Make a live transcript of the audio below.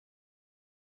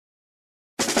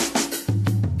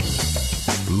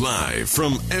Live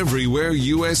from everywhere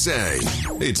USA,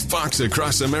 it's Fox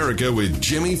Across America with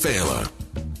Jimmy Fallon.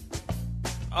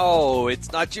 Oh,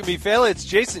 it's not Jimmy Fallon. It's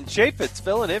Jason Chaffetz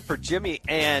filling in for Jimmy.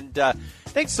 And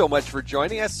thanks so much for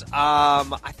joining us.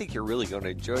 I think you're really going to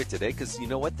enjoy today because you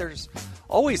know what? There's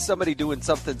always somebody doing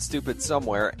something stupid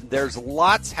somewhere. There's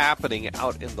lots happening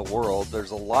out in the world. There's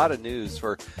a lot of news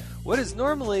for what is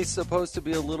normally supposed to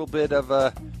be a little bit of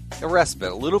a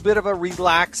respite, a little bit of a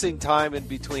relaxing time in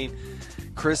between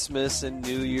Christmas and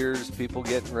New Year's. People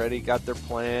getting ready, got their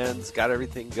plans, got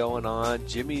everything going on.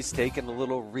 Jimmy's taking a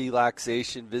little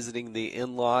relaxation, visiting the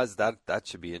in-laws. That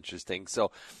should be interesting.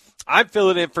 So I'm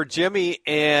filling in for Jimmy,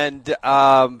 and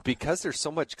because there's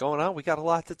so much going on, we got a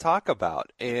lot to talk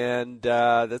about, and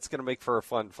that's going to make for a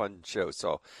fun show.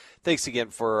 So thanks again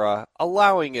for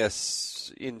allowing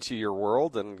us into your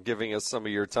world and giving us some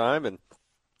of your time. And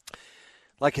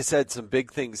like I said, some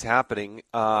big things happening.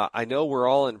 I know we're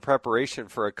all in preparation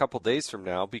for a couple days from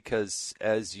now because,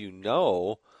 as you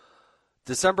know,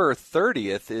 December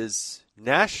 30th is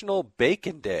National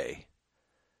Bacon Day.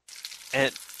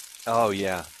 And oh,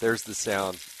 yeah, there's the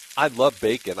sound. I love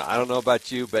bacon. I don't know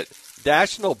about you, but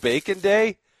National Bacon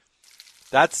Day,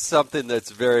 that's something that's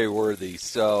very worthy.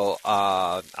 So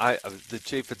the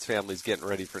Chaffetz family's getting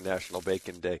ready for National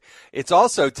Bacon Day. It's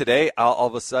also today, all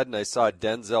of a sudden, I saw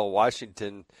Denzel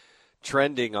Washington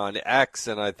trending on X,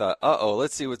 and I thought,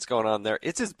 let's see what's going on there.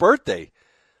 It's his birthday.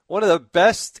 One of the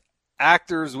best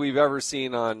actors we've ever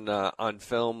seen on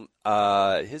film.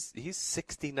 He's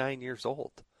 69 years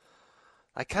old.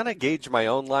 I kind of gauge my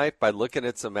own life by looking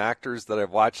at some actors that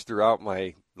I've watched throughout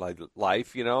my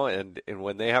life, you know, and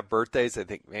when they have birthdays, I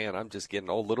think, man, I'm just getting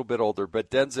a little bit older. But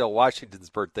Denzel Washington's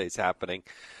birthday is happening.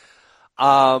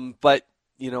 But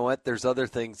you know what? There's other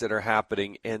things that are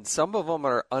happening, and some of them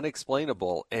are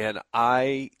unexplainable. And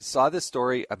I saw this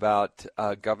story about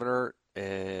Governor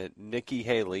Nikki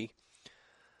Haley.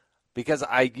 Because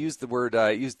I used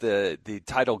the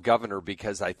title governor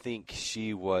because I think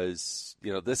she was,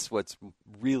 you know, this is what's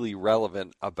really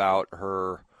relevant about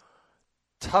her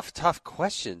tough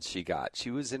questions she got. She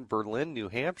was in Berlin, New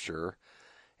Hampshire,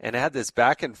 and had this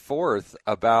back and forth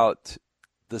about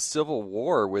the Civil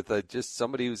War with just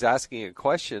somebody who's asking a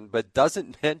question but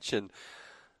doesn't mention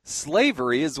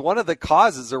slavery is one of the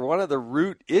causes or one of the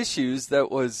root issues that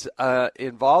was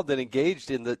involved and engaged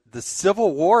in the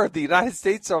Civil War of the United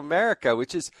States of America,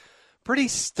 which is pretty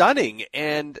stunning.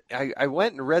 And I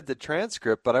went and read the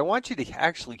transcript, but I want you to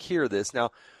actually hear this.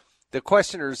 Now, the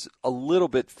questioner's a little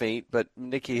bit faint, but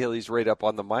Nikki Haley's right up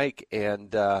on the mic,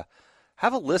 and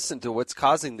have a listen to what's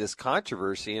causing this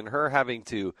controversy and her having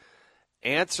to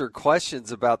answer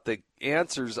questions about the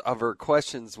answers of her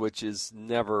questions, which is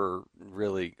never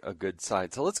really a good sign.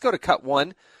 So let's go to cut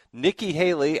one. Nikki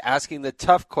Haley asking the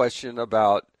tough question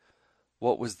about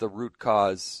what was the root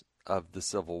cause of the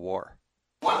Civil War.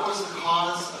 What was the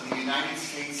cause of the United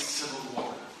States Civil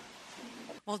War?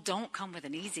 Well, don't come with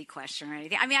an easy question or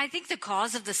anything. I mean, I think the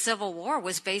cause of the Civil War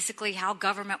was basically how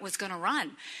government was going to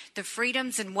run, the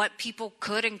freedoms and what people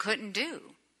could and couldn't do.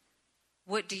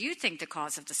 What do you think the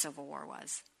cause of the Civil War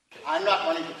was? I'm not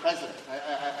running for president.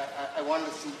 I wanted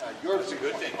to see your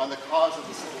viewpoint on the cause of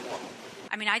the Civil War.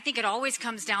 I mean, I think it always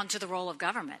comes down to the role of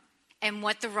government and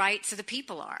what the rights of the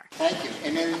people are. Thank you.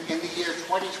 And in the year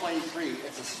 2023,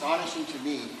 it's astonishing to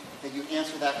me that you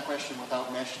answer that question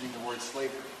without mentioning the word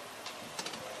slavery.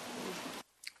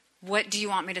 What do you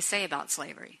want me to say about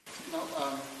slavery? No,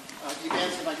 you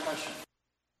answered my question.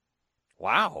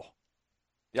 Wow.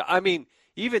 Yeah, I mean,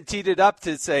 even teed it up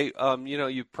to say,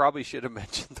 you probably should have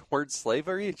mentioned the word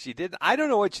slavery, and she didn't. I don't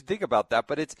know what you think about that,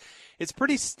 but it's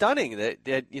pretty stunning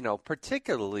that you know,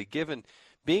 particularly given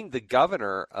being the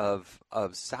governor of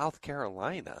South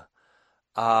Carolina,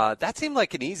 that seemed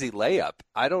like an easy layup.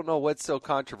 I don't know what's so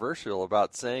controversial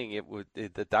about saying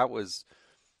that was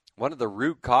one of the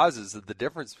root causes of the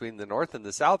difference between the North and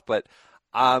the South, but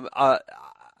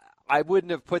I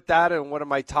wouldn't have put that in one of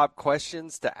my top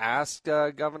questions to ask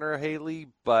Governor Haley,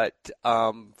 but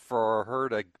for her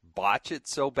to botch it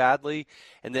so badly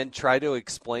and then try to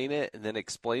explain it and then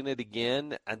explain it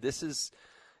again, and this is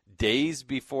days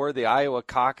before the Iowa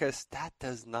caucus, that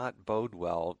does not bode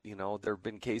well. You know, there have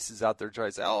been cases out there trying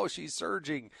to say, oh, she's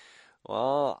surging.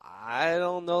 Well, I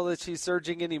don't know that she's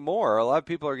surging anymore. A lot of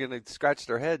people are going to scratch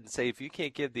their head and say, if you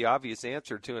can't give the obvious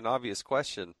answer to an obvious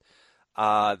question,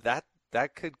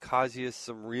 that could cause you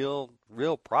some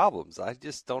real problems. I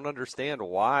just don't understand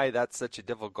why that's such a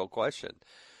difficult question.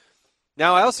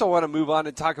 Now, I also want to move on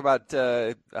and talk about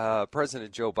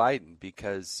President Joe Biden,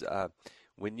 because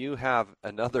when you have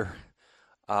another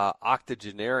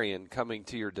octogenarian coming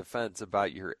to your defense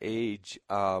about your age,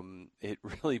 it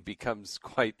really becomes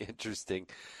quite interesting.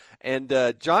 And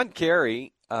John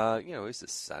Kerry, he's a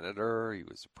senator. He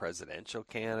was a presidential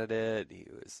candidate. He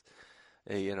was,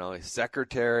 a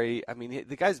secretary. I mean,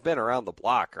 the guy's been around the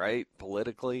block, right,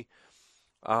 politically.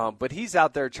 But he's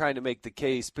out there trying to make the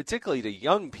case, particularly to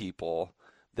young people,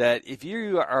 that if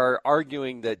you are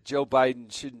arguing that Joe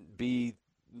Biden shouldn't be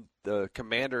the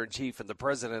commander-in-chief and the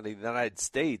president of the United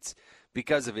States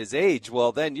because of his age,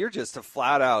 well, then you're just a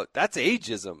flat-out, that's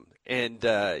ageism. And,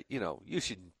 you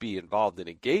should be involved and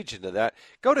engaged into that.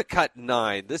 Go to Cut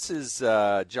 9. This is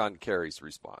John Kerry's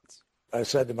response. I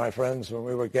said to my friends when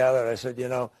we were gathered, I said,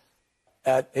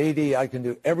 at 80, I can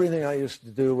do everything I used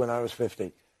to do when I was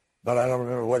 50, but I don't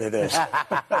remember what it is.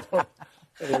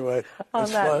 Anyway, on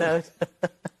that note.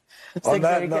 On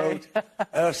that note,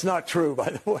 that's not true, by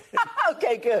the way.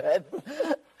 Okay, good.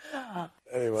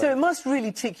 Anyway. So it must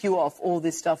really tick you off, all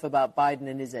this stuff about Biden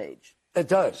and his age. It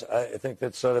does. I think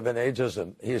that's sort of an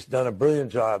ageism. He's done a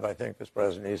brilliant job, I think, as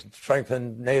president. He's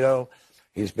strengthened NATO.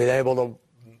 He's been able to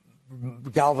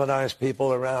galvanize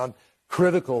people around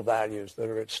critical values that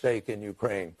are at stake in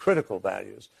Ukraine, critical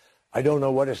values. I don't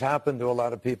know what has happened to a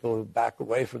lot of people who back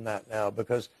away from that now,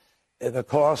 because the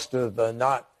cost of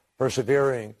not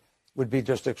persevering would be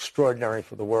just extraordinary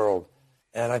for the world.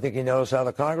 And I think he knows how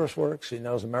the Congress works, he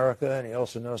knows America, and he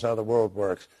also knows how the world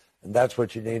works. And that's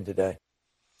what you need today.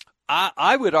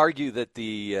 I would argue that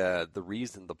the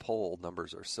reason the poll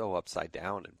numbers are so upside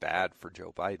down and bad for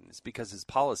Joe Biden is because his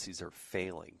policies are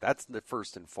failing. That's the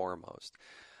first and foremost.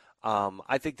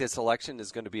 I think this election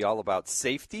is going to be all about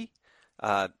safety,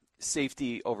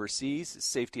 safety overseas,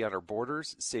 safety on our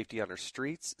borders, safety on our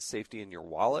streets, safety in your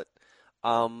wallet.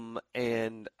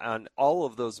 And on all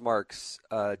of those marks,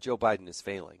 Joe Biden is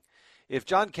failing. If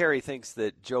John Kerry thinks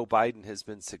that Joe Biden has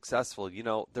been successful,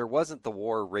 there wasn't the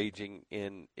war raging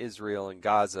in Israel and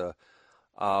Gaza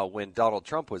when Donald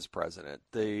Trump was president.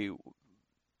 They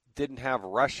didn't have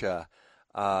Russia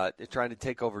trying to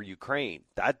take over Ukraine.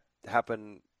 That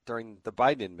happened during the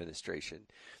Biden administration.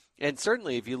 And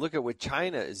certainly if you look at what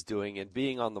China is doing and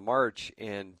being on the march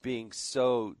and being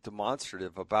so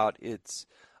demonstrative about its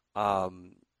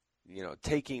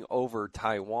taking over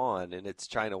Taiwan and its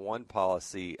China One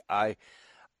policy,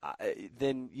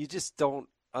 then you just don't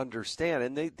understand.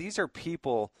 And these are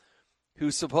people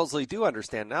who supposedly do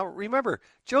understand. Now, remember,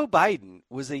 Joe Biden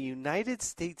was a United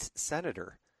States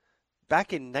Senator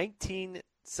back in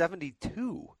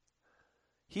 1972.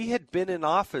 He had been in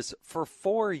office for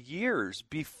 4 years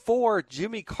before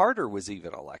Jimmy Carter was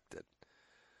even elected.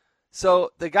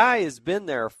 So the guy has been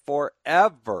there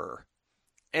forever.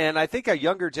 And I think a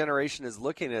younger generation is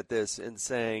looking at this and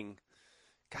saying,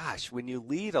 gosh, when you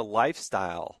lead a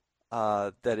lifestyle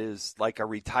that is like a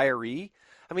retiree,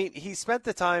 I mean, he spent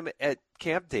the time at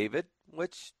Camp David,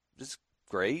 which is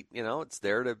great. It's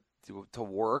there to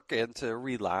work and to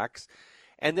relax,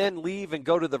 and then leave and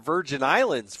go to the Virgin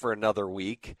Islands for another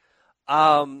week.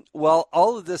 Well,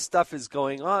 all of this stuff is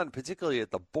going on, particularly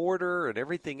at the border and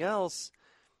everything else.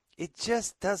 It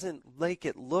just doesn't make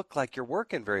it look like you're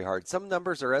working very hard. Some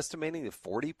numbers are estimating that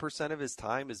 40% of his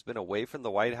time has been away from the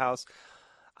White House.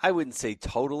 I wouldn't say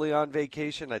totally on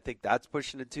vacation. I think that's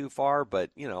pushing it too far.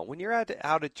 But, when you're out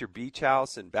at your beach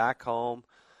house and back home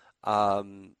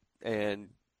and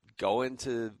going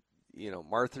to,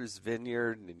 Martha's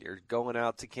Vineyard, and you're going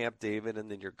out to Camp David,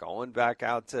 and then you're going back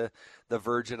out to the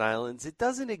Virgin Islands, it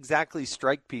doesn't exactly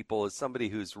strike people as somebody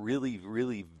who's really,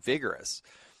 really vigorous.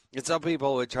 And some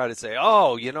people would try to say,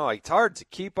 it's hard to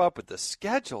keep up with the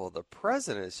schedule of the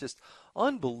president. It's just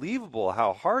unbelievable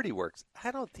how hard he works.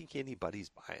 I don't think anybody's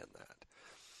buying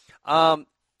that.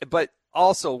 But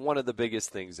also one of the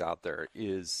biggest things out there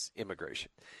is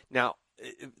immigration. Now,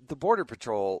 the Border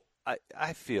Patrol,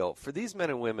 I feel, for these men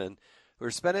and women who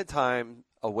are spending time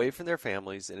away from their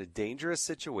families in a dangerous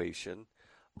situation,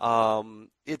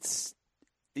 it's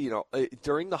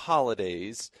during the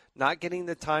holidays, not getting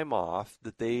the time off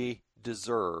that they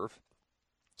deserve,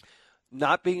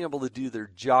 not being able to do their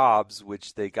jobs,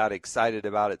 which they got excited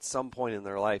about at some point in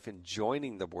their life, and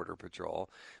joining the Border Patrol,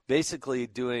 basically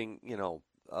doing,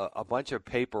 a bunch of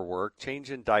paperwork,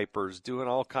 changing diapers, doing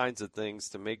all kinds of things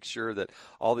to make sure that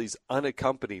all these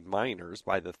unaccompanied minors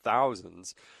by the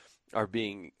thousands are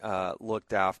being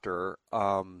looked after,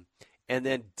 and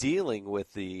then dealing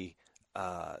with the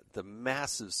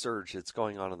massive surge that's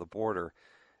going on the border.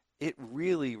 It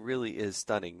really, really is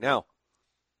stunning. Now,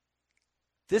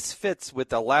 this fits with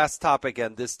the last topic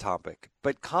and this topic,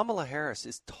 but Kamala Harris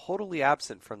is totally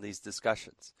absent from these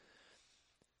discussions.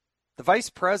 The vice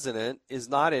president is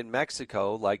not in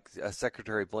Mexico like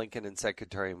Secretary Blinken and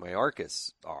Secretary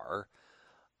Mayorkas are.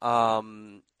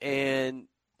 And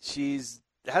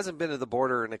hasn't been to the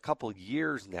border in a couple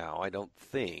years now, I don't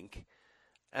think.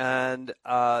 And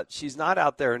she's not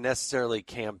out there necessarily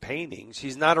campaigning.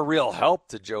 She's not a real help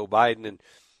to Joe Biden and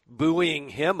buoying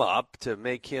him up to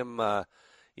make him,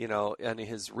 in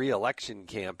his reelection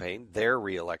campaign, their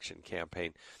reelection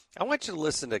campaign. I want you to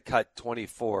listen to Cut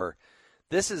 24.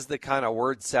 This is the kind of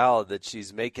word salad that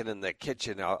she's making in the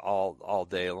kitchen all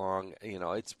day long.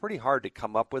 It's pretty hard to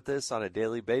come up with this on a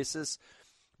daily basis.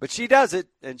 But she does it,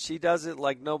 and she does it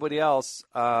like nobody else.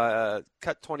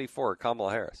 Cut 24,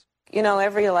 Kamala Harris.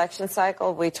 Every election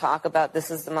cycle we talk about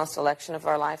this is the most election of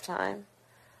our lifetime.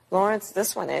 Lawrence,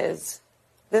 this one is.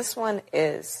 This one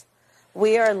is.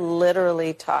 We are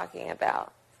literally talking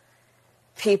about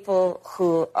people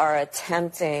who are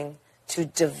attempting to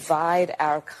divide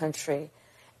our country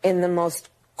in the most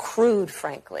crude,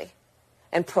 frankly,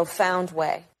 and profound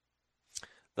way.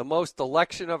 The most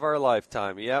election of our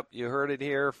lifetime. Yep, you heard it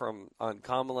here on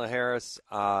Kamala Harris.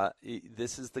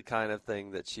 This is the kind of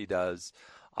thing that she does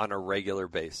on a regular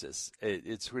basis.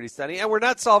 It's pretty stunning. And we're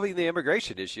not solving the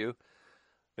immigration issue.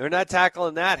 We're not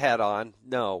tackling that head on.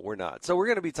 No, we're not. So we're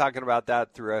going to be talking about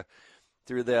that through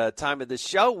the time of this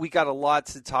show. We got a lot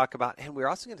to talk about. And we're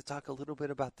also going to talk a little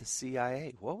bit about the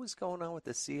CIA. What was going on with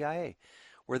the CIA?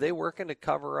 Were they working to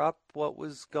cover up what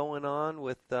was going on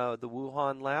with the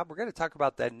Wuhan lab? We're going to talk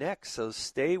about that next, so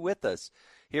stay with us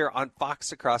here on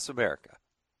Fox Across America.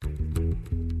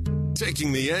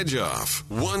 Taking the edge off,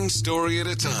 one story at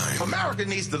a time. America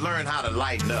needs to learn how to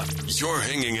lighten up. You're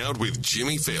hanging out with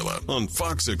Jimmy Fallon on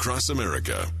Fox Across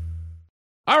America.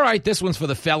 All right, this one's for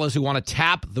the fellas who want to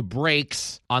tap the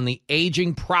brakes on the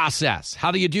aging process. How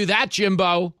do you do that,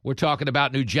 Jimbo? We're talking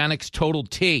about Nugenix Total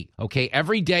T. Okay,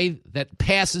 every day that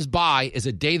passes by is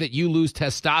a day that you lose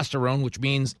testosterone, which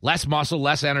means less muscle,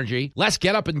 less energy, less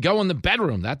get up and go in the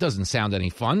bedroom. That doesn't sound any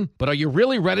fun. But are you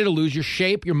really ready to lose your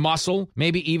shape, your muscle,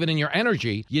 maybe even in your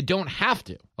energy? You don't have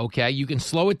to. Okay, you can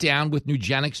slow it down with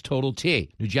Nugenix Total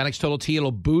T. Nugenix Total T,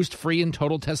 it'll boost free and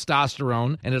total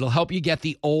testosterone, and it'll help you get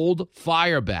the old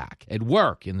fire back at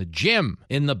work, in the gym,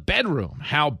 in the bedroom.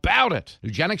 How about it?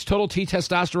 Nugenix Total T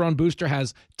Testosterone Booster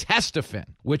has Testofen,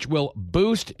 which will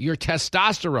boost your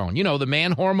testosterone. You know, the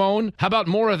man hormone. How about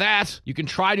more of that? You can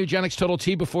try Nugenix Total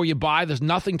T before you buy. There's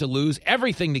nothing to lose,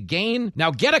 everything to gain. Now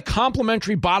get a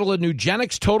complimentary bottle of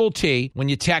Nugenix Total T when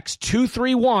you text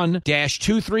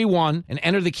 231-231 and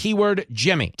enter the keyword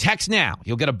Jimmy. Text now.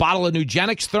 You'll get a bottle of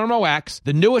Nugenix Thermo X,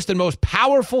 the newest and most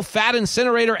powerful fat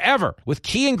incinerator ever, with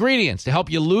key ingredients to help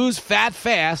you lose fat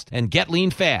fast and get lean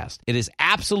fast. It is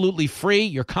absolutely free.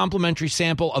 Your complimentary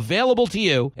sample available to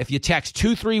you if you text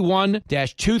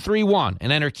 231-231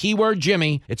 and enter keyword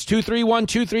Jimmy. It's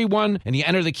 231-231 and you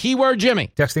enter the keyword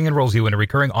Jimmy. Texting enrolls you in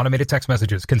recurring automated text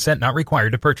messages. Consent not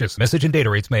required to purchase. Message and data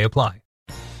rates may apply.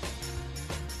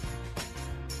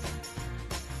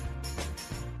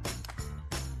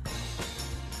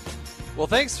 Well,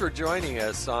 thanks for joining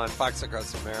us on Fox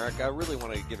Across America. I really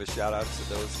want to give a shout-out to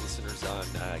those listeners on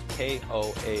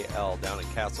KOAL down in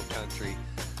Castle Country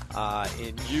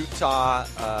in Utah,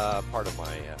 part of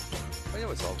my it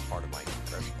was all part of my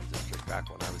congressional district back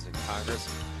when I was in Congress.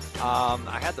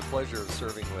 I had the pleasure of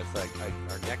serving with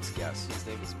our next guest. His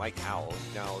name is Mike Howell.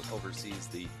 He now oversees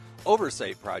the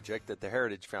Oversight Project at the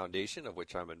Heritage Foundation, of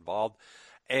which I'm involved.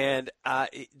 And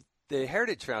the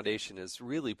Heritage Foundation is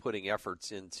really putting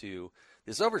efforts into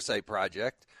this oversight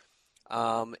project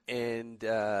and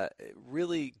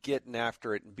really getting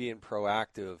after it and being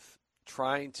proactive,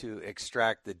 trying to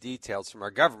extract the details from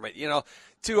our government. You know,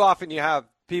 too often you have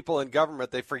people in government,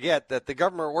 they forget that the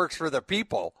government works for the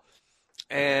people,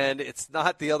 and it's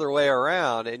not the other way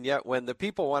around. And yet when the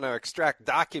people want to extract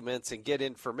documents and get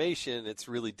information, it's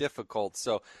really difficult.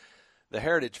 So the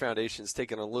Heritage Foundation is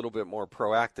taking a little bit more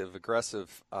proactive,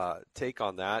 aggressive take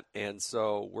on that. And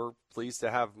so we're pleased to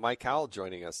have Mike Howell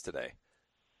joining us today.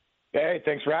 Hey,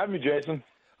 thanks for having me, Jason.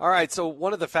 All right, so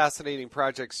one of the fascinating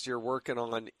projects you're working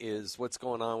on is what's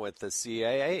going on with the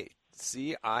CIA.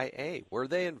 Were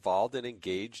they involved and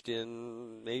engaged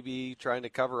in maybe trying to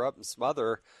cover up and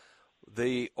smother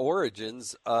the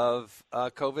origins of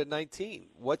COVID-19?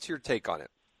 What's your take on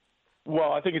it?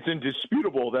 Well, I think it's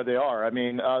indisputable that they are. I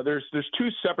mean, there's two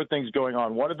separate things going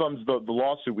on. One of them is the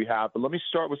lawsuit we have, but let me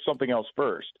start with something else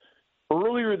first.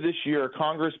 Earlier this year,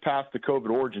 Congress passed the COVID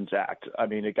Origins Act. I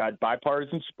mean, it got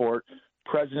bipartisan support.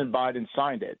 President Biden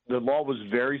signed it. The law was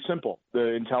very simple.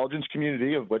 The intelligence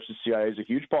community, of which the CIA is a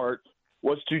huge part,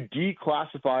 was to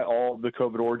declassify all the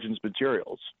COVID Origins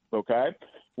materials, okay?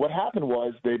 What happened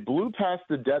was they blew past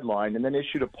the deadline and then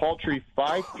issued a paltry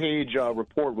 5-page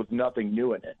report with nothing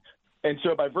new in it. And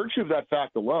so by virtue of that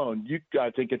fact alone,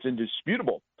 I think it's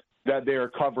indisputable that they are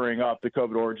covering up the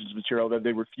COVID origins material that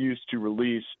they refused to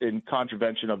release in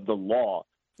contravention of the law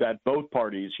that both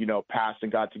parties, passed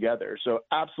and got together. So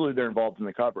absolutely they're involved in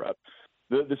the cover-up.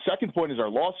 The second point is our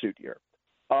lawsuit here.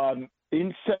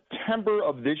 In September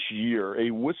of this year, a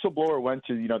whistleblower went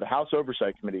to, the House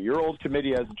Oversight Committee, your old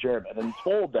committee as chairman, and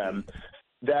told them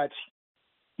that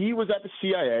he was at the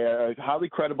CIA, a highly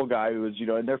credible guy who was,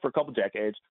 in there for a couple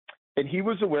decades, and he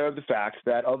was aware of the fact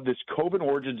that of this COVID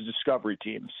origins discovery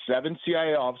team, 7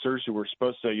 CIA officers who were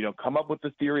supposed to, come up with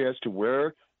the theory as to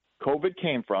where COVID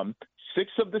came from, 6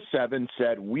 of the 7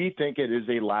 said, we think it is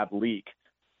a lab leak.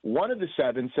 One of the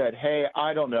 7 said, hey,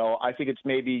 I don't know. I think it's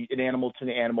maybe an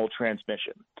animal-to-animal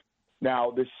transmission.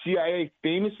 Now, the CIA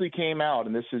famously came out,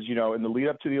 and this is, in the lead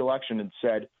up to the election, and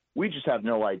said, we just have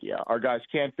no idea. Our guys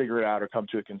can't figure it out or come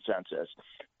to a consensus.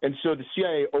 And so the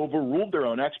CIA overruled their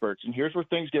own experts. And here's where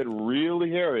things get really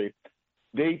hairy.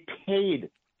 They paid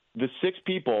the 6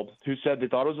 people who said they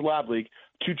thought it was a lab leak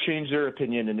to change their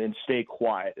opinion and stay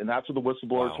quiet. And that's what the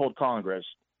whistleblower told Congress.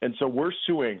 And so we're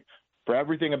suing for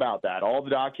everything about that, all the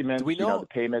documents, the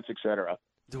payments, et cetera.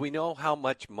 Do we know how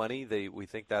much money we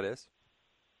think that is?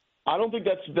 I don't think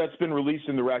that's been released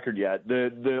in the record yet.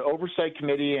 The Oversight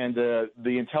Committee and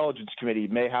the Intelligence Committee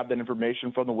may have that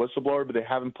information from the whistleblower, but they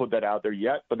haven't put that out there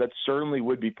yet. But that certainly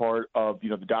would be part of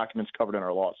the documents covered in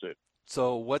our lawsuit.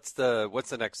 So what's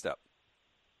the next step?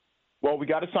 Well, we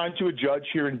got assigned to a judge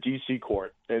here in D.C.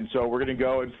 court, and so we're going to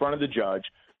go in front of the judge.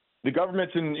 The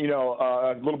government's in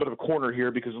a little bit of a corner here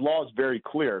because the law is very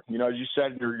clear. As you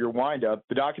said in your wind-up,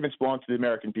 the documents belong to the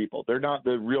American people. They're not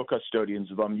the real custodians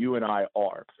of them. You and I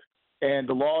are. And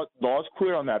the law is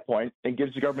clear on that point and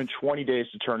gives the government 20 days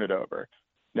to turn it over.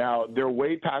 Now, they're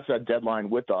way past that deadline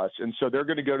with us, and so they're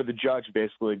going to go to the judge,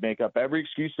 basically make up every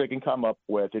excuse they can come up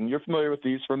with. And you're familiar with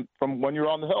these from when you're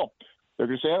on the Hill. They're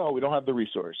going to say, oh, we don't have the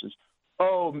resources.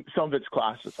 Oh, some of it's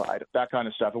classified, that kind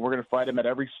of stuff. And we're going to fight them at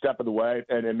every step of the way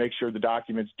and make sure the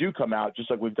documents do come out, just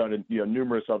like we've done in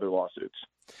numerous other lawsuits.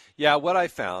 Yeah, what I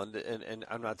found, and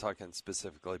I'm not talking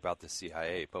specifically about the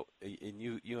CIA, but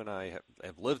you and I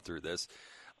have lived through this.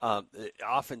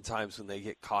 Oftentimes when they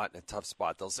get caught in a tough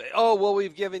spot, they'll say, oh, well,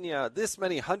 we've given you this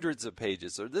many hundreds of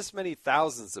pages or this many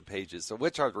thousands of pages. So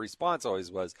which our response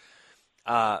always was,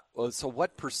 well, so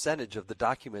what percentage of the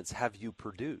documents have you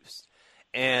produced?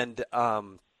 And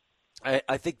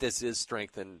I think this is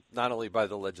strengthened not only by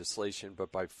the legislation but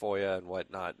by FOIA and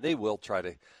whatnot. They will try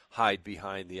to hide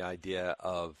behind the idea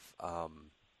of,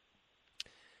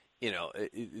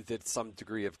 that some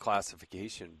degree of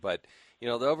classification. But, the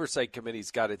Oversight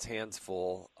Committee's got its hands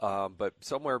full. But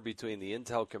somewhere between the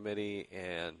Intel Committee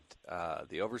and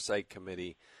the Oversight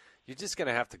Committee, you're just going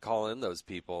to have to call in those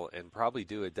people and probably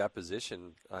do a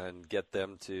deposition and get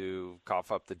them to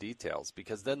cough up the details,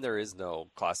 because then there is no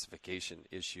classification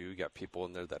issue. You got people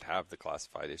in there that have the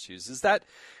classified issues. Is that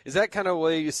kind of the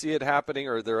way you see it happening,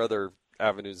 or are there other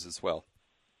avenues as well?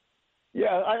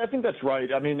 Yeah, I think that's right.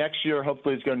 I mean, next year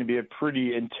hopefully is going to be a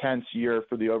pretty intense year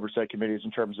for the oversight committees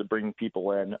in terms of bringing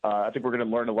people in. I think we're going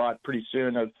to learn a lot pretty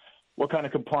soon of what kind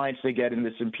of compliance they get in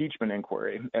this impeachment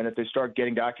inquiry. And if they start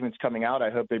getting documents coming out, I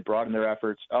hope they broaden their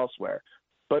efforts elsewhere.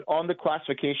 But on the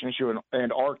classification issue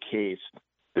and our case,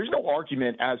 there's no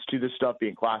argument as to this stuff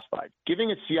being classified.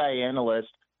 Giving a CIA analyst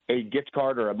a gift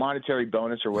card or a monetary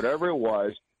bonus or whatever it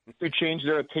was to change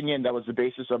their opinion, that was the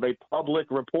basis of a public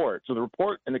report. So the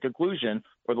report and the conclusion,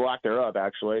 or the lack thereof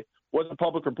actually, was a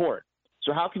public report.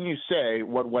 So how can you say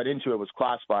what went into it was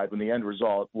classified when the end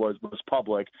result was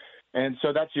public? And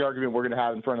so that's the argument we're going to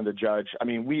have in front of the judge. I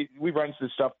mean, we run into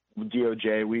this stuff with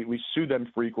DOJ. We sue them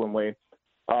frequently,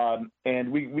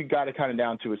 and we got it kind of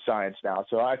down to a science now.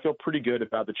 So I feel pretty good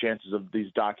about the chances of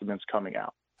these documents coming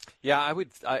out. Yeah, I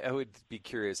would be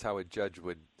curious how a judge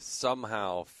would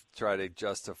somehow try to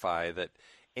justify that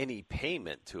any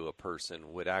payment to a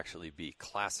person would actually be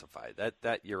classified.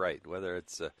 That you're right, whether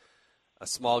it's a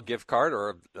small gift card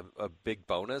or a big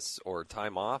bonus or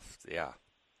time off. Yeah.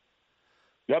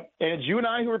 Yep. And it's you and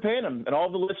I who are paying them, and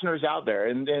all the listeners out there.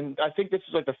 And I think this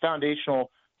is like the foundational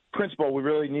principle we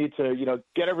really need to,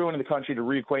 get everyone in the country to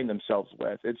reacquaint themselves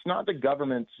with. It's not the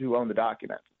governments who own the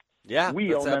documents. Yeah.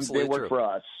 We own them. They work for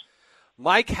us.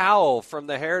 Mike Howell from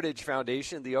the Heritage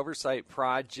Foundation, the Oversight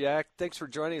Project. Thanks for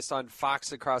joining us on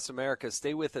Fox Across America.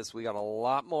 Stay with us. We got a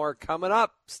lot more coming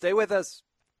up. Stay with us.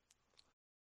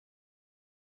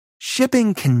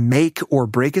 Shipping can make or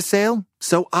break a sale,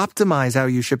 so optimize how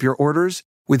you ship your orders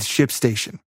with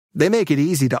ShipStation. They make it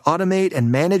easy to automate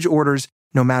and manage orders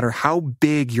no matter how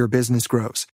big your business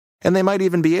grows. And they might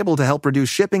even be able to help reduce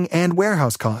shipping and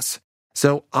warehouse costs.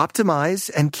 So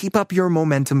optimize and keep up your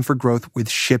momentum for growth with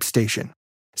ShipStation.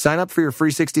 Sign up for your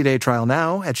free 60-day trial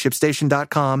now at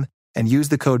ShipStation.com and use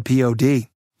the code POD.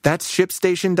 That's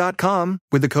ShipStation.com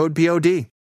with the code POD.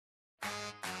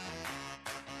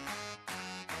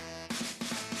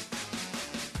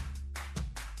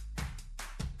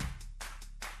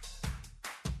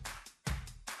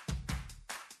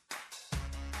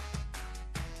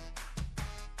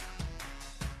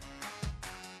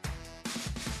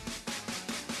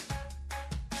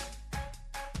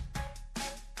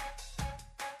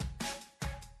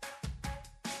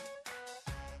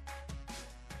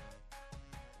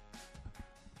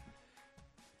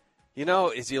 You know,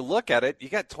 as you look at it, you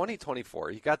got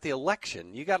 2024, you got the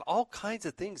election, you got all kinds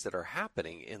of things that are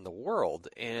happening in the world.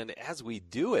 And as we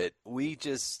do it, we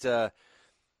just, I'm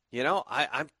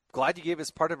glad you gave us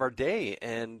part of our day.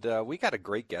 And we got a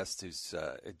great guest who's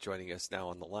joining us now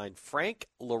on the line, Frank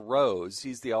LaRose.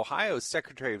 He's the Ohio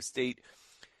Secretary of State.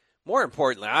 More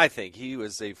importantly, I think he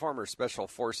was a former Special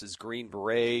Forces Green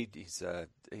Beret. He's a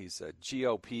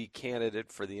GOP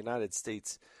candidate for the United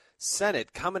States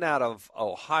Senate coming out of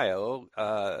Ohio.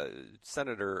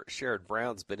 Senator Sherrod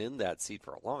Brown's been in that seat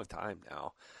for a long time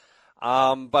now.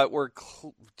 But we're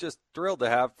just thrilled to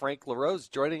have Frank LaRose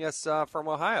joining us from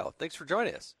Ohio. Thanks for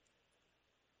joining us.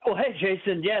 Well, hey,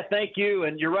 Jason. Yeah, thank you.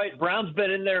 And you're right. Brown's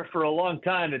been in there for a long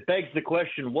time. It begs the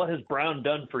question, what has Brown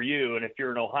done for you? And if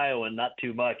you're an Ohioan, not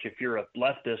too much. If you're a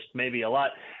leftist, maybe a lot.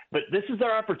 But this is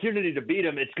our opportunity to beat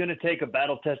him. It's going to take a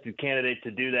battle-tested candidate to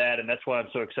do that, and that's why I'm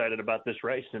so excited about this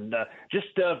race. And just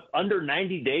under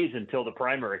 90 days until the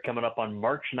primary coming up on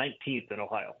March 19th in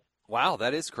Ohio. Wow,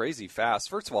 that is crazy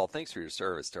fast. First of all, thanks for your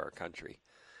service to our country.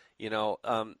 You know,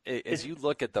 as you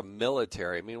look at the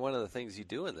military, I mean, one of the things you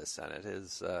do in the Senate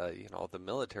is, the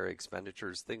military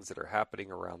expenditures, things that are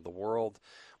happening around the world.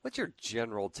 What's your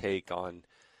general take on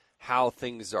how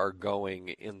things are going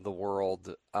in the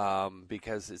world?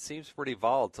 Because it seems pretty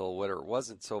volatile, where it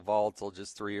wasn't so volatile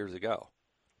just 3 years ago.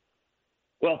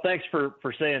 Well, thanks for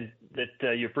saying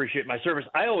that you appreciate my service.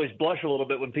 I always blush a little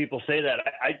bit when people say that.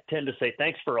 I tend to say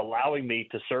thanks for allowing me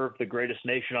to serve the greatest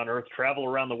nation on earth, travel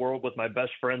around the world with my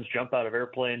best friends, jump out of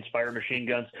airplanes, fire machine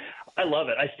guns. I love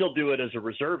it. I still do it as a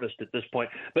reservist at this point.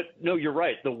 But no, you're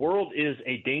right. The world is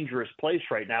a dangerous place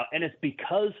right now, and it's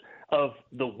because of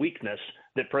the weakness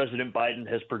that President Biden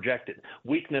has projected.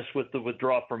 Weakness with the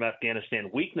withdrawal from Afghanistan,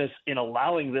 weakness in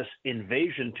allowing this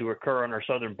invasion to occur on our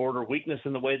southern border, weakness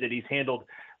in the way that he's handled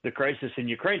the crisis in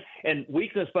Ukraine, and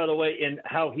weakness, by the way, in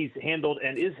how he's handled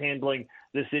and is handling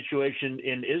the situation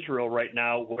in Israel right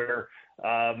now, where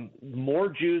more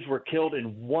Jews were killed in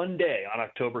one day on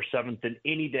October 7th than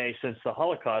any day since the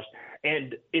Holocaust.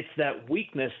 And it's that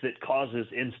weakness that causes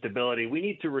instability. We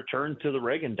need to return to the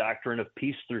Reagan doctrine of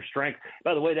peace through strength.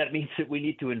 By the way, that means that we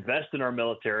need to invest in our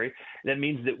military. That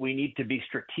means that we need to be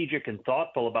strategic and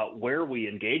thoughtful about where we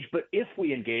engage. But if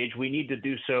we engage, we need to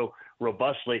do so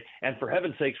robustly. And for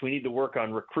heaven's sakes, we need to work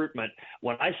on recruitment.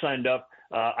 When I signed up,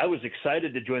 I was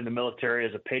excited to join the military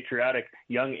as a patriotic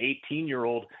young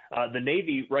 18-year-old. The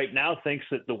Navy right now thinks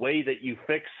that the way that you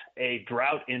fix a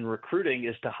drought in recruiting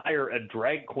is to hire a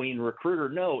drag queen recruiter.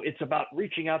 No, it's about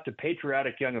reaching out to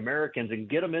patriotic young Americans and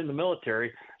get them in the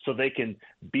military so they can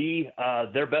be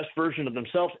their best version of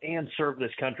themselves and serve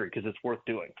this country, because it's worth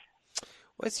doing.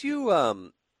 Well, as you,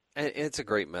 it's a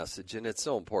great message and it's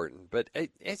so important, but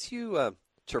as you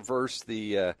traverse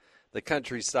the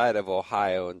countryside of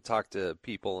Ohio and talk to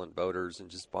people and voters and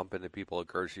just bump into people at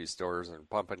grocery stores and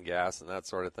pumping gas and that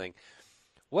sort of thing,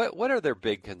 what are their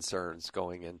big concerns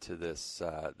going into this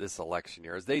this election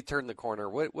year as they turn the corner?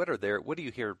 What do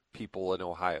you hear people in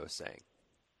Ohio saying?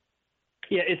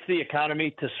 Yeah, it's the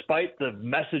economy. Despite the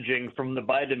messaging from the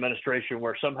Biden administration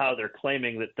where somehow they're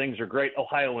claiming that things are great,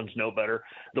 Ohioans know better.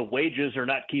 The wages are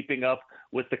not keeping up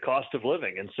with the cost of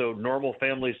living. And so normal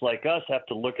families like us have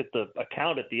to look at the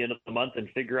account at the end of the month and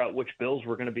figure out which bills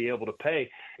we're going to be able to pay.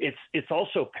 It's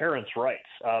also parents' rights.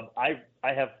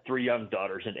 I have 3 young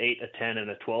daughters, an 8, a 10, and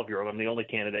a 12-year-old. I'm the only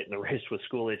candidate in the race with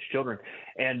school-age children.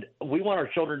 And we want our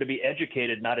children to be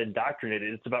educated, not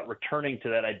indoctrinated. It's about returning to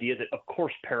that idea that, of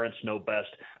course, parents know best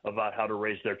about how to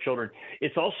raise their children.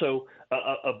 It's also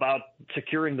about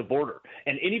securing the border.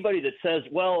 And anybody that says,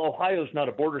 well, Ohio's not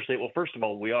a border state, well, first of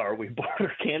all, we are. We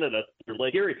border Canada through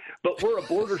Lake Erie. But we're a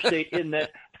border state in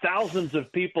that Thousands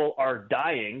of people are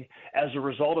dying as a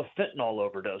result of fentanyl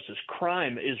overdoses.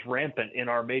 Crime is rampant in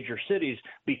our major cities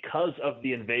because of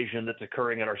the invasion that's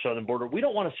occurring at our southern border. We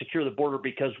don't want to secure the border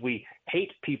because we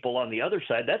hate people on the other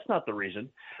side. That's not the reason.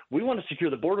 We want to secure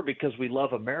the border because we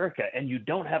love America, and you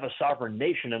don't have a sovereign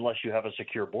nation unless you have a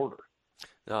secure border.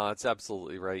 No, that's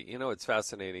absolutely right. You know, what's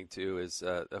fascinating, too, is,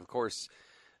 of course,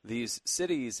 these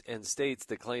cities and states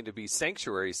that claim to be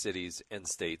sanctuary cities and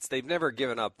states, they've never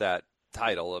given up that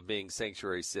title of being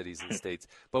sanctuary cities and states.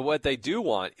 But what they do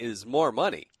want is more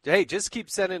money. Hey, just keep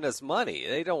sending us money.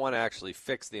 They don't want to actually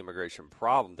fix the immigration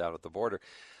problem down at the border.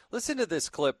 Listen to this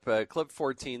clip, clip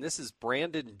 14. This is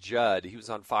Brandon Judd. He was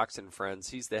on Fox and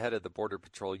Friends. He's the head of the Border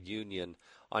Patrol Union,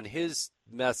 on his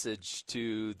message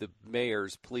to the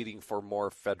mayors pleading for more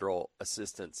federal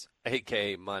assistance,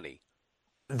 a.k.a. money.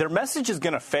 Their message is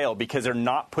going to fail because they're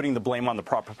not putting the blame on the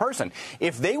proper person.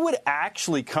 If they would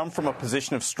actually come from a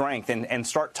position of strength and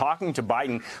start talking to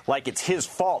Biden like it's his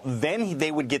fault, then they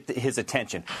would get his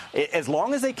attention. As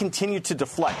long as they continue to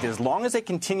deflect, as long as they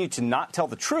continue to not tell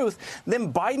the truth,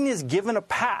 then Biden is given a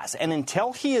pass. And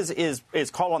until he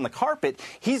is called on the carpet,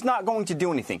 he's not going to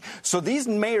do anything. So these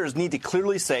mayors need to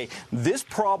clearly say this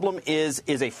problem is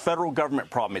a federal government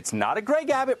problem. It's not a Greg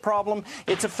Abbott problem.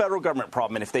 It's a federal government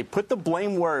problem. And if they put the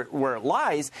blame where it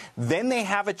lies, then they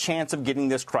have a chance of getting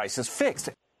this crisis fixed.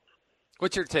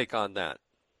 What's your take on that?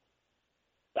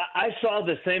 I saw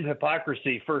the same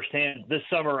hypocrisy firsthand. This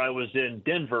summer I was in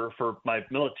Denver for my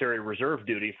military reserve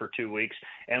duty for 2 weeks,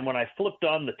 and when I flipped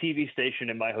on the TV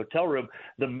station in my hotel room,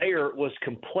 the mayor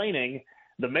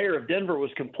of Denver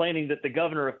was complaining that the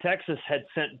governor of Texas had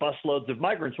sent busloads of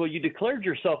migrants. Well, you declared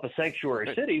yourself a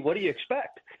sanctuary city. What do you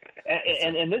expect?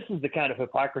 And this is the kind of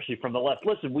hypocrisy from the left.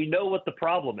 Listen, we know what the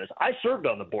problem is. I served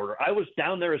on the border. I was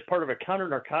down there as part of a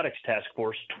counter-narcotics task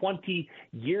force 20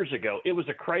 years ago. It was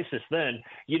a crisis then.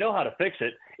 You know how to fix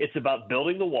it. It's about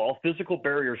building the wall. Physical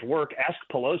barriers work. Ask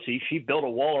Pelosi. She built a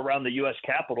wall around the U.S.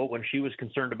 Capitol when she was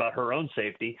concerned about her own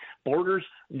safety. Borders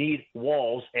need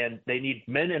walls, and they need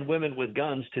men and women with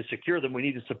guns to secure them. We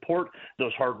need to support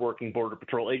those hardworking Border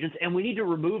Patrol agents, and we need to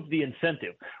remove the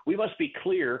incentive. We must be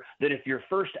clear that if your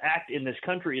first act in this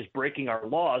country is breaking our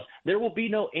laws, there will be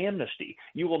no amnesty.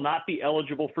 You will not be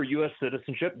eligible for U.S.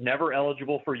 citizenship, never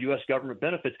eligible for U.S. government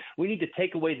benefits. We need to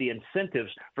take away the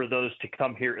incentives for those to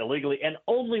come here illegally, and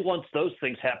only once those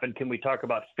things happen can we talk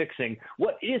about fixing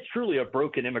what is truly a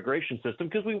broken immigration system,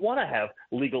 because we want to have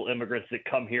legal immigrants that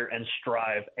come here and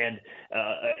strive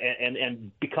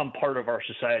and become part of our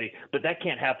society. But that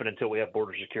can't happen until we have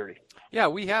border security. Yeah,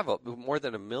 we have more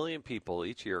than 1 million people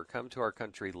each year come to our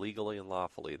country legally and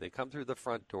lawfully. They come through the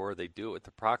front door. They do it with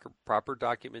the proper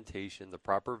documentation, the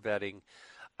proper vetting.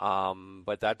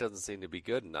 But that doesn't seem to be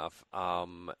good enough.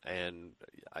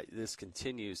 This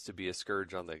continues to be a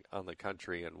scourge on the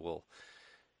country and will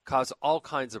cause all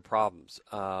kinds of problems.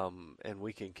 And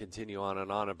we can continue on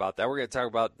and on about that. We're going to talk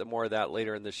about more of that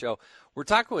later in the show. We're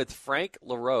talking with Frank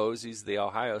LaRose. He's the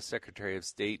Ohio Secretary of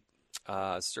State,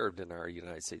 served in our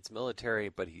United States military,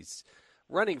 but he's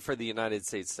running for the United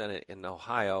States Senate in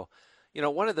Ohio. You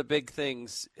know, one of the big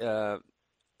things,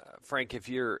 Frank, if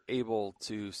you're able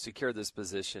to secure this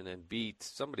position and beat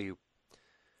somebody who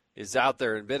is out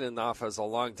there and been in office a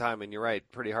long time, and you're right,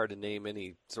 pretty hard to name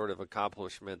any sort of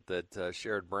accomplishment that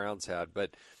Sherrod Brown's had.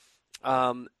 But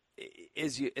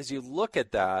as you look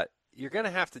at that, you're going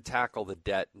to have to tackle the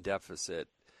debt and deficit.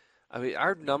 I mean,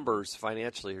 our numbers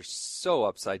financially are so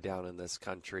upside down in this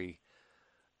country.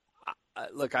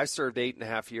 Look, I served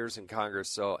 8.5 years in Congress,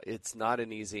 so it's not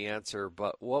an easy answer.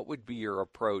 But what would be your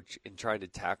approach in trying to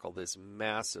tackle this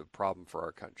massive problem for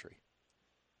our country?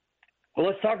 Well,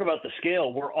 let's talk about the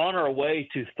scale. We're on our way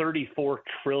to $34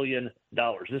 trillion.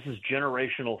 This is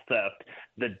generational theft.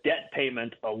 The debt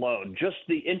payment alone, just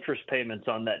the interest payments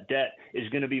on that debt, is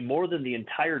going to be more than the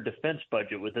entire defense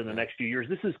budget within the next few years.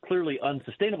 This is clearly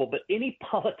unsustainable, but any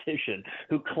politician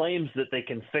who claims that they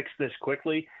can fix this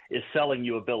quickly is selling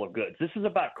you a bill of goods. This is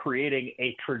about creating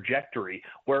a trajectory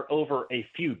where over a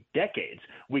few decades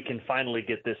we can finally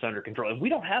get this under control. And we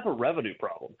don't have a revenue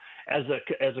problem. As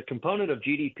a component of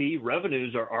GDP,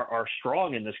 revenues are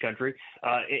strong in this country.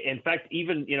 In fact,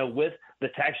 even with the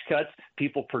tax cuts,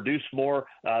 people produce more,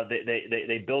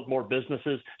 they build more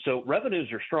businesses. So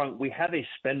revenues are strong. We have a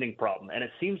spending problem. And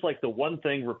it seems like the one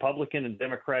thing Republican and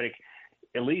Democratic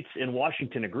elites in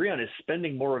Washington agree on is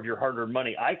spending more of your hard-earned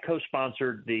money. I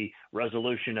co-sponsored the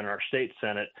resolution in our state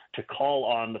Senate to call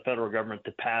on the federal government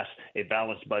to pass a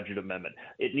balanced budget amendment.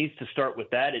 It needs to start with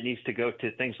that. It needs to go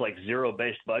to things like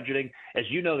zero-based budgeting. As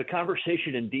you know, the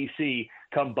conversation in D.C.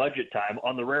 come budget time,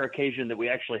 on the rare occasion that we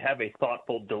actually have a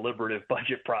thoughtful, deliberative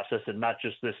budget process and not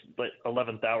just this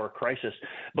 11th hour crisis.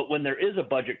 But when there is a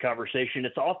budget conversation,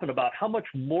 it's often about how much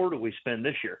more do we spend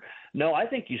this year? No, I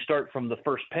think you start from the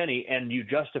first penny and you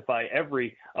justify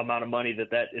every amount of money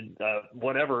that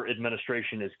whatever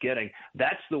administration is getting.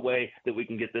 That's the way that we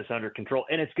can get this under control.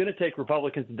 And it's going to take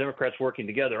Republicans and Democrats working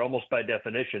together, almost by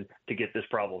definition, to get this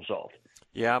problem solved.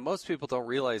 Yeah, most people don't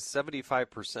realize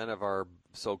 75% of our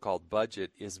so-called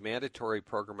budget is mandatory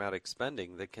programmatic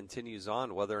spending that continues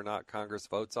on whether or not Congress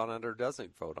votes on it or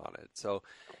doesn't vote on it. So,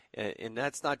 and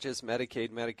that's not just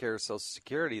Medicaid, Medicare, Social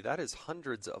Security. That is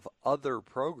hundreds of other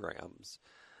programs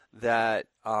that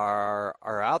are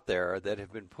out there that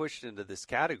have been pushed into this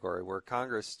category where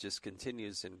Congress just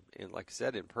continues in like I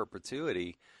said, in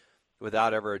perpetuity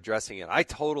without ever addressing it. I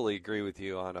totally agree with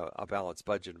you on a balanced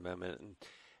budget amendment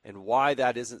and why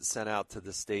that isn't sent out to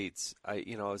the states.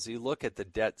 As you look at the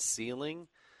debt ceiling,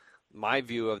 my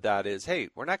view of that is, hey,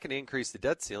 we're not going to increase the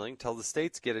debt ceiling till the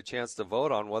states get a chance to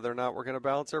vote on whether or not we're going to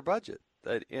balance our budget.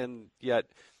 And yet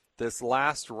this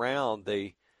last round,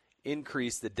 they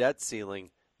increased the debt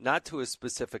ceiling not to a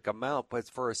specific amount, but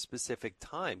for a specific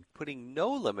time, putting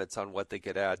no limits on what they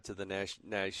could add to the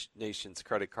nation's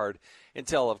credit card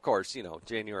until, of course,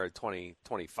 January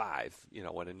 2025,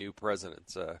 when a new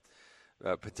president's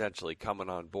potentially coming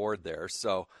on board there.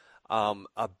 So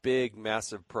a big,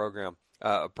 massive problem.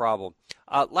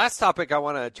 Last topic I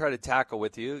want to try to tackle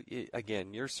with you.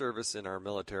 Again, your service in our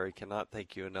military, cannot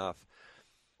thank you enough.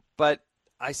 But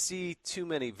I see too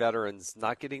many veterans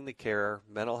not getting the care,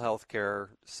 mental health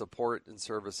care, support, and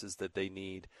services that they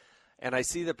need. And I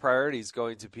see the priorities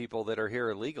going to people that are here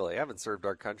illegally. They haven't served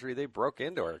our country. They broke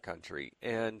into our country.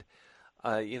 And,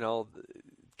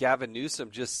 Gavin Newsom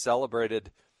just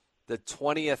celebrated the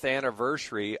 20th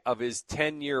anniversary of his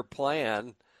 10-year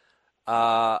plan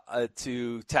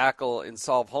to tackle and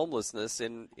solve homelessness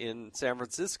in San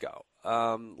Francisco.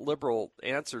 Liberal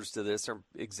answers to this are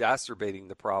exacerbating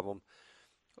the problem.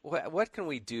 What can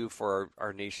we do for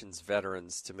our nation's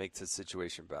veterans to make the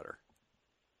situation better?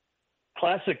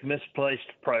 Classic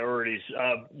misplaced priorities.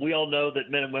 We all know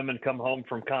that men and women come home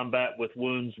from combat with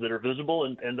wounds that are visible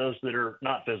and those that are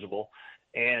not visible.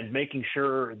 And making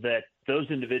sure that those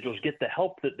individuals get the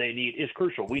help that they need is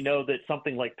crucial. We know that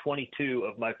something like 22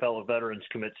 of my fellow veterans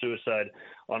commit suicide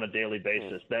on a daily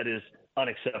basis. That is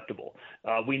unacceptable.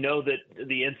 We know that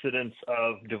the incidence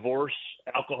of divorce,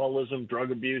 alcoholism,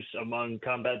 drug abuse among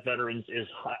combat veterans is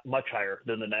much higher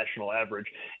than the national average.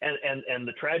 And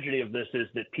the tragedy of this is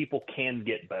that people can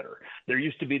get better. There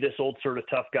used to be this old sort of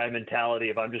tough guy mentality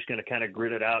of I'm just going to kind of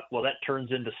grit it out. Well, that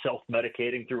turns into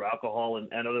self-medicating through alcohol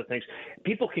and other things.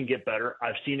 People can get better.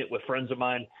 I've seen it with friends of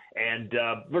mine. And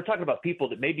we're talking about people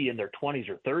that may be in their 20s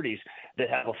or 30s that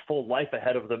have a full life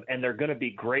ahead of them, and they're going to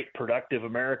be great, productive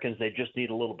Americans. They just need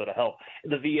a little bit of help.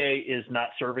 The VA is not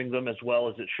serving them as well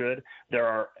as it should. There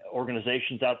are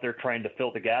organizations out there trying to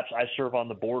fill the gaps. I serve on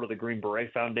the board of the Green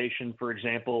Beret Foundation, for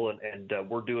example, and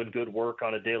we're doing good work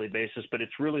on a daily basis. But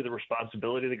it's really the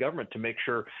responsibility of the government to make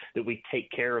sure that we take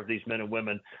care of these men and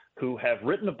women who have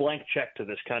written a blank check to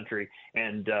this country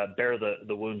and bear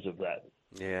the wounds of that.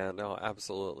 Yeah, no,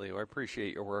 absolutely. I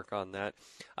appreciate your work on that.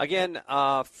 Again,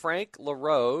 Frank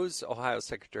LaRose, Ohio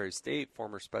Secretary of State,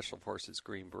 former Special Forces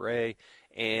Green Beret,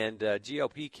 and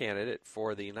GOP candidate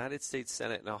for the United States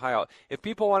Senate in Ohio. If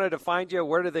people wanted to find you,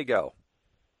 where do they go?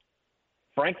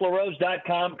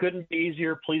 FrankLaRose.com. Couldn't be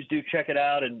easier. Please do check it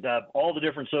out. And all the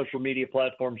different social media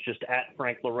platforms, just at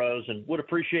Frank LaRose. And would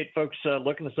appreciate folks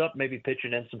looking us up, maybe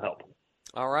pitching in some help.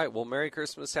 All right. Well, Merry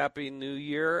Christmas, Happy New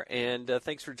Year, and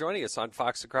thanks for joining us on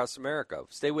Fox Across America.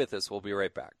 Stay with us. We'll be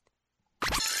right back.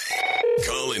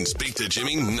 Call and speak to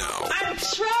Jimmy now. I'm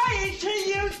trying to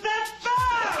use the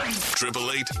phone.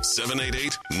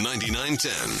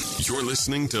 888-788-9910. You're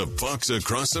listening to Fox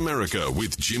Across America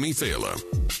with Jimmy Fallon.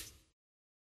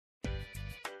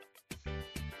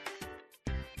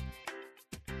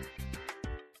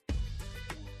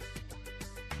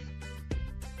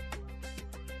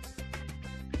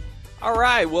 All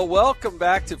right, well, welcome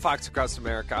back to Fox Across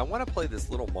America. I want to play this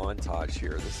little montage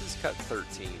here. This is cut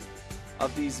 13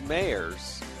 of these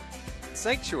mayors,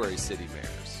 sanctuary city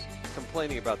mayors,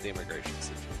 complaining about the immigration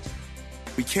situation.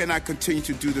 We cannot continue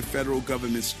to do the federal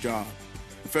government's job.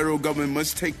 The federal government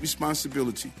must take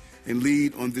responsibility and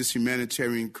lead on this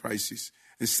humanitarian crisis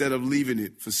instead of leaving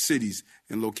it for cities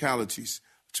and localities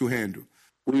to handle.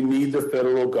 We need the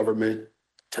federal government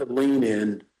to lean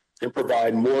in and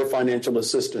provide more financial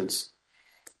assistance.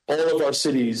 All of our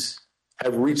cities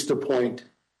have reached a point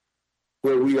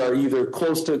where we are either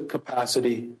close to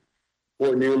capacity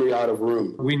or nearly out of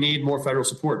room. We need more federal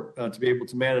support to be able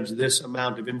to manage this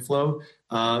amount of inflow.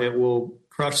 It will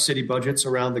crush city budgets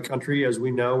around the country. As we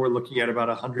know, we're looking at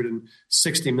about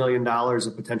 $160 million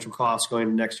of potential costs going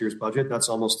into next year's budget. That's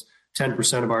almost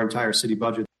 10% of our entire city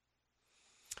budget.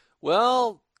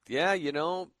 Well, yeah,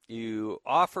 you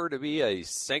offer to be a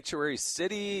sanctuary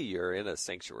city, you're in a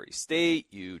sanctuary state,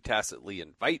 you tacitly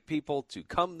invite people to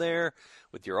come there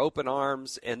with your open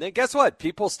arms, and then guess what?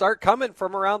 People start coming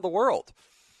from around the world.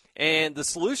 And the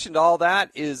solution to all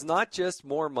that is not just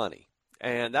more money.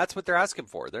 And that's what they're asking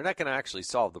for. They're not going to actually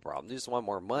solve the problem. They just want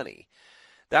more money.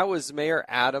 That was Mayor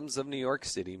Adams of New York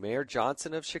City, Mayor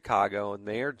Johnson of Chicago, and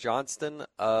Mayor Johnston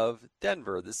of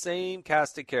Denver. The same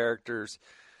cast of characters.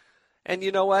 And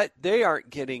you know what? They aren't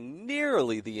getting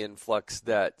nearly the influx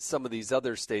that some of these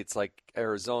other states like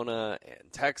Arizona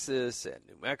and Texas and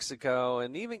New Mexico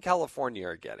and even California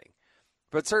are getting.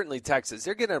 But certainly Texas,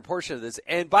 they're getting a portion of this.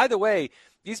 And by the way,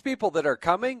 these people that are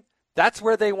coming, that's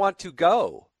where they want to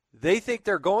go. They think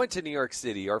they're going to New York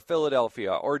City or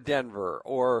Philadelphia or Denver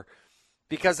or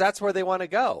because that's where they want to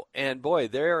go. And boy,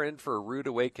 they're in for a rude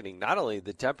awakening. Not only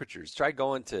the temperatures, try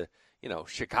going to,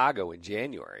 Chicago in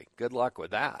January. Good luck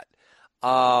with that.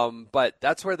 But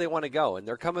that's where they want to go, and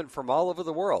they're coming from all over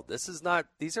the world.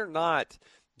 These are not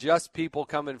just people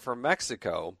coming from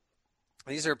Mexico.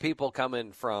 These are people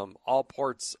coming from all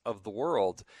parts of the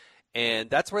world, and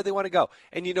that's where they want to go.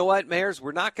 And you know what, mayors,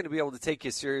 we're not going to be able to take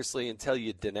you seriously until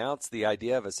you denounce the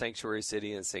idea of a sanctuary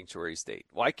city and sanctuary state.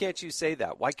 Why can't you say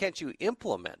that? Why can't you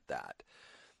implement that?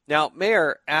 Now,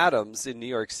 Mayor Adams in New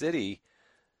York City,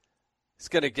 it's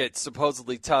going to get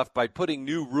supposedly tough by putting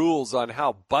new rules on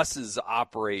how buses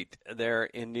operate there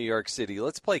in New York City.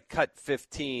 Let's play cut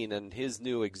 15 and his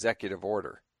new executive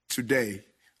order. Today,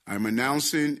 I'm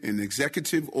announcing an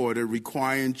executive order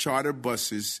requiring charter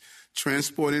buses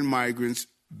transporting migrants,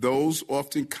 those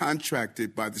often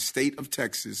contracted by the state of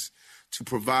Texas, to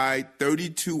provide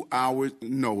 32-hour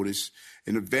notice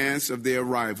in advance of their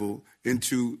arrival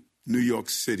into New York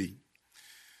City.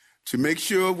 To make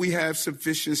sure we have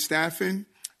sufficient staffing,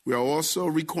 we are also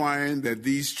requiring that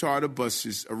these charter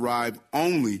buses arrive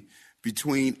only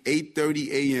between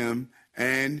 8:30 a.m.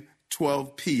 and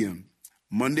 12 p.m.,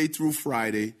 Monday through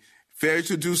Friday. Failure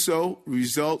to do so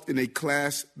result in a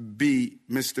Class B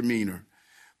misdemeanor,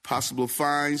 possible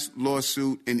fines,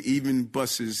 lawsuit, and even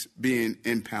buses being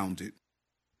impounded.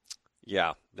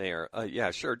 Yeah, Mayor. Yeah,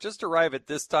 sure. Just arrive at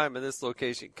this time in this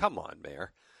location. Come on,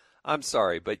 Mayor. I'm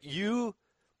sorry, but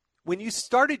when you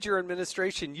started your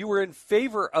administration, you were in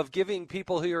favor of giving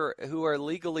people who are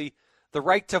legally the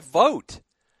right to vote.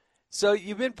 So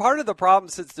you've been part of the problem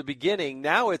since the beginning.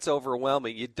 Now it's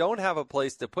overwhelming. You don't have a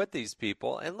place to put these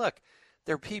people. And look,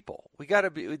 they're people.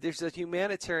 There's a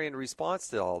humanitarian response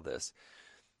to all this.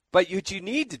 But what you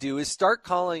need to do is start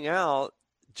calling out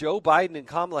Joe Biden and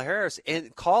Kamala Harris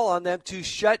and call on them to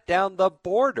shut down the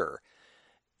border.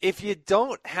 If you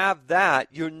don't have that,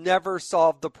 you'll never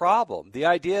solve the problem. The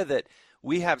idea that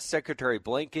we have Secretary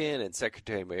Blinken and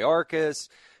Secretary Mayorkas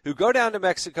who go down to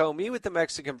Mexico, meet with the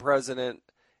Mexican president,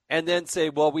 and then say,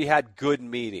 well, we had good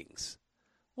meetings.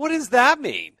 What does that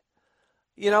mean?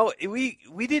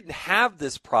 We didn't have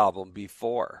this problem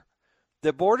before.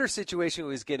 The border situation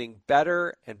was getting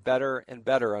better and better and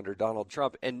better under Donald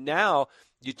Trump, and now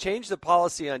you changed the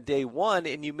policy on day one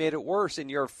and you made it worse, and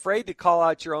you're afraid to call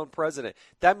out your own president.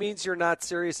 That means you're not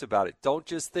serious about it. Don't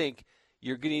just think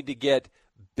you're going to need to get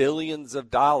billions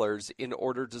of dollars in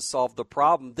order to solve the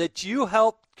problem that you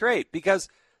helped create, because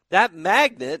that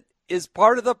magnet is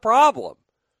part of the problem.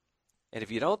 And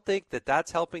if you don't think that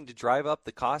that's helping to drive up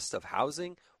the cost of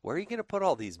housing, where are you going to put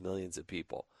all these millions of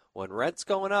people? When rent's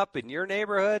going up in your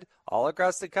neighborhood, all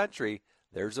across the country,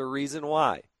 there's a reason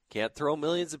why. Can't throw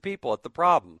millions of people at the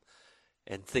problem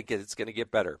and think it's going to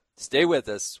get better. Stay with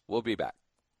us. We'll be back.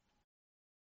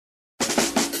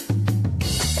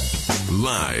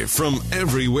 Live from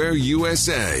everywhere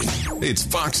USA, it's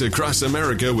Fox Across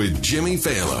America with Jimmy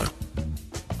Fallon.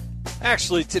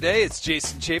 Actually, today it's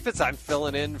Jason Chaffetz. I'm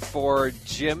filling in for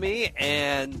Jimmy,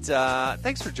 and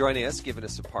thanks for joining us, giving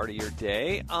us a part of your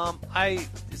day.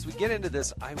 As we get into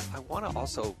this, I want to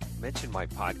also mention my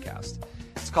podcast.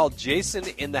 It's called Jason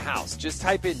in the House. Just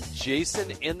type in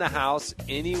Jason in the House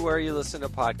anywhere you listen to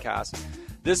podcasts.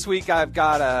 This week I've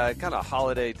got a kind of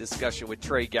holiday discussion with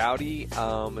Trey Gowdy.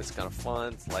 It's kind of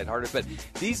fun, it's lighthearted. But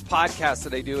these podcasts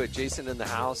that I do at Jason in the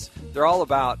House, they're all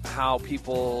about how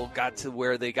people got to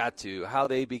where they got to, how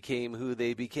they became who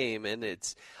they became. And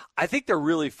I think they're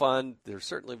really fun. They're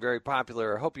certainly very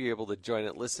popular. I hope you're able to join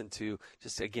it, listen to.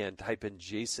 Just, again, type in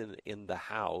Jason in the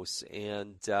House.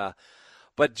 And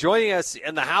But joining us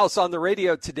in the house on the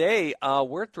radio today,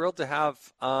 we're thrilled to have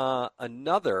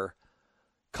another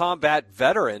combat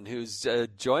veteran who's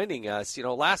joining us.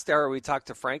 Last hour we talked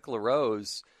to Frank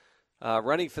LaRose,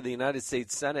 running for the United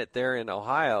States Senate there in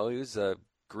Ohio. He was a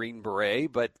Green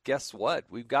Beret, but guess what?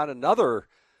 We've got another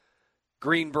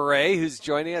Green Beret who's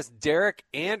joining us, Derek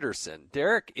Anderson.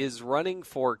 Derek is running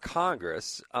for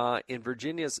Congress in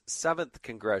Virginia's 7th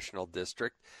Congressional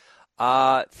District.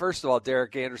 First of all,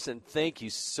 Derek Anderson, thank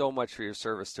you so much for your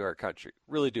service to our country.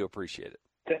 Really do appreciate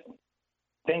it.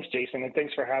 Thanks, Jason, and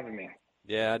thanks for having me.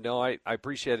 Yeah, no, I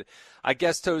appreciate it. I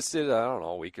guest hosted,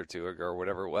 a week or two ago or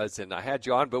whatever it was, and I had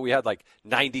you on, but we had like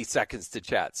 90 seconds to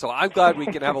chat. So I'm glad we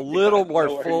can have a little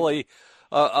more fully,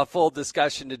 a full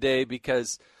discussion today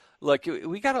because, look,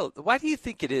 why do you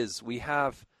think it is we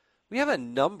have a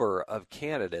number of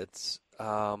candidates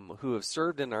who have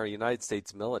served in our United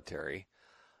States military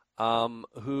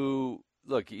who,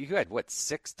 look, you had,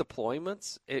 6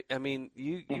 deployments?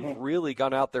 You've really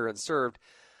gone out there and served.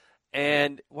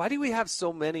 And why do we have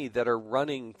so many that are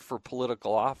running for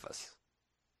political office?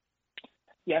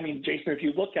 Yeah, Jason, if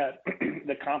you look at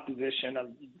the composition of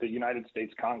the United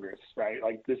States Congress, right,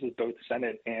 like this is both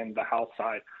Senate and the House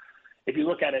side. If you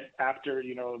look at it after,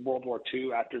 World War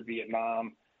II, after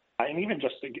Vietnam, and even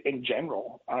just in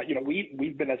general,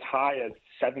 we've been as high as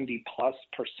 70+%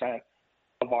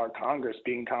 of our Congress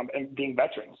being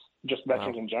veterans, just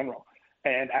veterans in general.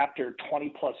 And after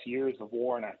 20+ years of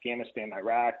war in Afghanistan,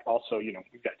 Iraq, also,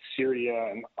 we've got Syria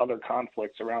and other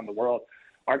conflicts around the world.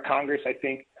 Our Congress, I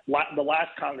think, the last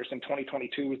Congress in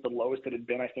 2022 was the lowest it had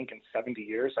been, I think, in 70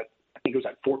 years. I think it was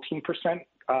at 14%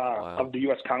 of the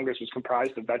U.S. Congress was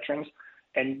comprised of veterans.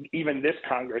 And even this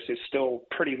Congress is still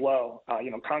pretty low.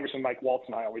 Congressman Mike Waltz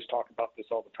and I always talk about this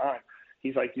all the time.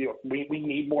 He's like, we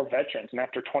need more veterans. And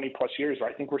after 20+ years,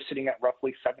 I think we're sitting at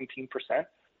roughly 17%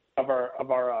 of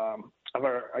our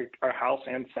House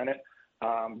and Senate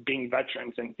being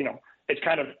veterans, and it's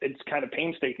kind of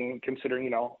painstaking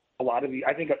considering a lot of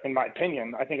I think in my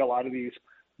opinion a lot of these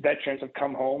veterans have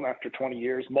come home after 20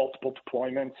 years, multiple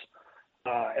deployments,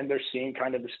 and they're seeing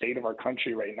kind of the state of our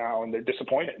country right now, and they're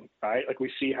disappointed, right? Like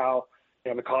we see how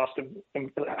the cost of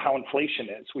how inflation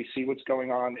is. We see what's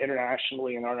going on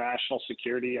internationally in our national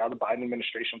security, how the Biden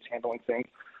administration's handling things.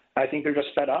 I think they're just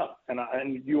fed up,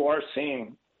 and you are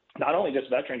seeing. Not only just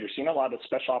veterans, you're seeing a lot of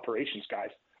special operations guys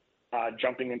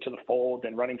jumping into the fold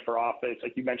and running for office.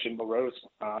 Like you mentioned, LaRose,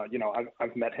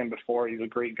 I've met him before. He's a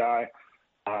great guy.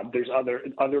 There's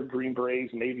other Green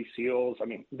Berets, Navy SEALs.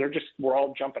 We're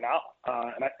all jumping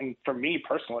out. And for me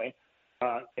personally,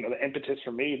 the impetus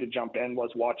for me to jump in was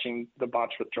watching the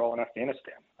botched withdrawal in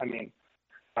Afghanistan.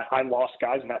 I lost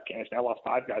guys in Afghanistan. I lost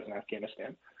 5 guys in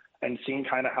Afghanistan. And seeing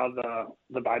kind of how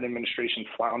the Biden administration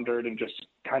floundered and just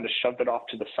kind of shoved it off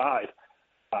to the side,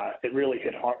 it really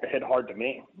hit hard to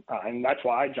me. And that's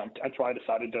why I jumped. That's why I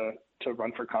decided to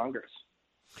run for Congress.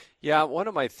 Yeah, one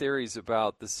of my theories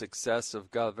about the success of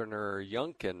Governor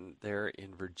Youngkin there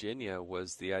in Virginia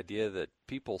was the idea that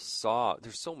people saw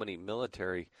there's so many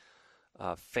military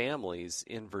families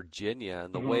in Virginia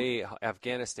and the way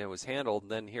Afghanistan was handled.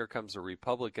 And then here comes a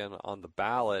Republican on the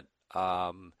ballot.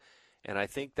 And I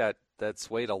think that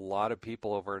swayed a lot of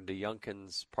people over into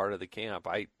Youngkin's part of the camp.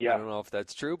 I don't know if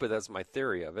that's true, but that's my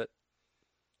theory of it.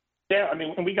 Yeah,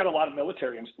 and we got a lot of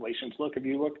military installations. Look, if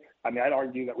you look, I'd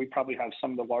argue that we probably have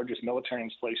some of the largest military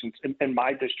installations in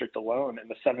my district alone, in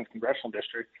the 7th Congressional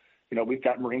District. We've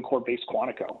got Marine Corps Base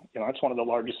Quantico. That's one of the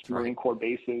largest Marine Corps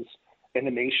bases in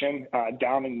the nation.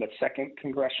 Down in the 2nd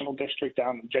Congressional District,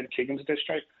 down in Jen Kagan's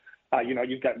district.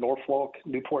 You've got Norfolk,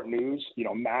 Newport News,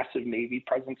 massive Navy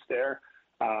presence there.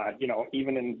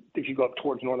 Even if you go up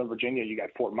towards Northern Virginia, you got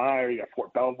Fort Myer, you got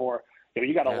Fort Belvoir.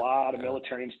 You got a lot of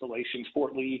military installations,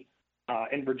 Fort Lee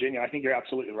in Virginia. I think you're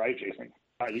absolutely right, Jason.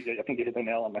 I think you hit the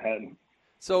nail on the head.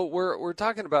 So we're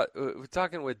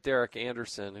talking with Derek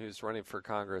Anderson, who's running for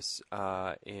Congress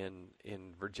in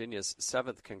Virginia's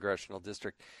 7th Congressional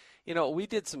District. We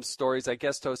did some stories. I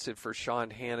guest hosted for Sean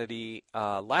Hannity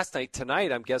last night.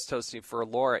 Tonight, I'm guest hosting for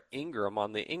Laura Ingraham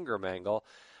on the Ingraham Angle.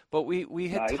 But we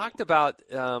had talked about,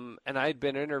 and I had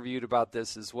been interviewed about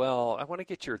this as well. I want to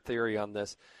get your theory on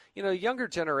this. Younger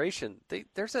generation,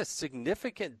 there's a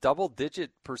significant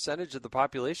double-digit percentage of the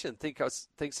population thinks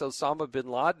Osama bin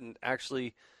Laden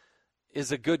actually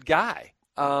is a good guy.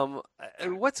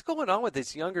 What's going on with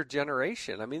this younger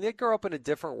generation? They grow up in a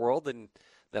different world than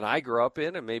I grew up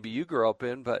in, and maybe you grew up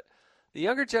in, but the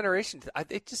younger generation,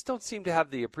 they just don't seem to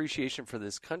have the appreciation for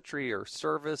this country or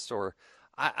service, or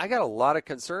I got a lot of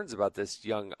concerns about this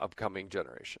young upcoming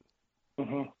generation.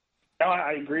 Mm-hmm. No,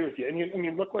 I agree with you. And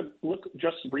you look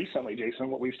just recently, Jason,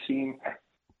 what we've seen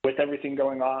with everything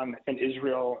going on in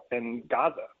Israel and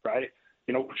Gaza, right?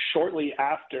 Shortly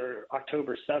after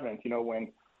October 7th,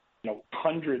 when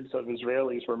hundreds of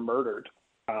Israelis were murdered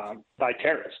by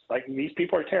terrorists. Like, these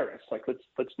people are terrorists. Like,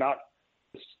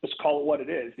 let's call it what it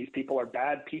is. These people are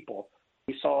bad people.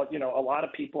 We saw, a lot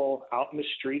of people out in the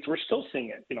streets. We're still seeing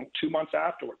it, 2 months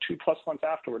afterward, 2+ months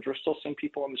afterwards. We're still seeing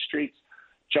people in the streets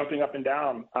jumping up and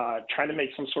down, trying to make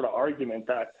some sort of argument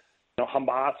that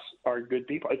Hamas are good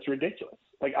people. It's ridiculous.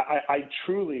 Like, I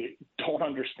truly don't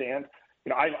understand.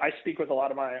 I speak with a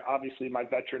lot of my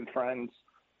veteran friends,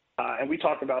 and we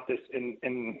talk about this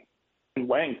in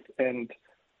length. And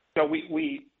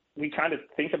we kind of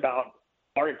think about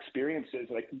our experiences,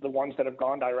 like the ones that have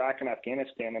gone to Iraq and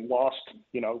Afghanistan and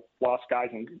lost guys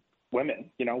and women.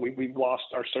 We've lost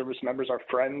our service members, our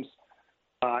friends,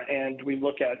 and we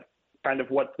look at kind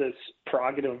of what this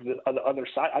prerogative of the other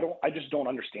side. I just don't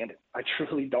understand it. I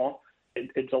truly don't.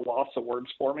 It's a loss of words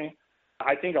for me.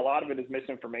 I think a lot of it is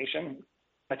misinformation.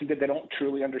 I think that they don't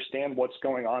truly understand what's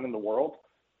going on in the world.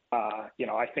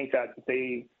 I think that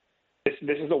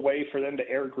this is a way for them to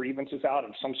air grievances out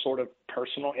of some sort of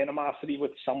personal animosity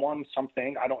with someone,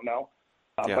 something, I don't know.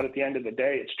 But at the end of the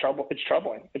day, it's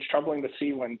troubling. It's troubling to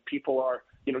see when people are,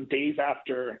 days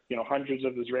after, hundreds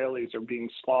of Israelis are being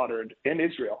slaughtered in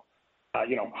Israel.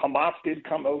 Hamas did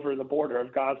come over the border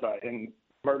of Gaza and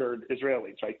murdered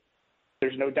Israelis, right?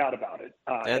 There's no doubt about it.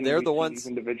 And they're the ones, these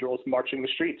individuals marching the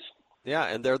streets. Yeah,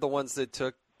 and they're the ones that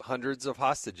took hundreds of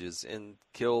hostages and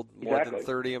killed more than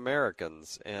 30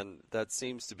 Americans, and that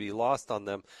seems to be lost on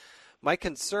them. My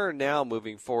concern now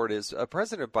moving forward is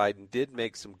President Biden did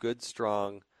make some good,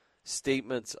 strong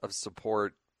statements of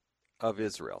support of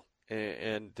Israel,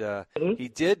 and he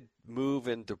did move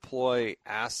and deploy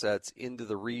assets into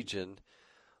the region.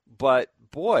 But,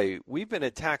 boy, we've been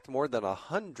attacked more than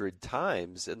 100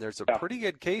 times, and there's a pretty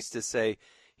good case to say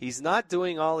he's not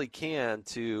doing all he can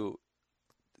to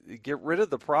get rid of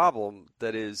the problem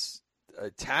that is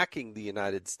attacking the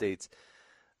United States.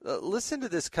 Listen to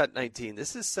this Cut 19.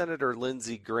 This is Senator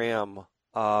Lindsey Graham.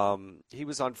 He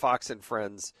was on Fox and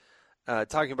Friends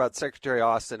talking about Secretary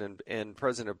Austin and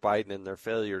President Biden and their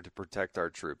failure to protect our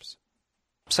troops.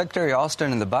 Secretary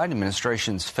Austin and the Biden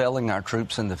administration is failing our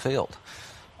troops in the field.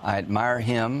 I admire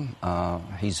him.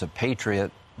 He's a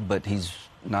patriot, but he's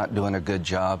not doing a good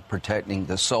job protecting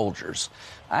the soldiers.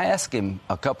 I asked him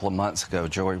a couple of months ago,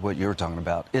 Joey, what you were talking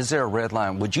about. Is there a red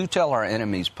line? Would you tell our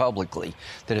enemies publicly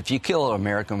that if you kill an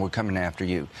American, we're coming after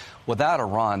you? Without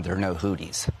Iran, there are no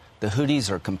Houthis. The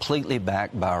Houthis are completely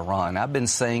backed by Iran. I've been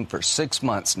saying for 6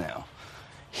 months now,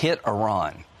 hit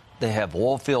Iran. They have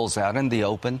oil fields out in the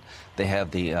open. They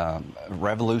have the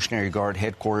Revolutionary Guard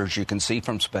headquarters you can see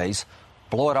from space.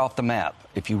 Blow it off the map.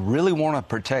 If you really want to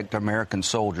protect American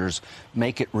soldiers,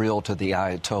 make it real to the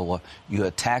Ayatollah. You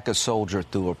attack a soldier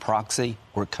through a proxy,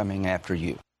 we're coming after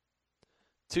you.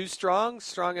 Too strong?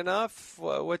 Strong enough?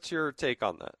 What's your take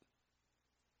on that?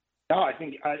 No, I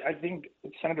think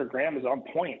Senator Graham is on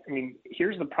point. I mean,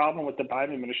 here's the problem with the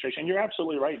Biden administration. You're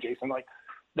absolutely right, Jason. Like,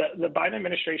 the Biden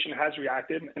administration has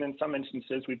reacted, and in some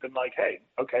instances we've been like, hey,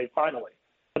 okay, finally.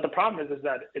 But the problem is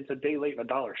that it's a day late and a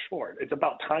dollar short. It's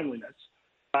about timeliness.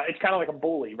 It's kind of like a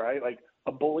bully, right? Like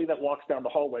a bully that walks down the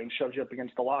hallway and shoves you up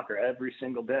against the locker every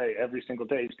single day. Every single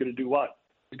day, he's going to do what?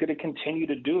 He's going to continue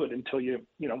to do it until you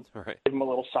give him a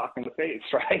little sock in the face,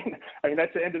 right? I mean,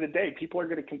 that's the end of the day. People are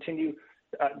going to continue.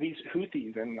 These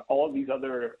Houthis and all of these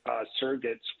other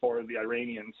surrogates for the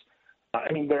Iranians.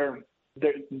 I mean,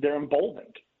 they're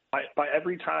emboldened by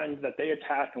every time that they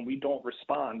attack and we don't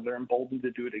respond. They're emboldened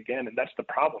to do it again, and that's the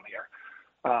problem here.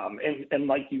 And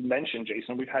like you mentioned,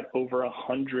 Jason, we've had over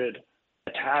 100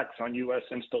 attacks on U.S.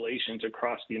 installations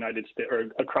across the United States or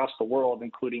across the world,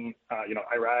 including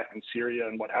Iraq and Syria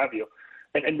and what have you.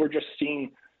 And we're just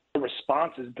seeing the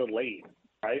response is delayed,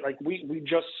 right? Like we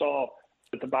just saw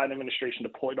that the Biden administration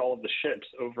deployed all of the ships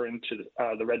over into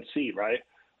the Red Sea, right?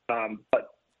 But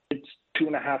it's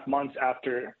 2.5 months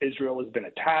after Israel has been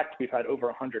attacked. We've had over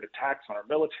 100 attacks on our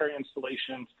military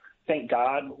installations. Thank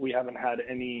God we haven't had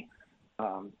any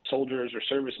soldiers or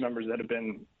service members that have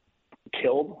been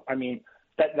killed. I mean,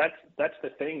 that's the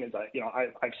thing is that,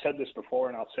 I've said this before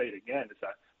and I'll say it again, is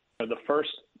that the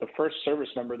first service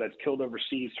member that's killed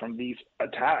overseas from these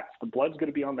attacks, the blood's going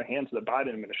to be on the hands of the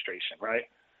Biden administration, right?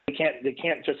 They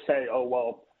can't just say, oh,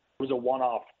 well, it was a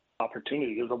one-off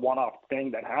opportunity. It was a one-off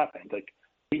thing that happened. Like,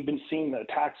 we've been seeing the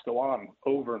attacks go on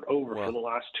over and over for the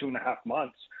last 2.5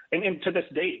 months. And to this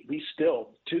date, we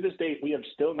have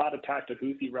still not attacked a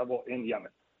Houthi rebel in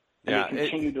Yemen. And they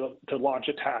continue to launch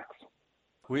attacks.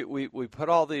 We put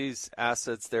all these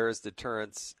assets there as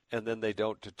deterrents, and then they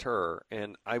don't deter.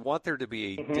 And I want there to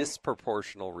be a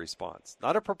disproportional response,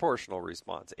 not a proportional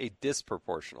response, a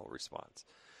disproportional response.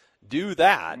 Do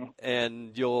that,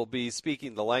 and you'll be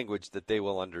speaking the language that they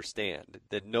will understand,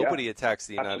 that nobody attacks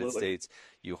the United States.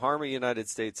 You harm a United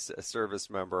States service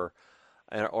member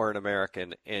or an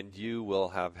American, and you will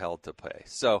have hell to pay.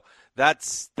 So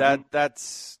that's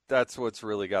what's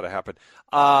really got to happen.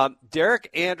 Derek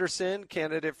Anderson,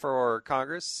 candidate for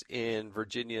Congress in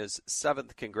Virginia's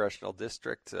 7th Congressional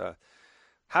District.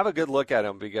 Have a good look at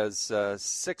him because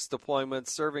 6 deployments,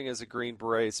 serving as a Green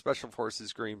Beret, Special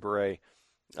Forces Green Beret.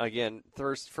 Again,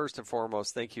 first and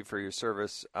foremost, thank you for your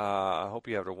service. I hope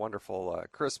you have a wonderful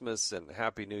Christmas and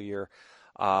Happy New Year.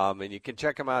 And you can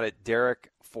check him out at Derek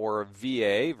for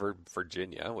VA,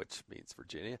 Virginia, which means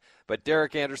Virginia. But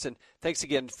Derek Anderson, thanks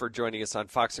again for joining us on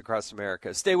Fox Across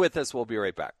America. Stay with us. We'll be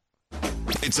right back.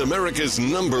 It's America's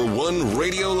 #1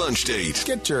 radio lunch date.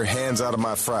 Get your hands out of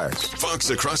my fries. Fox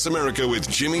Across America with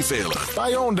Jimmy Fallon. Buy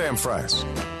your own damn fries.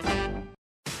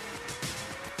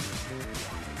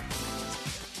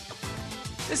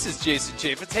 This is Jason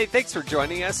Chaffetz. Hey, thanks for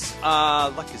joining us.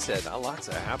 Like I said, lots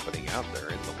of happening out there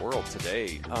in the world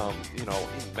today.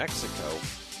 In Mexico,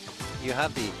 you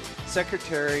have the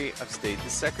Secretary of State, the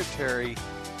Secretary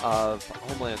of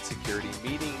Homeland Security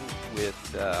meeting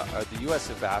with the U.S.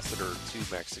 ambassador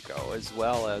to Mexico, as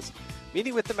well as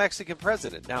meeting with the Mexican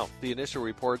president. Now, the initial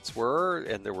reports were,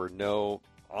 and there were no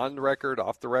on-the-record,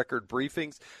 off-the-record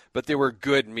briefings, but they were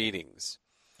good meetings.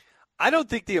 I don't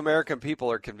think the American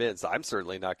people are convinced, I'm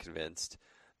certainly not convinced,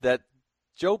 that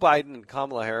Joe Biden and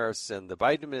Kamala Harris and the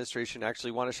Biden administration actually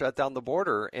want to shut down the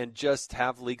border and just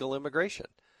have legal immigration.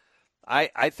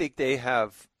 I think they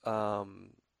have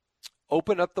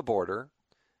opened up the border,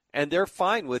 and they're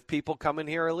fine with people coming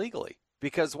here illegally.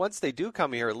 Because once they do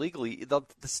come here illegally, the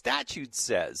statute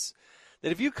says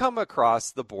that if you come across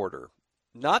the border,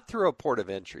 not through a port of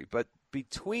entry, but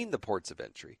between the ports of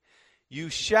entry, you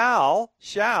shall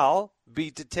be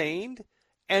detained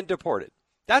and deported.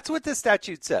 That's what the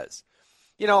statute says.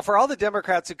 For all the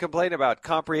Democrats who complain about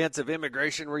comprehensive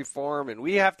immigration reform and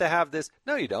we have to have this,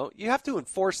 no, you don't. You have to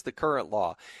enforce the current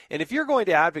law. And if you're going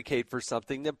to advocate for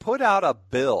something, then put out a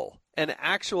bill, an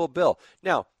actual bill.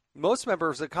 Now, most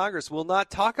members of Congress will not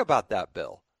talk about that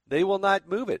bill. They will not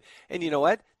move it. And you know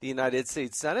what? The United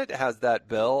States Senate has that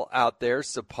bill out there.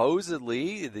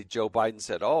 Supposedly, Joe Biden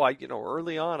said,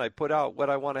 early on I put out what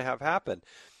I want to have happen.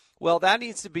 Well, that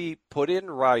needs to be put in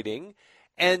writing.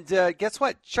 And guess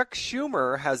what? Chuck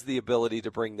Schumer has the ability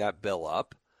to bring that bill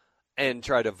up and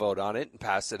try to vote on it and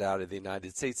pass it out of the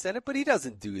United States Senate. But he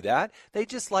doesn't do that. They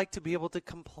just like to be able to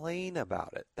complain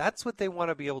about it. That's what they want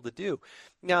to be able to do.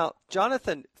 Now,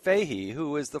 Jonathan Fahey,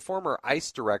 who is the former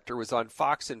ICE director, was on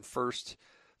Fox and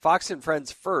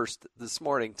Friends First this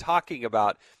morning talking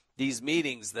about these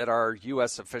meetings that our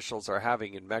U.S. officials are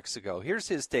having in Mexico. Here's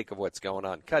his take of what's going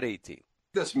on. Cut 18.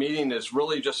 This meeting is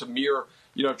really just a mere,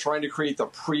 trying to create the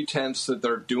pretense that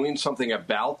they're doing something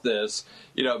about this,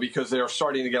 because they're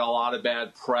starting to get a lot of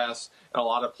bad press and a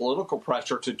lot of political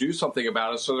pressure to do something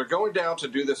about it. So they're going down to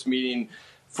do this meeting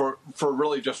for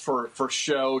really just for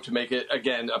show, to make it,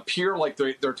 again, appear like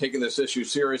they're taking this issue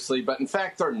seriously. But in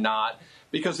fact, they're not,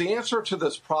 because the answer to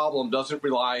this problem doesn't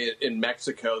rely in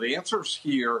Mexico. The answer's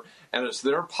here, and it's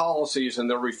their policies and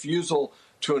their refusal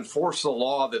to enforce the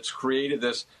law that's created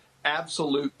this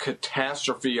absolute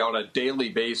catastrophe on a daily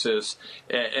basis.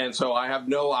 And so I have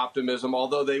no optimism,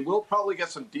 although they will probably get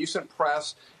some decent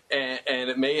press, and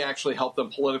it may actually help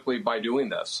them politically by doing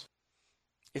this.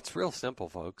 It's real simple,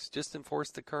 folks. Just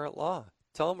enforce the current law.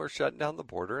 Tell them we're shutting down the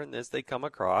border, and as they come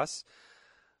across,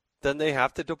 then they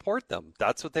have to deport them.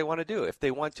 That's what they want to do. If they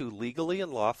want to legally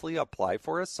and lawfully apply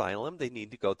for asylum, they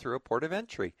need to go through a port of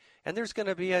entry. And there's going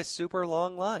to be a super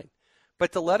long line.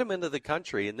 But to let them into the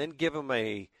country and then give them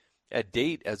a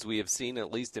date, as we have seen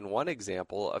at least in one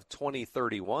example, of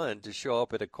 2031 to show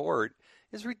up at a court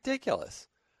is ridiculous.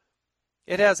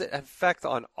 It has an effect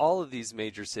on all of these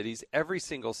major cities, every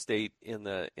single state in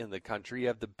the country. You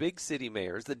have the big city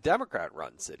mayors, the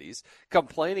Democrat-run cities,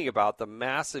 complaining about the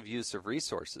massive use of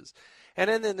resources. And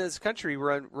then in this country,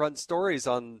 run stories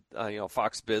on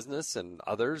Fox Business and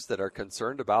others that are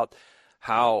concerned about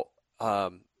how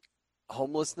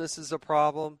homelessness is a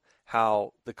problem,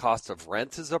 how the cost of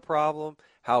rent is a problem,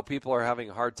 how people are having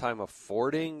a hard time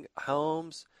affording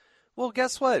homes. Well,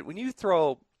 guess what? When you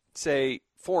throw, say,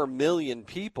 4 million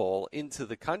people into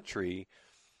the country,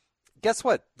 guess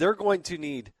what? They're going to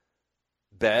need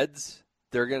beds.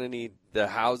 They're going to need the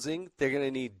housing. They're going to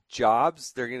need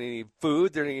jobs. They're going to need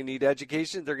food. They're going to need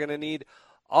education. They're going to need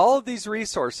all of these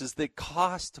resources that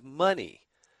cost money,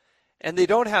 and they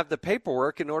don't have the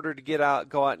paperwork in order to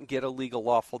go out and get a legal,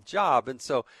 lawful job. And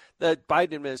so the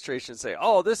Biden administration say,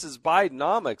 oh, this is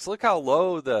Bidenomics. Look how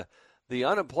low the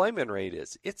unemployment rate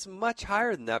is. It's much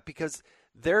higher than that because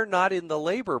they're not in the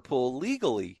labor pool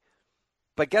legally.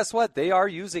 But guess what? They are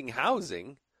using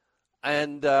housing,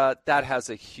 and that has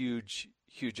a huge,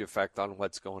 huge effect on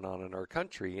what's going on in our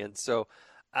country. And so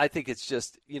I think it's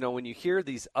just, when you hear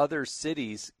these other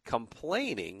cities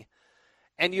complaining,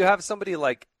 and you have somebody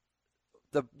like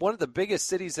one of the biggest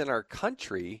cities in our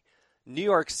country, New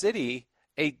York City,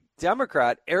 a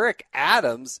Democrat, Eric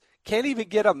Adams, can't even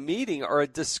get a meeting or a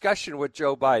discussion with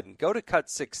Joe Biden. Go to cut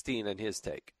 16 on his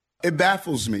take. It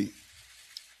baffles me.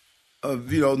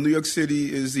 New York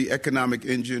City is the economic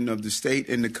engine of the state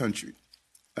and the country.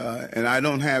 And I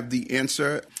don't have the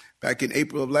answer. Back in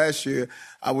April of last year,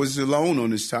 I was alone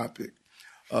on this topic.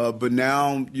 But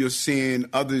now you're seeing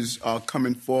others are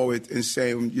coming forward and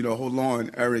saying, hold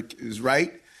on, Eric is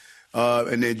right.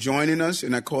 And they're joining us,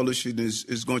 and that coalition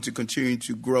is going to continue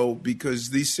to grow because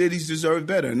these cities deserve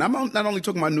better. And I'm not only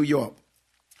talking about New York,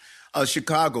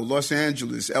 Chicago, Los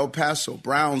Angeles, El Paso,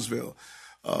 Brownsville,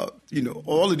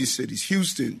 all of these cities,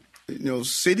 Houston,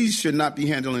 cities should not be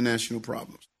handling national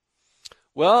problems.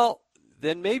 Well,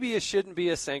 then maybe you shouldn't be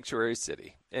a sanctuary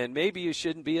city, and maybe you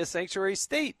shouldn't be a sanctuary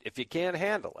state if you can't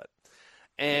handle it.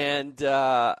 And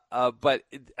but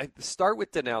start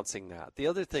with denouncing that. The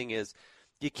other thing is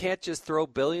you can't just throw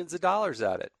billions of dollars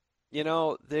at it.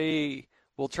 They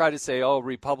will try to say, oh,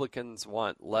 Republicans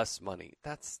want less money.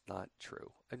 That's not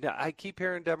true. I keep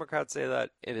hearing Democrats say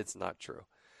that, and it's not true.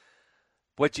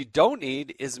 What you don't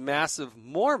need is massive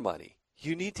more money.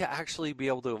 You need to actually be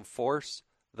able to enforce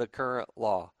the current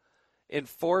law.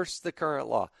 Enforce the current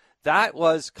law. That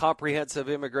was comprehensive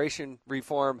immigration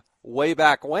reform way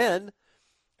back when.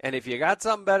 And if you got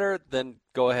something better, then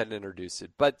go ahead and introduce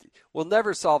it. But we'll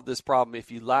never solve this problem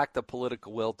if you lack the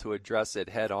political will to address it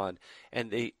head on.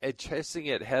 And addressing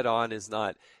it head on is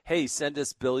not, hey, send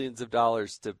us billions of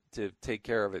dollars to take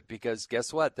care of it. Because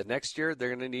guess what? The next year, they're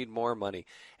going to need more money.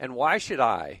 And why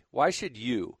should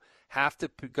you have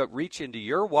to reach into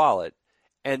your wallet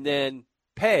and then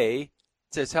pay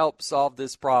to help solve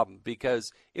this problem?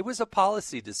 Because it was a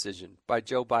policy decision by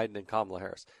Joe Biden and Kamala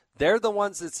Harris. They're the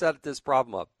ones that set this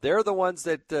problem up. They're the ones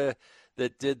that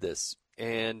did this.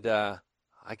 And I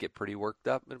get pretty worked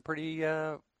up and pretty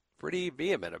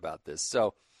vehement about this.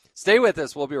 So stay with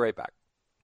us. We'll be right back.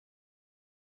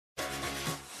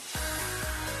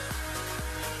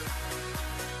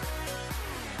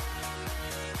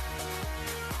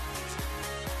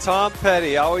 Tom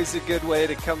Petty, always a good way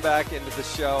to come back into the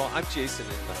show. I'm Jason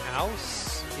in the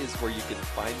House is where you can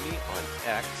find me on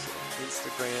X,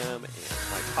 Instagram, and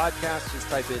my podcast. Just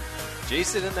type in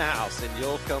Jason in the House and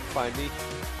you'll come find me.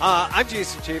 I'm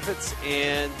Jason Chaffetz,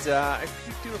 and I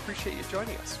do appreciate you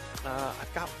joining us.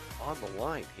 I've got on the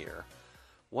line here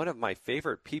one of my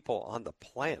favorite people on the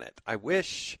planet. I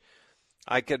wish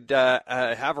I could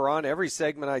have her on every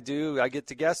segment I do. I get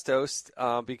to guest host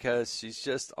because she's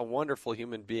just a wonderful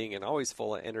human being and always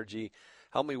full of energy.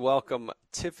 Help me welcome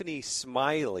Tiffany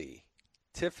Smiley.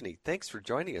 Tiffany, thanks for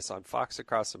joining us on Fox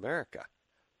Across America.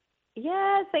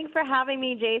 Yes, thanks for having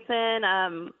me, Jason.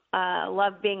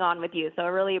 Love being on with you, so I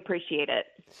really appreciate it.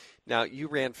 Now, you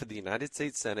ran for the United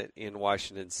States Senate in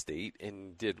Washington State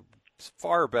and did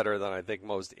far better than I think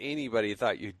most anybody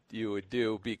thought you would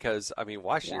do because, I mean,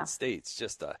 Washington State's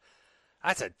just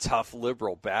that's a tough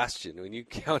liberal bastion. When you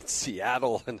count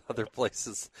Seattle and other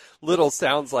places, little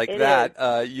sounds like that.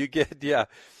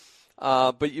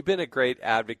 But you've been a great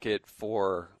advocate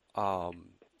for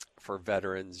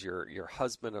veterans. Your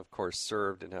husband, of course,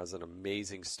 served and has an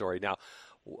amazing story. Now,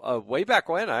 way back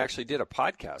when, I actually did a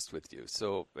podcast with you.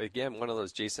 So, again, one of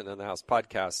those Jason in the House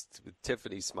podcasts with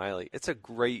Tiffany Smiley. It's a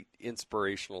great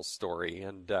inspirational story.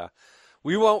 And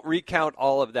we won't recount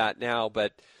all of that now,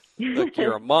 but look,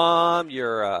 you're a mom,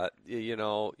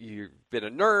 you've been a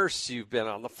nurse, you've been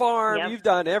on the farm, you've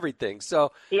done everything.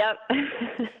 So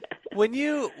when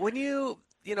you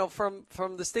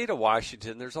from the state of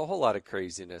Washington, there's a whole lot of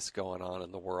craziness going on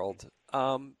in the world.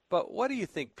 But what do you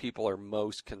think people are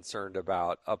most concerned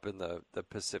about up in the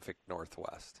Pacific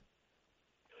Northwest?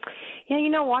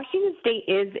 Yeah, Washington State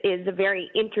is a very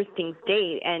interesting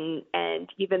state, and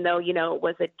even though, it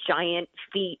was a giant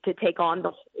feat to take on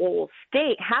the whole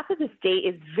state, half of the state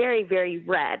is very, very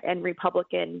red and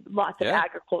Republican, lots of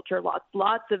agriculture,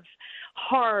 lots of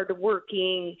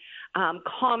hard-working,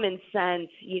 common sense,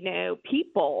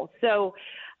 people. So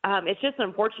It's just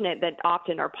unfortunate that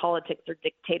often our politics are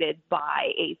dictated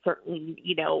by a certain,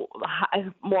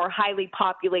 more highly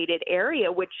populated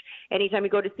area, which anytime you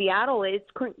go to Seattle, it's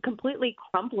completely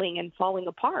crumbling and falling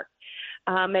apart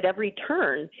at every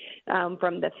turn,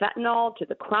 from the fentanyl to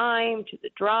the crime to the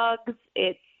drugs.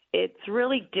 It's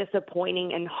really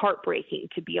disappointing and heartbreaking,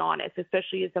 to be honest,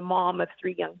 especially as a mom of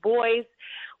 3 young boys.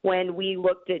 When we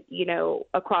looked at,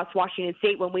 across Washington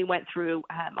State, when we went through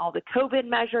all the COVID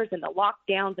measures and the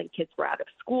lockdowns and kids were out of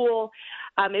school,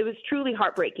 it was truly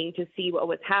heartbreaking to see what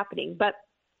was happening. But,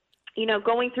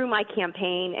 going through my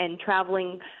campaign and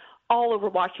traveling all over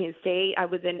Washington State, I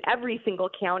was in every single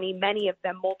county, many of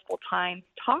them multiple times,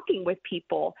 talking with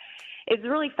people. It's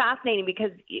really fascinating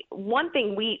because one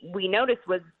thing we noticed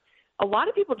was a lot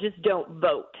of people just don't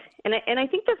vote. And I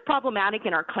think that's problematic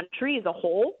in our country as a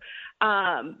whole.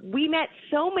 We met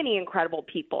so many incredible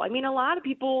people. I mean, a lot of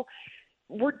people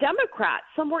were Democrats,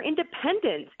 some were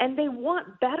independents, and they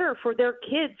want better for their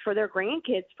kids, for their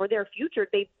grandkids, for their future.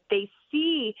 They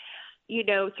see,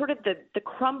 sort of the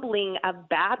crumbling of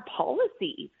bad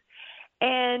policies.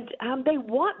 And they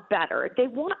want better. They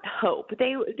want hope.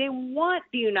 They want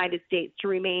the United States to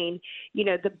remain,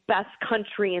 the best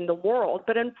country in the world.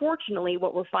 But unfortunately,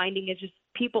 what we're finding is just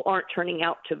people aren't turning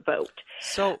out to vote.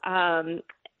 So,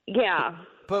 yeah.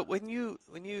 But when you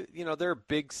there are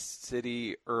big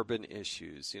city urban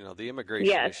issues. The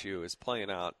immigration issue is playing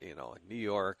out, in New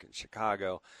York and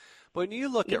Chicago. But when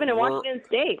you look even in Washington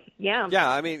State,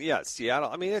 Seattle.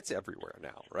 I mean, it's everywhere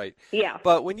now, right? Yeah.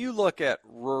 But when you look at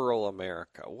rural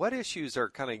America, what issues are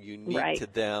kind of unique to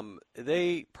them?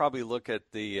 They probably look at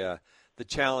the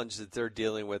challenge that they're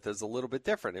dealing with as a little bit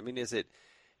different. I mean, is it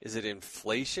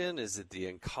inflation? Is it the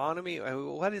economy? I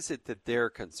mean, what is it that they're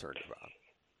concerned about?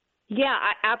 Yeah,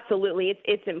 absolutely.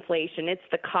 It's inflation. It's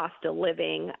the cost of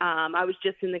living. I was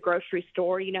just in the grocery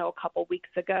store, a couple weeks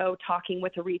ago talking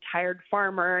with a retired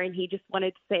farmer, and he just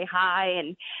wanted to say hi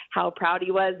and how proud he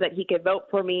was that he could vote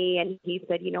for me. And he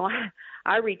said,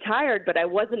 I retired, but I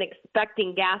wasn't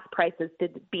expecting gas prices to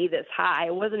be this high.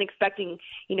 I wasn't expecting,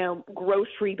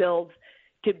 grocery bills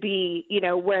to be,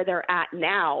 where they're at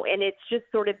now. And it's just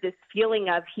sort of this feeling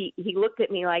of he looked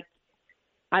at me like,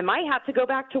 I might have to go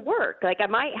back to work. Like I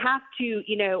might have to,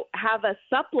 have a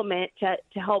supplement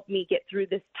to help me get through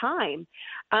this time.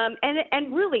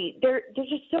 And really, there's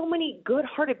just so many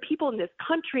good-hearted people in this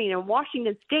country and in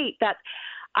Washington State that,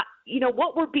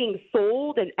 what we're being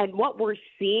sold and what we're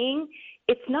seeing,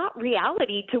 it's not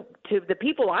reality to the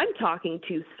people I'm talking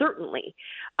to. Certainly,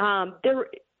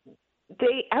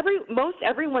 most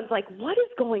everyone's like, what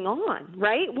is going on,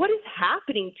 right? What is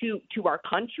happening to our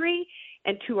country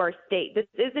and to our state? This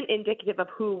isn't indicative of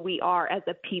who we are as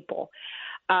a people.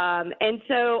 And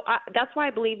so that's why I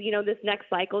believe, this next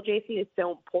cycle, Jason, is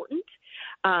so important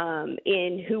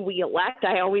in who we elect.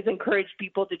 I always encourage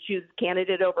people to choose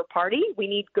candidate over party. We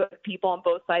need good people on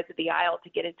both sides of the aisle to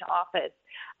get into office.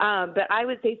 But I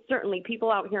would say certainly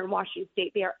people out here in Washington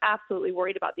State, they are absolutely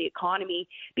worried about the economy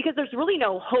because there's really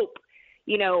no hope,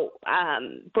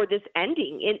 for this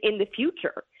ending in the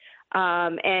future.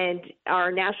 And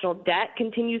our national debt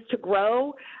continues to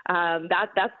grow.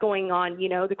 That's going on,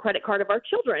 the credit card of our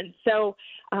children. So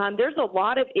there's a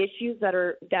lot of issues that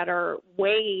are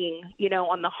weighing,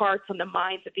 on the hearts, on the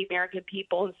minds of the American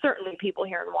people, and certainly people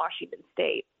here in Washington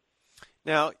State.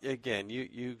 Now, again,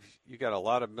 you got a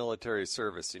lot of military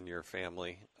service in your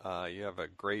family. You have a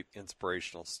great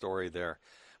inspirational story there.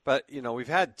 But, we've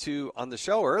had two on the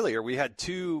show earlier. We had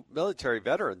two military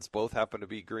veterans, both happen to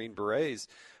be Green Berets,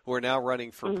 who are now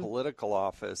running for political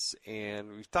office.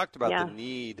 And we've talked about the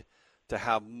need to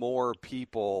have more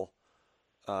people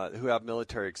who have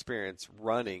military experience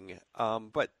running.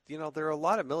 But, there are a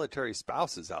lot of military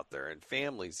spouses out there and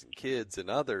families and kids and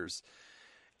others.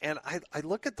 And I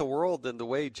look at the world and the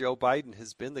way Joe Biden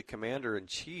has been the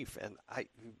commander-in-chief. And,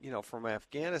 from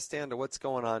Afghanistan to what's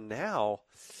going on now,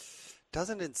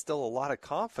 doesn't instill a lot of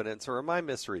confidence, or am I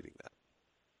misreading that?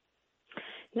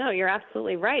 No, you're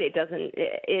absolutely right. It doesn't.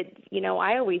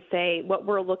 I always say what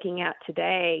we're looking at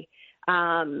today,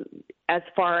 as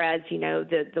far as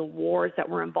the wars that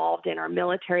we're involved in, our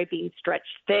military being stretched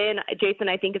thin. Jason,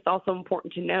 I think it's also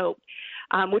important to note,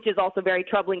 which is also very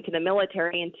troubling to the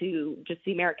military and to just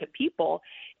the American people,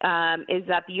 is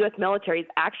that the U.S. military is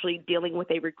actually dealing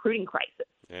with a recruiting crisis.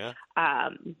 Yeah.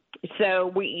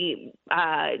 So we,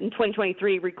 in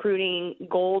 2023 recruiting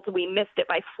goals, we missed it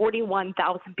by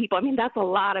 41,000 people. I mean, that's a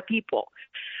lot of people.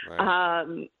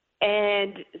 Right.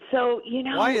 And so,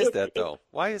 why is that though?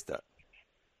 Why is that?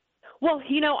 Well,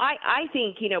 I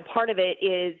think, part of it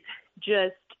is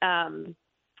just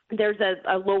there's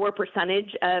a lower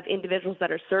percentage of individuals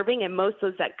that are serving, and most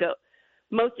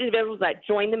individuals that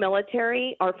join the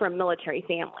military are from military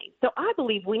families. So I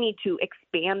believe we need to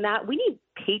expand that. We need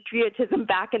patriotism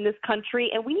back in this country,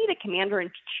 and we need a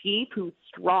commander-in-chief who's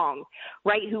strong,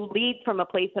 right, who leads from a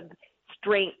place of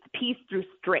strength, peace through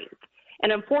strength.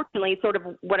 And unfortunately, sort of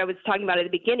what I was talking about at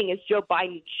the beginning is Joe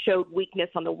Biden showed weakness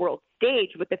on the world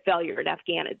stage with the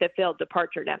the failed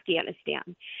departure in Afghanistan.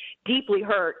 Deeply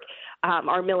hurt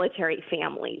our military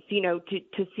families,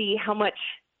 to see how much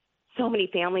so many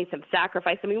families have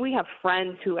sacrificed. I mean, we have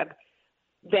friends who have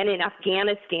been in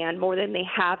Afghanistan more than they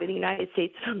have in the United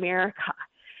States of America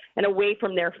and away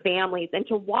from their families. And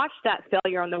to watch that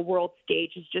failure on the world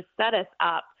stage has just set us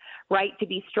up, right, to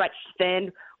be stretched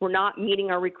thin. We're not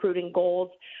meeting our recruiting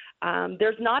goals.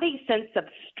 There's not a sense of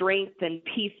strength and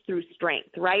peace through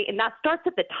strength, right? And that starts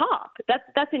at the top.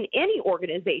 That's in any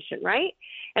organization, right?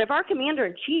 And if our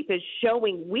commander-in-chief is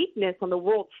showing weakness on the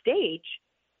world stage,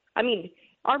 I mean,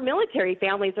 our military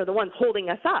families are the ones holding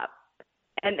us up.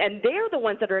 And they're the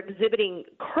ones that are exhibiting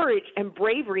courage and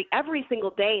bravery every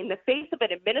single day in the face of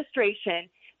an administration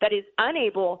that is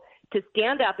unable to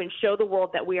stand up and show the world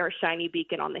that we are a shiny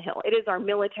beacon on the hill. It is our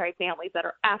military families that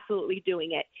are absolutely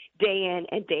doing it day in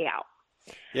and day out.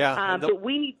 Yeah. But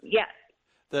we, yes.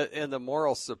 The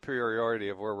moral superiority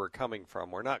of where we're coming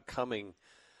from. We're not coming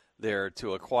there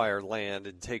to acquire land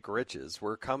and take riches.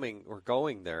 We're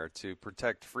going there to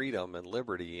protect freedom and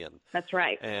liberty, and that's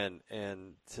right. And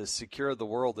to secure the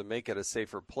world and make it a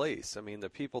safer place. I mean, the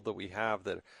people that we have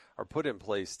that are put in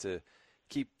place to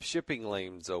keep shipping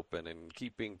lanes open and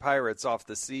keeping pirates off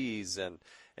the seas, and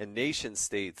nation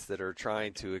states that are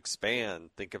trying to expand,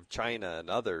 think of China and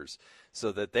others,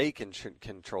 so that they can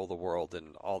control the world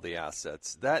and all the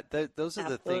assets. Those are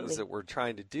the things that we're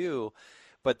trying to do.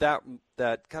 But that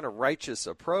kind of righteous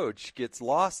approach gets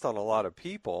lost on a lot of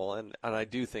people, and I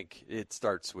do think it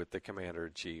starts with the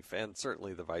commander-in-chief and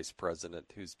certainly the vice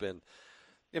president, who's been,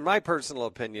 in my personal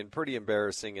opinion, pretty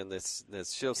embarrassing in this.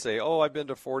 She'll say, oh, I've been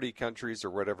to 40 countries or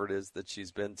whatever it is that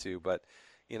she's been to, but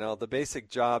the basic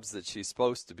jobs that she's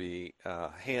supposed to be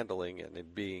handling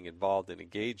and being involved and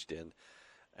engaged in,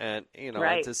 and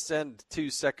right. And to send two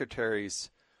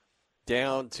secretaries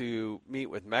down to meet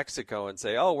with Mexico and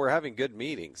say, oh, we're having good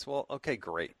meetings. Well, okay,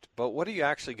 great. But what are you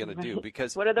actually going to do?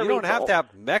 Because you don't have to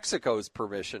have Mexico's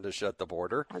permission to shut the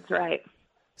border. That's right.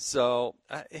 So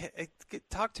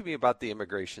talk to me about the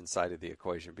immigration side of the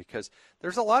equation, because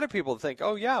there's a lot of people that think,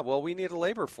 oh, yeah, well, we need a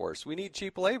labor force. We need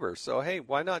cheap labor. So, hey,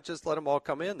 why not just let them all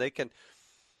come in? They can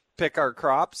pick our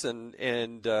crops and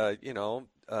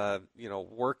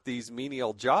work these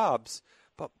menial jobs.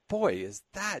 But, boy, is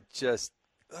that just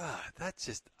that's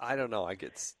just, I don't know.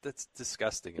 That's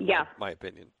disgusting in my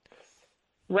opinion.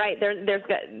 Right. There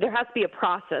has to be a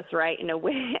process, right? And a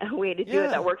way to do it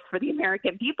that works for the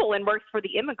American people and works for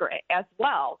the immigrant as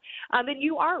well. And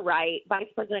you are right. Vice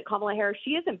President Kamala Harris,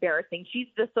 she is embarrassing. She's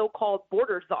the so-called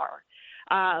border czar,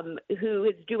 who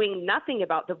is doing nothing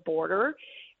about the border,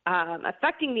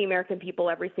 affecting the American people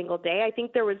every single day. I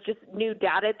think there was just new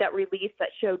data that released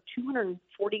that showed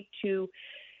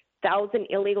 242,000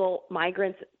 illegal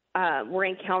migrants were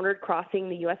encountered crossing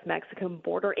the U.S.-Mexican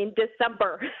border in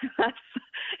December. That's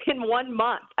in 1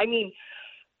 month. I mean,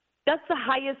 that's the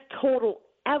highest total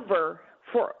ever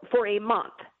for a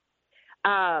month.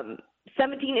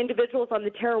 17 individuals on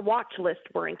the terror watch list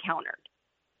were encountered.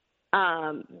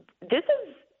 This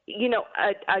is,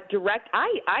 a direct,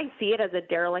 I see it as a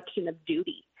dereliction of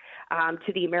duty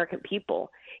to the American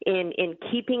people in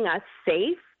keeping us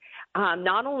safe.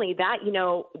 Not only that,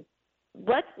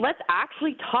 let's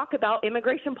actually talk about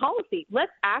immigration policy.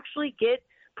 Let's actually get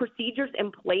procedures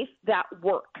in place that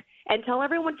work and tell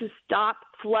everyone to stop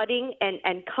flooding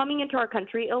and coming into our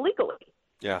country illegally.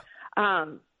 Yeah.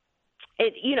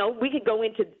 We could go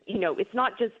into, it's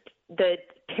not just the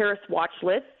terrorist watch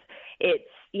lists. It's,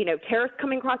 terrorists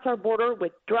coming across our border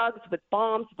with drugs, with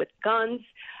bombs, with guns,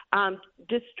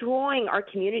 destroying our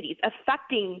communities,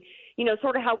 affecting,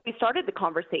 sort of how we started the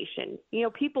conversation.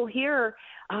 People here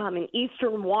in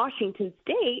eastern Washington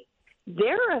state,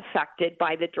 they're affected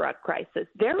by the drug crisis.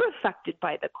 They're affected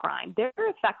by the crime. They're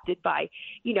affected by,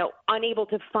 unable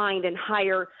to find and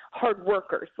hire hard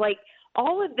workers. Like,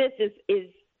 all of this is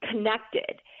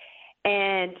connected.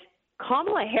 And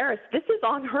Kamala Harris, this is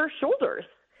on her shoulders.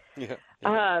 Yeah.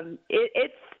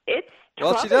 It's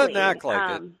well, troubling. she doesn't act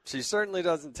like it. She certainly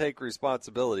doesn't take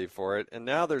responsibility for it. And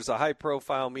now there's a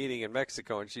high-profile meeting in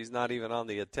Mexico, and she's not even on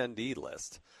the attendee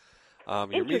list.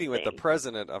 You're meeting with the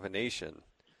president of a nation.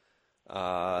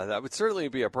 That would certainly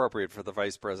be appropriate for the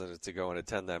vice president to go and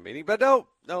attend that meeting. But no,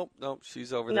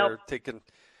 she's over there taking,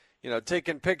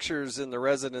 taking pictures in the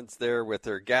residence there with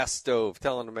their gas stove,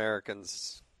 telling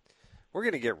Americans, we're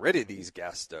going to get rid of these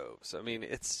gas stoves. I mean,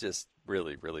 it's just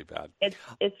really, really bad.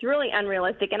 It's really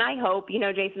unrealistic. And I hope,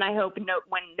 Jason,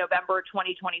 when November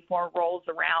 2024 rolls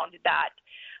around that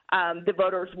the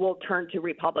voters will turn to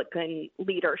Republican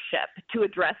leadership to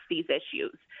address these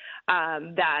issues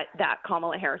that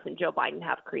Kamala Harris and Joe Biden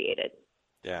have created.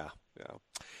 Yeah.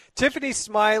 Tiffany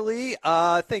Smiley,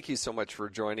 thank you so much for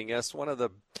joining us. One of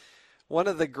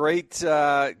the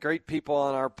great people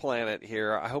on our planet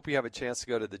here. I hope you have a chance to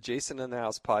go to the Jason in the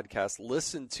House podcast,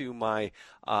 listen to my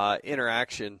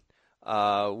interaction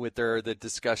with the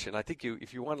discussion. I think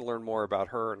if you want to learn more about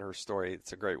her and her story,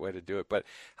 it's a great way to do it. But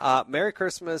Merry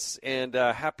Christmas and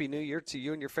Happy New Year to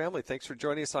you and your family. Thanks for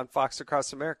joining us on Fox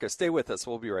Across America. Stay with us.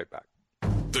 We'll be right back.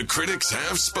 The critics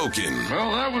have spoken.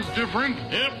 Well, that was different.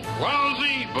 Yep,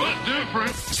 lousy, but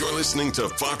different. You're listening to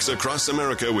Fox Across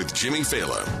America with Jimmy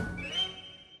Fallon.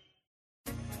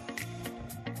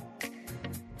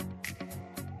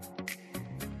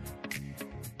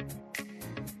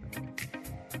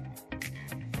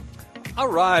 All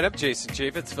right, I'm Jason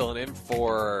Chaffetz filling in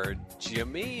for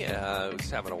Jimmy,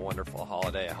 who's having a wonderful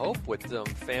holiday, I hope, with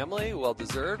family,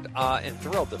 well-deserved, and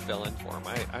thrilled to fill in for him.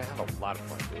 I had a lot of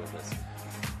fun doing this.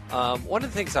 One of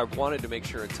the things I wanted to make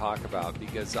sure and talk about,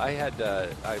 because I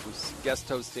was guest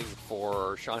hosting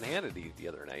for Sean Hannity the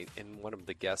other night, and one of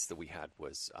the guests that we had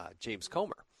was James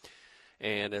Comer.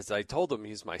 And as I told him,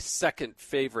 he's my second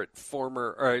favorite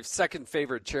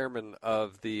chairman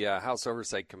of the House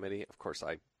Oversight Committee. Of course,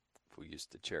 who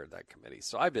used to chair that committee.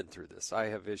 So I've been through this. I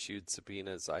have issued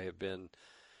subpoenas. I have been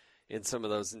in some of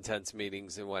those intense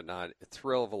meetings and whatnot. A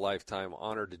thrill of a lifetime,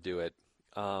 honored to do it.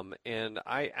 And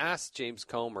I asked James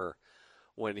Comer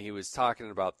when he was talking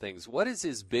about things, what is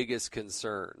his biggest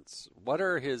concerns? What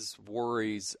are his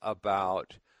worries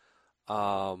about,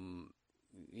 what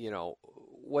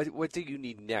do you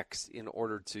need next in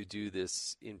order to do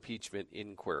this impeachment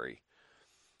inquiry?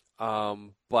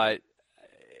 But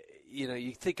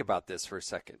you think about this for a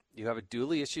second. You have a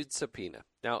duly issued subpoena.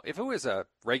 Now, if it was a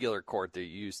regular court that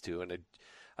you're used to and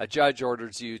a judge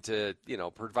orders you to,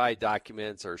 provide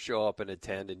documents or show up and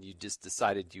attend and you just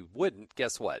decided you wouldn't,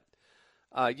 guess what?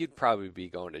 You'd probably be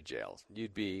going to jail.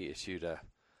 You'd be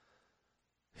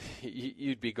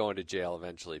going to jail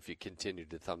eventually if you continued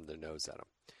to thumb their nose at them.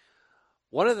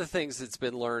 One of the things that's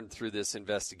been learned through this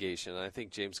investigation, and I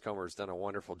think James Comer has done a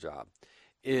wonderful job,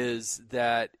 is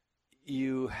that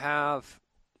you have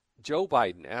Joe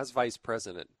Biden as vice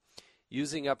president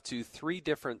using up to 3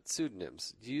 different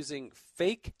pseudonyms, using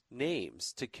fake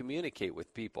names to communicate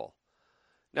with people.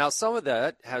 Now, some of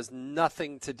that has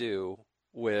nothing to do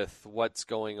with what's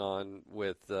going on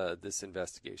with this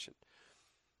investigation,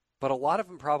 but a lot of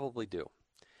them probably do.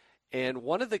 And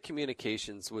one of the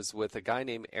communications was with a guy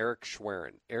named Eric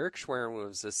Schwerin. Eric Schwerin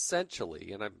was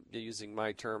essentially, and I'm using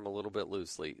my term a little bit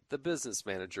loosely, the business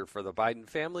manager for the Biden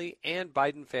family and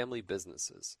Biden family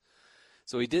businesses.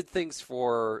 So he did things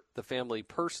for the family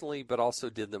personally, but also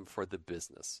did them for the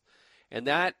business. And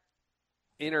that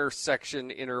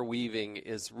interweaving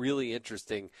is really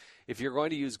interesting. If you're going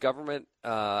to use government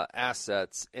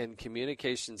assets and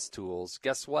communications tools,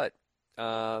 guess what?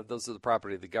 Those are the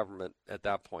property of the government at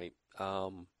that point.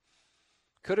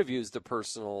 Could have used a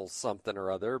personal something or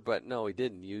other, but no, he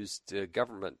didn't use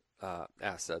government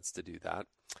assets to do that.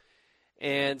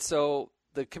 And so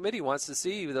the committee wants to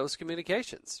see those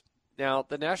communications. Now,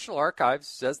 the National Archives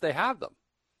says they have them.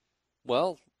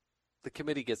 Well, the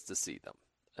committee gets to see them.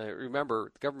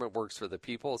 Remember, the government works for the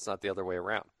people. It's not the other way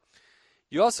around.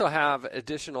 You also have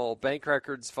additional bank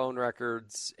records, phone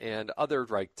records, and other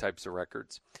types of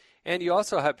records. And you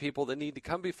also have people that need to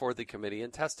come before the committee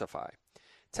and testify.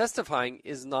 Testifying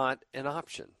is not an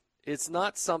option. It's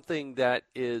not something that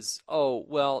is,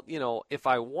 if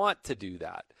I want to do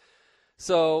that.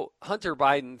 So Hunter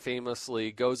Biden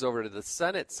famously goes over to the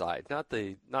Senate side, not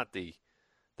the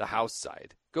House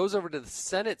side, goes over to the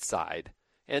Senate side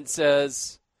and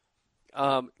says,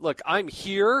 look, I'm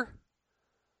here,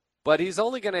 but he's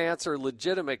only going to answer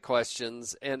legitimate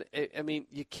questions. And, I mean,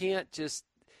 you can't just,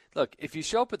 look, if you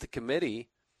show up at the committee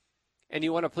and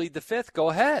you want to plead the fifth, go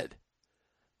ahead.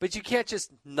 But you can't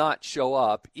just not show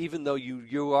up, even though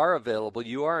you are available,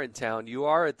 you are in town, you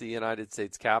are at the United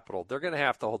States Capitol. They're going to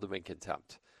have to hold him in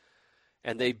contempt.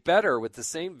 And they better, with the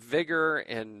same vigor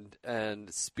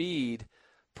and speed,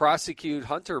 prosecute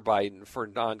Hunter Biden for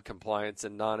noncompliance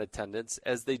and non-attendance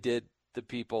as they did the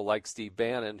people like Steve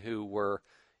Bannon who were,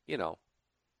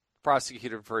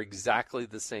 prosecuted for exactly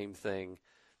the same thing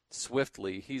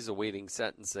swiftly. He's awaiting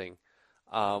sentencing.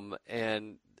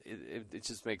 And it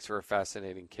just makes for a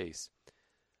fascinating case.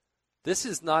 This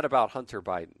is not about Hunter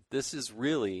Biden. This is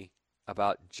really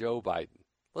about Joe Biden.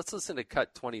 Let's listen to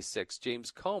Cut 26,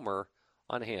 James Comer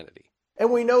on Hannity.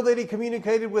 And we know that he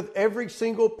communicated with every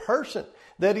single person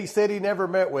that he said he never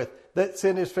met with, that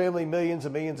sent his family millions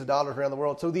and millions of dollars around the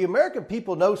world. So the American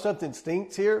people know something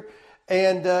stinks here.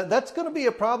 And that's going to be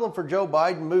a problem for Joe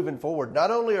Biden moving forward. Not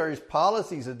only are his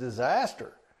policies a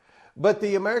disaster, but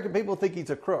the American people think he's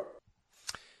a crook.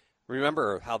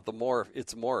 Remember how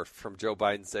it's morphed from Joe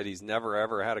Biden said he's never,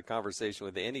 ever had a conversation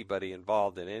with anybody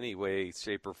involved in any way,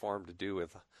 shape, or form to do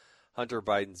with Hunter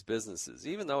Biden's businesses,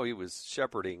 even though he was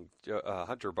shepherding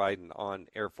Hunter Biden on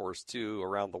Air Force Two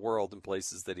around the world in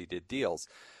places that he did deals.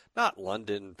 Not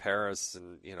London, Paris,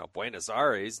 and Buenos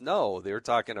Aires. No, they were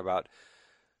talking about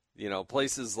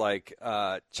places like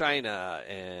China,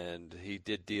 and he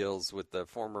did deals with the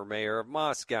former mayor of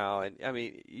Moscow. And I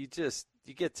mean, you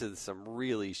get to some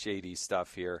really shady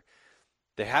stuff here.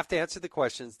 They have to answer the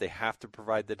questions. They have to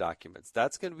provide the documents.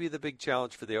 That's going to be the big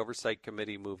challenge for the Oversight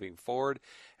Committee moving forward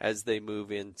as they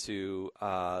move into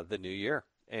the new year.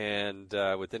 And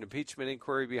with an impeachment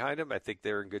inquiry behind them, I think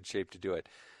they're in good shape to do it.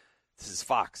 This is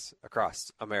Fox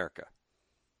Across America.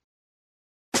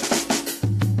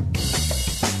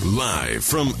 Live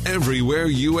from everywhere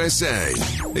USA,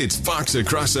 it's Fox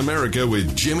Across America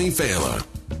with Jimmy Fallon.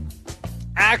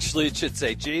 Actually, it should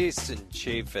say Jason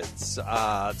Chaffetz.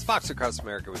 It's Fox Across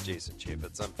America with Jason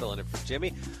Chaffetz. I'm filling in for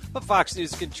Jimmy. I'm a Fox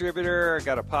News contributor. I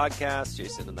got a podcast,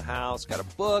 Jason in the House. Got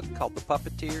a book called The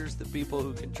Puppeteers, The People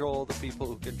Who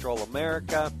Control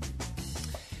America.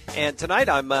 And tonight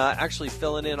I'm actually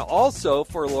filling in also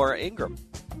for Laura Ingraham.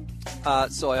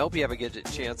 So I hope you have a good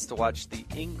chance to watch the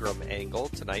Ingraham Angle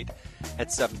tonight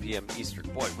at 7 p.m. Eastern.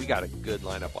 Boy, we got a good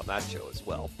lineup on that show as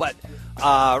well. But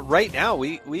right now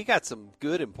we got some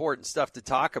good, important stuff to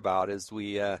talk about as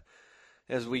we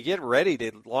get ready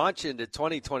to launch into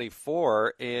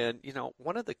 2024. And,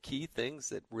 one of the key things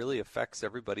that really affects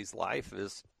everybody's life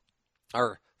is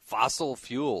our fossil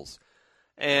fuels.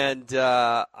 And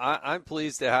I'm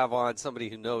pleased to have on somebody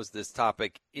who knows this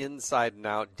topic inside and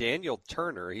out, Daniel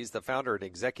Turner. He's the founder and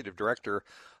executive director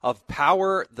of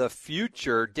Power the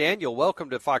Future. Daniel, welcome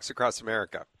to Fox Across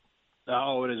America.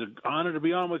 Oh, it is an honor to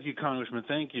be on with you, Congressman.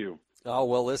 Thank you. Oh,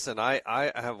 well, listen,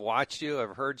 I have watched you.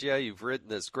 I've heard you. You've written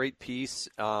this great piece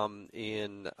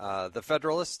in The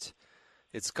Federalist.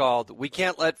 It's called "We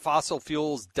Can't Let Fossil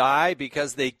Fuels Die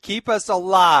Because They Keep Us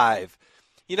Alive."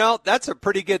 That's a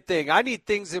pretty good thing. I need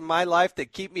things in my life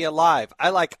that keep me alive.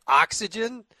 I like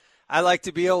oxygen. I like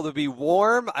to be able to be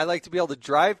warm. I like to be able to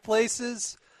drive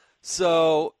places.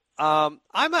 So am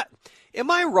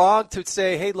I wrong to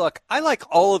say, hey, look, I like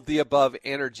all of the above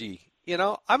energy.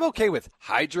 I'm okay with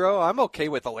hydro. I'm okay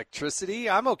with electricity.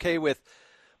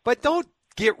 But don't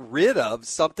get rid of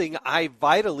something I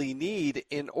vitally need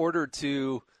in order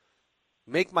to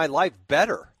make my life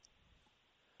better.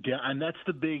 Yeah, and that's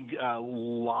the big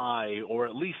lie, or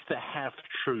at least the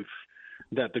half-truth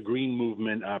that the green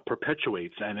movement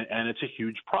perpetuates, and it's a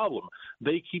huge problem.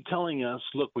 They keep telling us,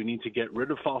 look, we need to get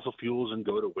rid of fossil fuels and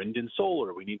go to wind and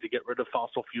solar. We need to get rid of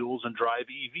fossil fuels and drive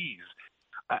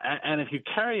EVs. And if you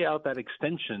carry out that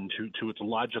extension to its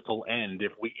logical end,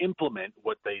 if we implement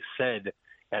what they said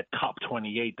at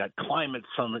COP28, that climate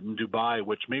summit in Dubai,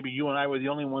 which maybe you and I were the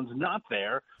only ones not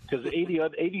there because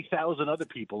 80,000 other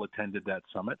people attended that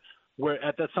summit, where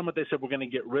at that summit they said we're going to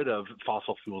get rid of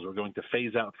fossil fuels. We're going to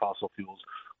phase out fossil fuels.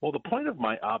 Well, the point of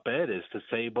my op-ed is to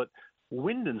say, but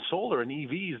wind and solar and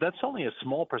EVs, that's only a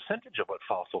small percentage of what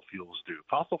fossil fuels do.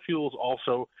 Fossil fuels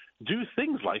also do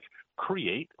things like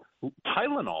create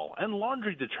Tylenol and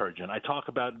laundry detergent. I talk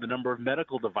about the number of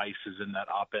medical devices in that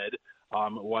op-ed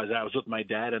was I was with my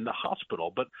dad in the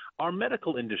hospital. But our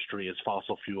medical industry is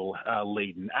fossil fuel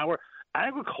laden. Our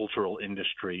agricultural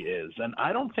industry is, and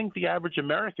I don't think the average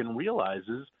American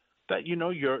realizes that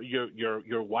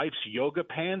your wife's yoga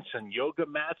pants and yoga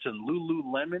mats and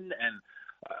Lululemon and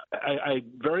I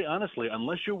very honestly,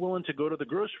 unless you're willing to go to the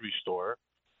grocery store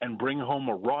and bring home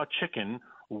a raw chicken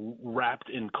wrapped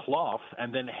in cloth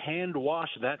and then hand wash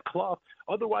that cloth,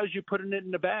 otherwise you're putting it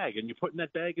in a bag and you're putting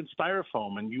that bag in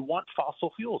styrofoam and you want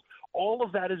fossil fuels. All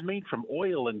of that is made from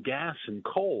oil and gas and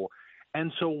coal.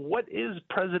 And so what is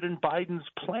President Biden's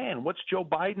plan? What's Joe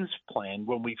Biden's plan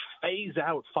when we phase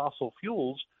out fossil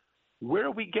fuels? Where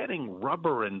are we getting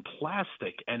rubber and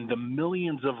plastic and the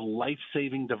millions of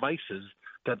life-saving devices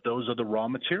that those are the raw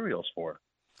materials for?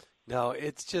 No,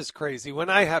 it's just crazy. When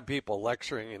I have people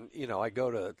lecturing and, I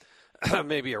go to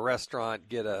maybe a restaurant,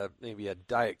 get maybe a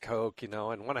Diet Coke, and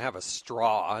want to have a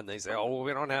straw, and they say, oh,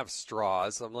 we don't have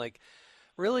straws. I'm like,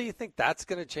 really? You think that's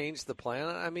going to change the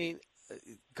planet? I mean,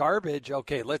 garbage,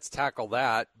 okay, let's tackle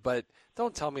that. But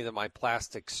don't tell me that my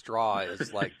plastic straw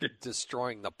is like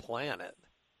destroying the planet.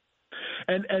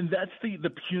 And that's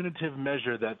the punitive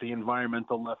measure that the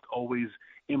environmental left always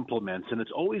implements, and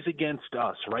it's always against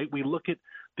us, right? We look at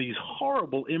these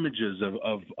horrible images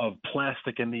of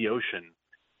plastic in the ocean,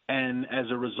 and as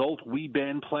a result, we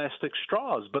ban plastic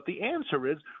straws. But the answer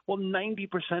is, well,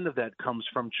 90% of that comes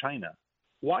from China.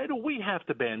 Why do we have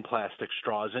to ban plastic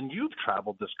straws? And you've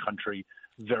traveled this country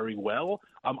very well.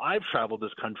 I've traveled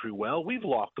this country well. We've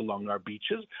walked along our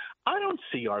beaches. I don't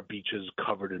see our beaches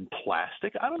covered in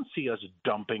plastic. I don't see us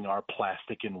dumping our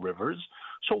plastic in rivers.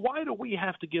 So why do we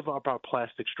have to give up our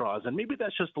plastic straws? And maybe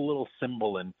that's just a little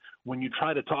symbol. And when you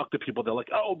try to talk to people, they're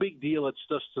like, oh, big deal, it's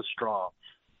just a straw.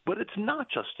 But it's not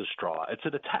just a straw. It's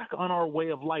an attack on our way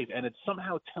of life, and it's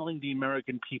somehow telling the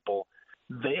American people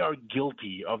they are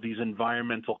guilty of these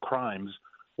environmental crimes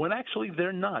when actually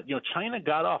they're not. You know, China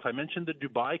got off. I mentioned the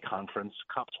Dubai conference,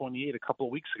 COP28, a couple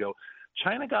of weeks ago.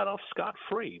 China got off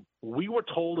scot-free. We were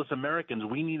told as Americans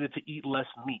we needed to eat less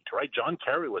meat, right? John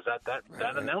Kerry was at that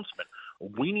announcement.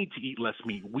 We need to eat less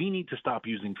meat. We need to stop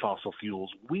using fossil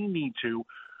fuels. We need to.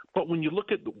 But when you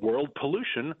look at world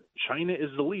pollution, China is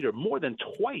the leader. More than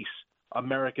twice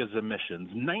America's emissions.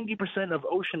 90% of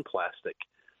ocean plastic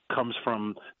comes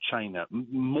from China.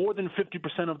 More than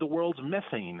 50% of the world's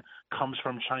methane comes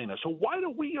from China. So why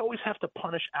do we always have to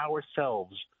punish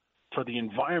ourselves for the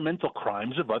environmental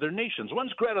crimes of other nations?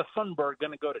 When's Greta Thunberg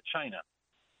going to go to China?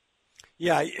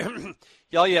 Yeah,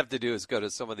 all you have to do is go to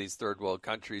some of these third world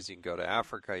countries. You can go to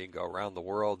Africa, you can go around the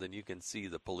world, and you can see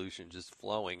the pollution just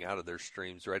flowing out of their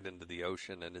streams right into the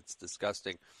ocean, and it's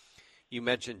disgusting. You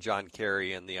mentioned John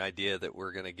Kerry and the idea that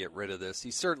we're going to get rid of this.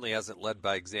 He certainly hasn't led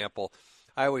by example.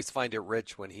 I always find it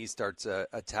rich when he starts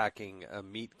attacking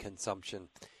meat consumption.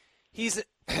 He's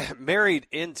married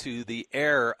into the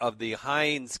heir of the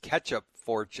Heinz ketchup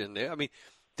fortune. I mean,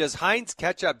 does Heinz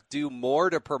ketchup do more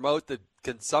to promote the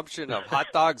consumption of hot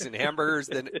dogs and hamburgers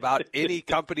than about any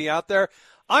company out there?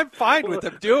 I'm fine with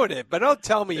them doing it, but don't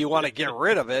tell me you want to get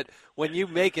rid of it when you're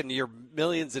making your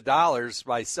millions of dollars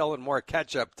by selling more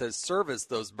ketchup to service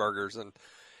those burgers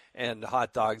and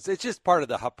hot dogs. It's just part of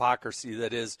the hypocrisy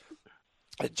that is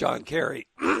John Kerry.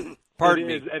 Pardon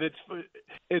me. And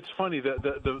it's funny,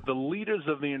 the leaders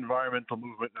of the environmental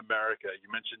movement in America,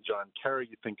 you mentioned John Kerry,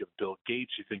 you think of Bill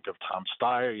Gates, you think of Tom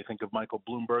Steyer, you think of Michael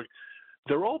Bloomberg.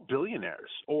 They're all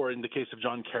billionaires, or in the case of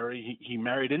John Kerry, he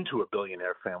married into a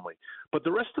billionaire family. But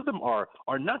the rest of them are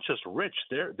not just rich.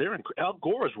 Al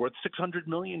Gore is worth $600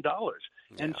 million.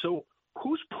 Yeah. And so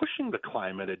who's pushing the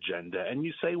climate agenda? And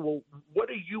you say, well, what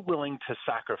are you willing to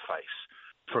sacrifice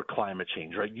for climate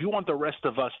change, right? You want the rest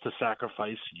of us to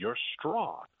sacrifice your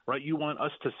straw, right? You want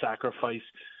us to sacrifice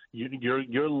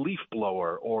your leaf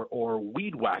blower or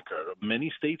weed whacker.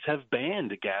 Many states have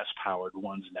banned gas-powered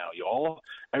ones now.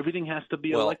 Everything has to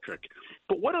be electric.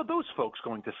 But what are those folks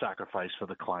going to sacrifice for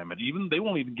the climate? They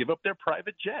won't even give up their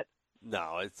private jet.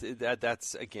 No,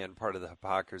 that's again part of the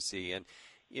hypocrisy, and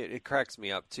it cracks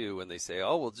me up too when they say,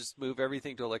 "Oh, we'll just move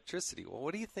everything to electricity." Well,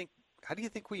 what do you think? How do you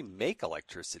think we make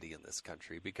electricity in this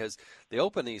country? Because they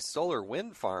open these solar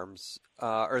wind farms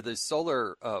or the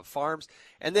solar farms,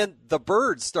 and then the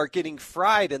birds start getting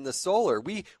fried in the solar.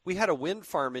 We had a wind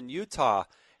farm in Utah,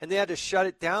 and they had to shut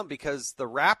it down because the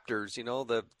raptors,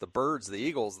 the birds, the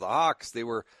eagles, the hawks, they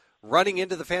were running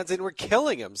into the fans and were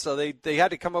killing them. So they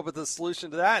had to come up with a solution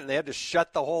to that, and they had to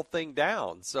shut the whole thing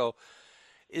down. So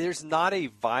there's not a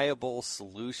viable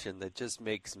solution that just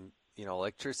makes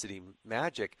electricity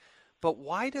magic. But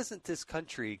why doesn't this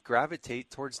country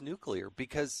gravitate towards nuclear?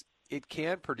 Because it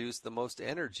can produce the most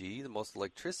energy, the most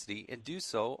electricity, and do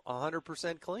so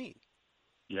 100% clean.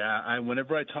 Yeah,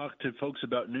 whenever I talk to folks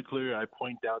about nuclear, I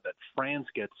point out that France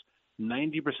gets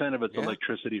 90% of its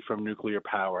electricity from nuclear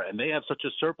power, and they have such a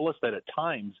surplus that at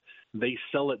times they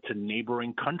sell it to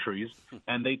neighboring countries,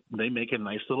 and they make a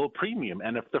nice little premium.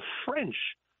 And if the French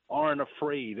aren't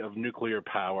afraid of nuclear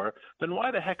power, then why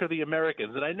the heck are the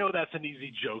Americans? And I know that's an easy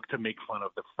joke to make fun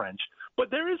of the French, but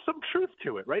there is some truth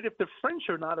to it, right? If the French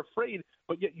are not afraid,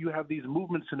 but yet you have these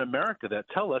movements in America that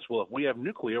tell us, well, if we have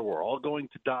nuclear, we're all going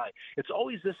to die. It's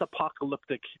always this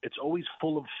apocalyptic, it's always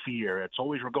full of fear. It's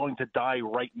always we're going to die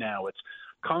right now. It's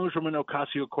Congresswoman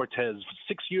Ocasio-Cortez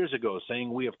 6 years ago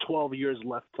saying we have 12 years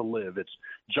left to live. It's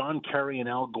John Kerry and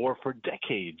Al Gore for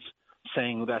decades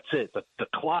saying that's it. The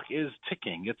clock is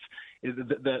ticking.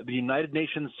 The United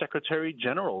Nations Secretary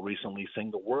General recently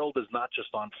saying the world is not just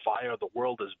on fire, the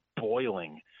world is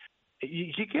boiling.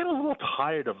 You get a little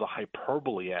tired of the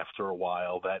hyperbole after a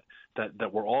while that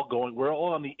we're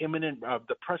all on the imminent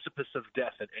the precipice of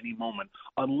death at any moment,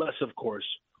 unless of course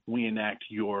we enact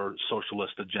your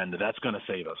socialist agenda. That's going to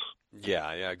save us.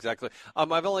 Yeah, exactly.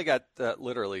 I've only got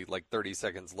literally like 30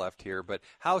 seconds left here, but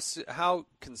how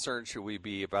concerned should we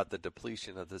be about the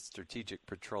depletion of the Strategic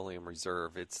Petroleum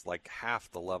Reserve? It's like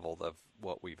half the level of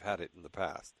what we've had it in the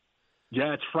past.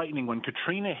 Yeah, it's frightening. When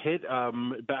Katrina hit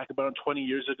back about 20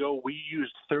 years ago, we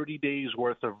used 30 days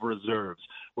worth of reserves.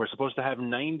 We're supposed to have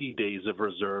 90 days of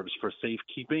reserves for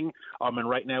safekeeping, and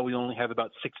right now we only have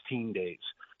about 16 days.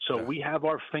 So we have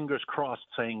our fingers crossed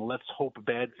saying, let's hope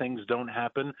bad things don't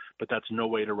happen, but that's no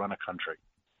way to run a country.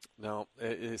 No,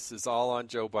 this is all on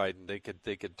Joe Biden.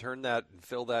 They could turn that and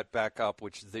fill that back up,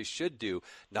 which they should do,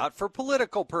 not for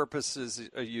political purposes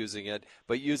using it,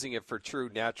 but using it for true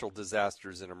natural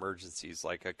disasters and emergencies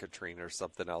like a Katrina or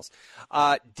something else.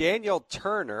 Daniel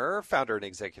Turner, founder and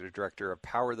executive director of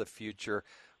Power the Future,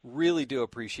 really do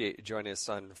appreciate you joining us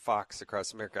on Fox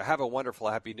Across America. Have a wonderful,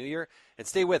 happy New Year, and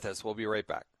stay with us. We'll be right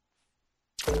back.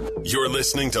 You're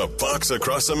listening to Fox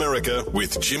Across America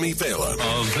with Jimmy Fallon.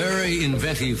 A very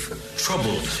inventive,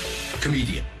 troubled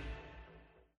comedian.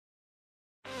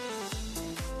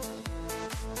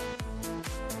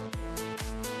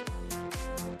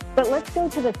 But let's go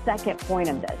to the second point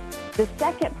of this. The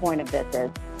second point of this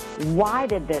is, why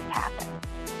did this happen?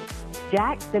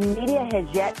 Jack, the media has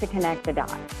yet to connect the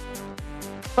dots.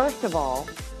 First of all,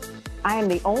 I am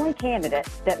the only candidate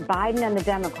that Biden and the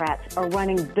Democrats are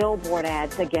running billboard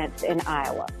ads against in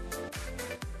Iowa.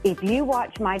 If you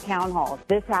watch my town halls,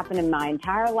 this happened in my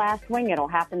entire last swing, it'll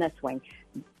happen this swing.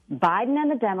 Biden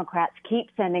and the Democrats keep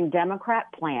sending Democrat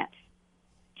plants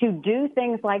to do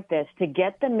things like this to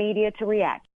get the media to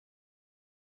react.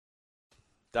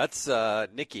 That's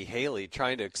Nikki Haley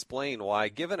trying to explain why,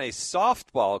 given a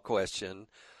softball question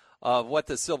of what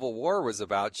the Civil War was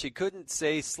about, she couldn't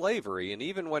say slavery. And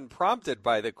even when prompted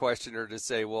by the questioner to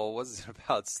say, well, was it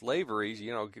about slavery?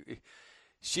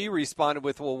 She responded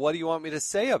with, well, what do you want me to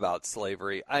say about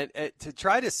slavery? To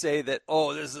try to say that,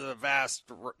 oh, this is a vast,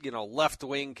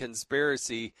 left-wing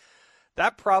conspiracy,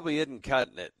 that probably isn't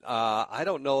cutting it. I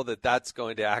don't know that that's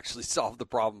going to actually solve the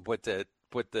problem,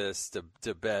 put this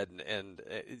to bed. And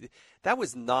that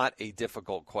was not a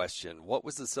difficult question. What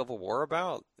was the Civil War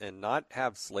about? And not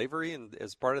have slavery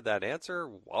as part of that answer?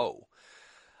 Whoa.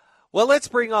 Well, let's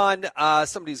bring on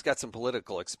somebody who's got some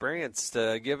political experience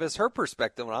to give us her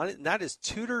perspective on it, and that is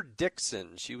Tudor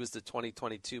Dixon. She was the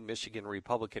 2022 Michigan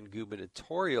Republican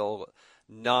gubernatorial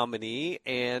nominee,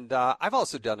 and I've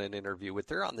also done an interview with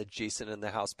her on the Jason in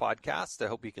the House podcast. I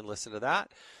hope you can listen to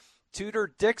that.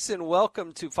 Tudor Dixon,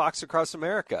 welcome to Fox Across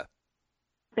America.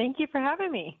 Thank you for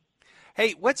having me.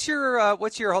 Hey, what's your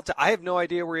whole I have no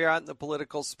idea where you're at in the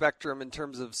political spectrum in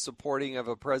terms of supporting of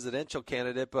a presidential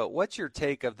candidate, but what's your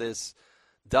take of this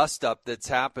dust-up that's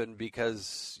happened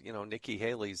because, Nikki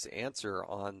Haley's answer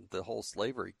on the whole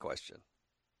slavery question?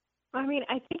 I mean,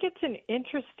 I think it's an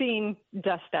interesting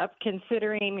dust-up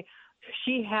considering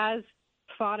she has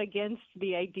fought against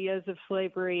the ideas of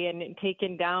slavery and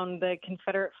taken down the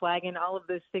Confederate flag and all of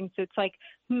those things. So it's like,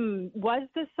 was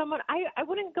this someone? I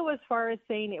wouldn't go as far as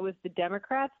saying it was the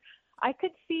Democrats. I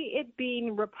could see it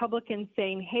being Republicans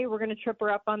saying, hey, we're going to trip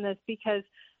her up on this, because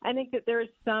I think that there is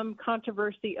some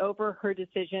controversy over her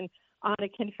decision on a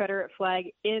Confederate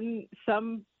flag in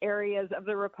some areas of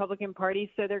the Republican Party.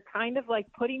 So they're kind of like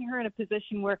putting her in a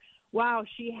position where, wow,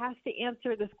 she has to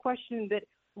answer this question that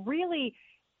really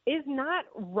is not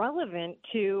relevant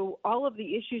to all of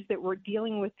the issues that we're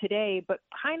dealing with today, but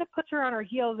kind of puts her on her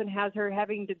heels and has her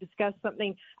having to discuss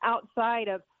something outside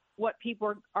of what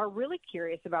people are really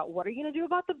curious about. What are you going to do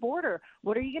about the border?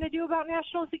 What are you going to do about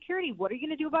national security? What are you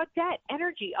going to do about debt,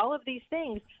 energy, all of these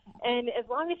things? And as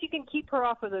long as you can keep her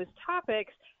off of those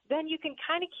topics, then you can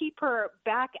kind of keep her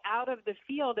back out of the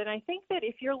field. And I think that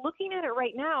if you're looking at it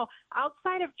right now,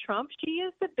 outside of Trump, she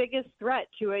is the biggest threat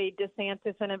to a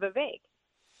DeSantis and a Vivek.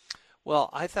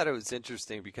 Well, I thought it was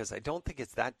interesting because I don't think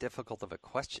it's that difficult of a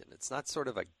question. It's not sort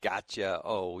of a gotcha,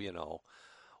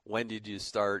 when did you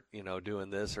start,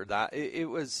 doing this or that? It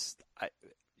was,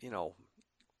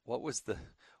 what was the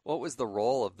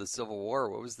role of the Civil War?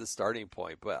 What was the starting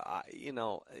point? But,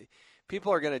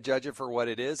 people are going to judge it for what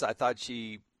it is. I thought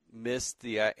she missed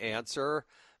the answer,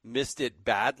 missed it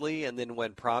badly, and then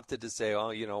when prompted to say,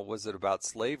 was it about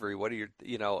slavery? What are your,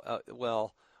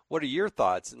 what are your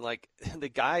thoughts? And like the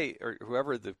guy or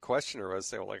whoever the questioner was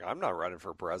saying, I'm not running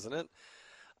for president.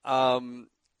 When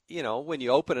you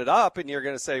open it up and you're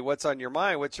going to say, what's on your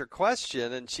mind? What's your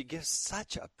question? And she gives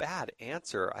such a bad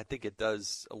answer. I think it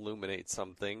does illuminate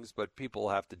some things, but people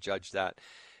have to judge that.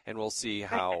 And we'll see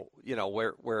how,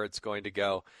 where it's going to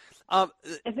go. I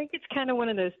think it's kind of one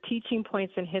of those teaching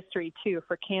points in history, too,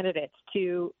 for candidates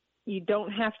to you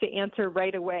don't have to answer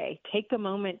right away. Take a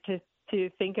moment to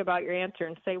think about your answer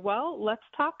and say, well, let's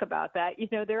talk about that.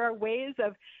 There are ways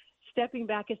of stepping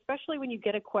back, especially when you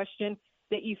get a question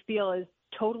that you feel is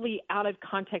totally out of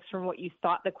context from what you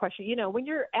thought the question. When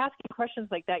you're asking questions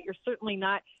like that, you're certainly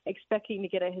not expecting to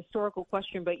get a historical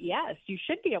question, but yes, you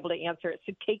should be able to answer it.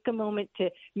 So take a moment to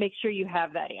make sure you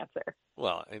have that answer.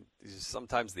 Well,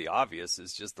 sometimes the obvious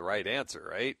is just the right answer,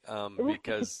 right?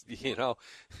 Because,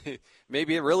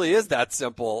 maybe it really is that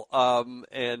simple.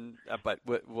 But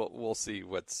we'll see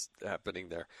what's happening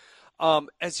there.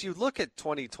 As you look at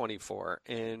 2024,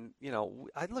 and,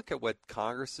 I look at what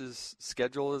Congress's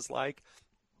schedule is like.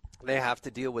 They have to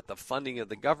deal with the funding of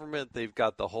the government. They've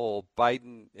got the whole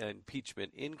Biden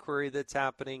impeachment inquiry that's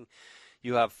happening.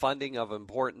 You have funding of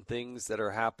important things that are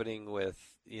happening with,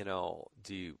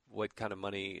 what kind of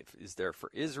money is there for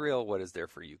Israel? What is there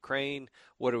for Ukraine?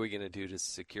 What are we going to do to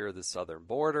secure the southern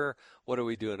border? What are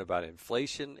we doing about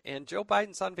inflation? And Joe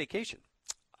Biden's on vacation.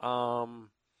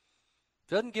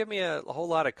 Doesn't give me a whole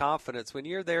lot of confidence when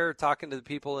you're there talking to the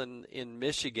people in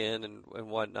Michigan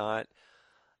and whatnot,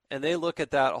 and they look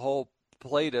at that whole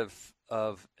plate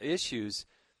of issues.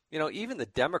 Even the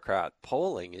Democrat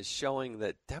polling is showing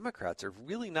that Democrats are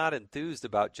really not enthused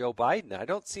about Joe Biden. I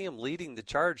don't see him leading the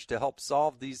charge to help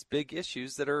solve these big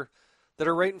issues that are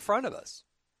right in front of us.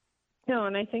 No,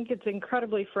 and I think it's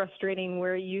incredibly frustrating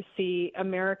where you see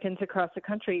Americans across the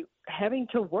country having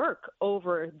to work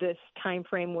over this time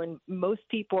frame when most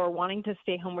people are wanting to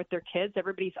stay home with their kids.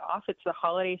 Everybody's off. It's the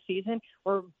holiday season,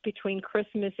 or between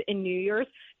Christmas and New Year's.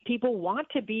 People want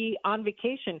to be on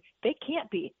vacation. They can't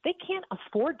be. They can't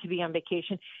afford to be on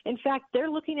vacation. In fact,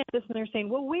 they're looking at this and they're saying,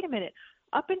 well, wait a minute.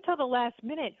 Up until the last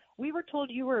minute, we were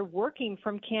told you were working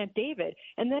from Camp David.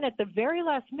 And then at the very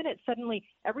last minute, suddenly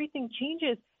everything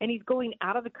changes and he's going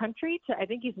out of the country to, I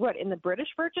think he's in the British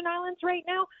Virgin Islands right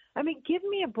now? I mean, give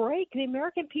me a break. The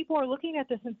American people are looking at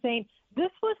this and saying,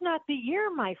 this was not the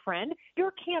year, my friend.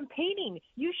 You're campaigning.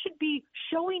 You should be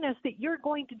showing us that you're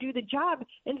going to do the job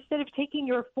instead of taking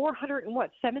your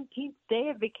 417th day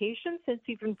of vacation since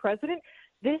you've been president.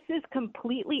 This is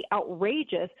completely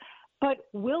outrageous. But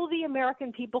will the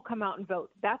American people come out and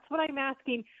vote? That's what I'm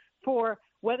asking for.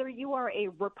 Whether you are a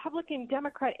Republican,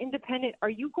 Democrat, Independent, are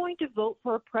you going to vote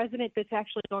for a president that's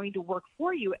actually going to work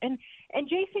for you? And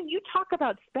Jason, you talk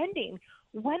about spending.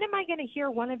 When am I going to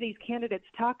hear one of these candidates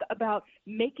talk about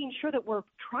making sure that we're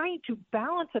trying to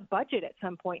balance a budget at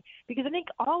some point? Because I think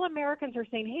all Americans are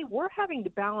saying, hey, we're having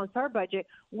to balance our budget.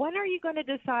 When are you going to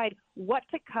decide what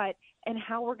to cut and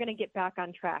how we're going to get back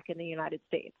on track in the United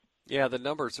States? Yeah, the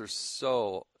numbers are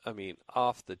so,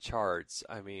 off the charts.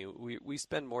 We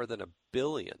spend more than $1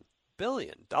 billion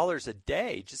a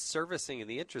day just servicing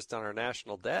the interest on our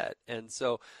national debt. And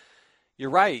so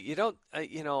you're right. You don't,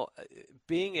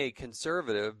 being a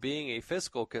conservative, being a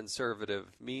fiscal conservative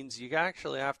means you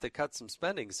actually have to cut some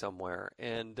spending somewhere.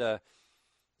 And,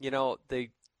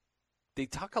 they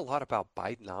talk a lot about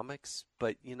Bidenomics,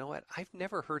 but you know what? I've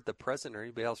never heard the president or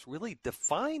anybody else really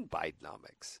define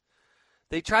Bidenomics.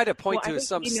 They try to point to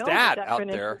some stat out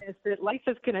there. Is that life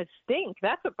is going to stink.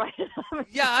 That's what Bidenomics.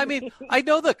 Yeah, I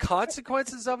know the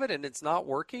consequences of it, and it's not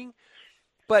working.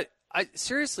 But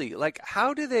seriously,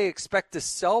 how do they expect to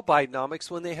sell Bidenomics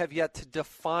when they have yet to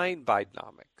define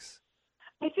Bidenomics?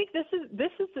 I think this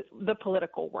is the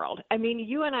political world.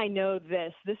 You and I know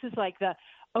this. This is like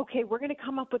okay, we're going to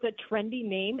come up with a trendy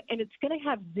name, and it's going to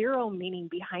have zero meaning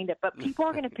behind it. But people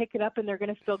are going to pick it up, and they're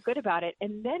going to feel good about it.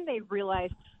 And then they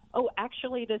realize, oh,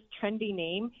 actually this trendy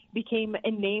name became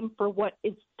a name for what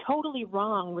is totally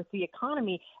wrong with the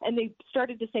economy. And they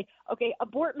started to say, okay,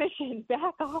 abort mission,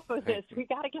 back off of this. We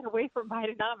got to get away from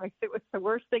Bidenomics. It was the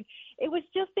worst thing. It was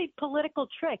just a political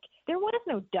trick. There was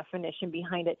no definition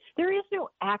behind it. There is no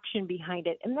action behind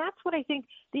it. And that's what I think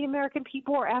the American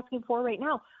people are asking for right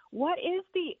now. What is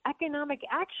the economic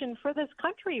action for this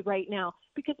country right now?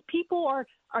 Because people are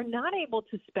not able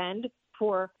to spend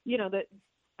for,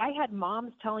 I had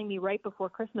moms telling me right before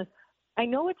Christmas, I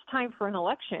know it's time for an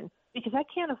election because I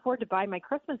can't afford to buy my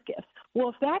Christmas gifts. Well,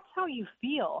 if that's how you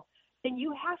feel, then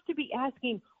you have to be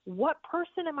asking, what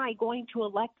person am I going to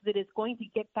elect that is going to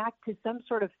get back to some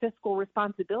sort of fiscal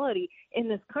responsibility in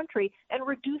this country and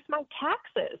reduce my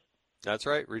taxes? That's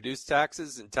right. Reduce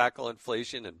taxes and tackle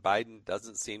inflation, and Biden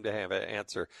doesn't seem to have an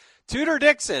answer. Tudor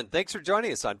Dixon, thanks for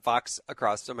joining us on Fox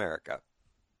Across America.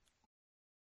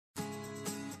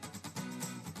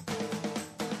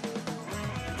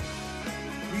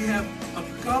 We have a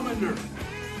governor,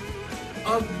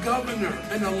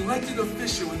 an elected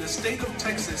official in the state of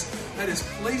Texas that is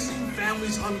placing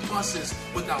families on buses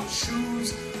without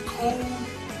shoes, cold,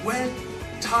 wet,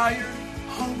 tired,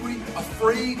 hungry,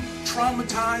 afraid,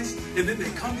 traumatized, and then they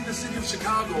come to the city of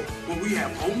Chicago where we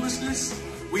have homelessness,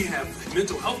 we have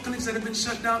mental health clinics that have been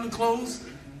shut down and closed.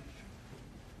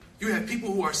 You have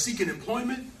people who are seeking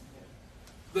employment.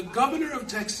 The governor of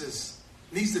Texas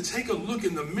needs to take a look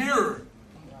in the mirror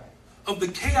of the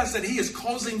chaos that he is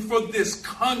causing for this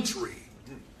country.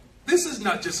 This is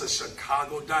not just a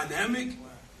Chicago dynamic.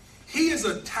 He is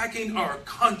attacking our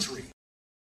country.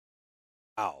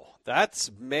 Wow. That's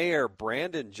Mayor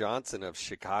Brandon Johnson of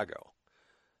Chicago.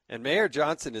 And Mayor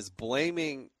Johnson is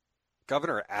blaming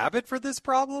Governor Abbott for this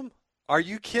problem? Are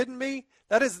you kidding me?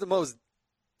 That is the most,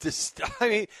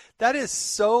 that is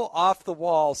so off the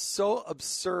wall, so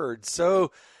absurd,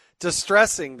 so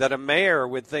distressing that a mayor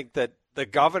would think that the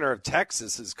governor of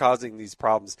Texas is causing these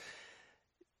problems.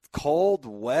 Cold,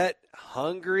 wet,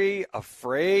 hungry,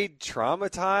 afraid,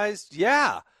 traumatized.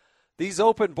 Yeah. These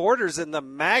open borders and the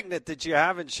magnet that you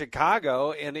have in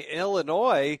Chicago and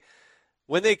Illinois,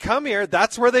 when they come here,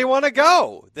 that's where they want to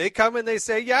go. They come and they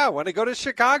say, yeah, I want to go to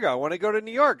Chicago. I want to go to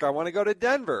New York. I want to go to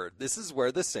Denver. This is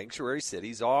where the sanctuary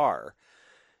cities are.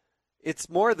 It's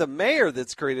more the mayor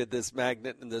that's created this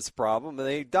magnet and this problem, and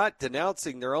they're not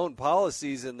denouncing their own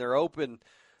policies and their open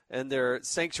and their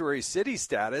sanctuary city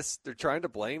status. They're trying to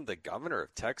blame the governor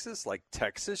of Texas, like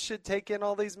Texas should take in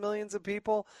all these millions of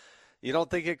people. You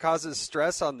don't think it causes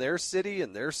stress on their city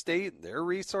and their state and their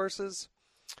resources?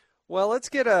 Well, let's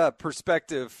get a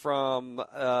perspective from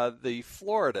the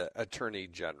Florida Attorney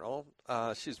General.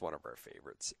 She's one of our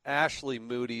favorites. Ashley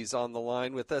Moody's on the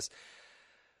line with us.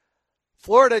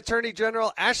 Florida Attorney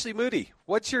General Ashley Moody,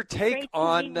 what's your take Great to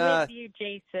on? Be with you,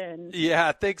 Jason.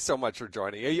 Yeah, thanks so much for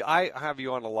joining. I have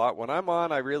you on a lot. When I'm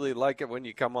on, I really like it when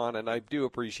you come on, and I do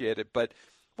appreciate it. But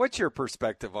what's your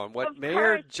perspective on what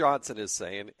Mayor Johnson is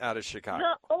saying out of Chicago?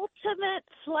 The ultimate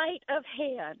sleight of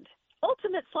hand.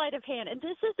 And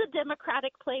this is the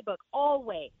Democratic playbook,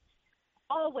 always.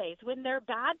 When there are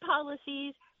bad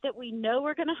policies that we know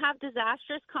are going to have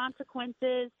disastrous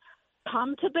consequences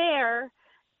come to bear,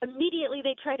 immediately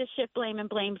they try to shift blame and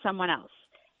blame someone else.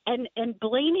 And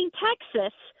blaming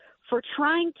Texas for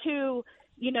trying to,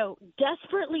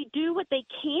 desperately do what they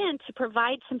can to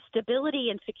provide some stability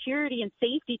and security and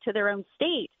safety to their own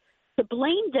state, to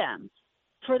blame them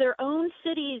for their own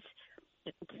city's,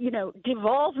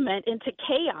 devolvement into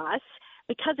chaos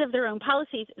because of their own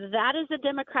policies, that is the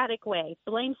Democratic way.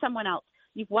 Blame someone else.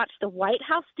 You've watched the White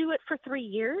House do it for 3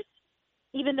 years,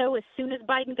 even though as soon as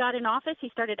Biden got in office, he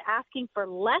started asking for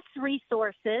less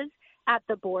resources at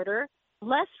the border,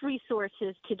 less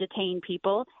resources to detain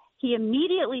people. He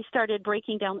immediately started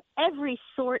breaking down every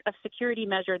sort of security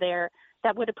measure there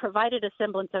that would have provided a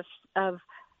semblance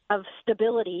of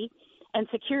stability and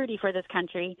security for this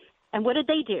country. And what did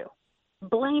they do?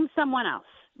 Blame someone else.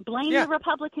 Blame the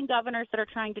Republican governors that are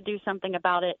trying to do something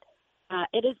about it.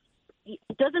 It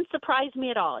doesn't surprise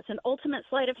me at all. It's an ultimate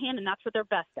sleight of hand, and that's what they're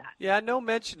best at. Yeah, no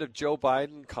mention of Joe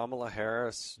Biden, Kamala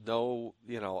Harris. No,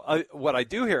 what I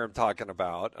do hear him talking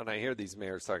about, and I hear these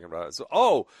mayors talking about, is,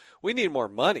 we need more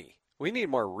money. We need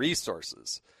more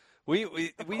resources. We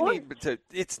need to.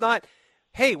 It's not.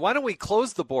 Hey, why don't we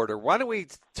close the border? Why don't we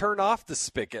turn off the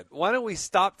spigot? Why don't we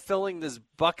stop filling this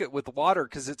bucket with water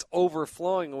because it's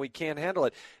overflowing and we can't handle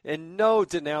it? And no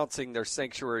denouncing their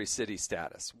sanctuary city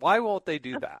status. Why won't they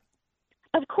do that?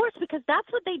 Of course, because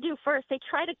that's what they do first. They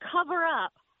try to cover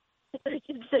up.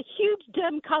 It's a huge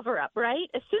Dem cover-up, right?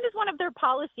 As soon as one of their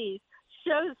policies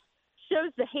shows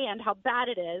the hand how bad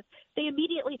it is, they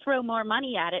immediately throw more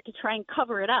money at it to try and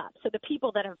cover it up. So the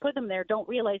people that have put them there don't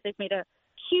realize they've made a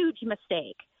huge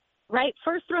mistake, right?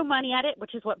 First, throw money at it,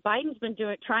 which is what Biden's been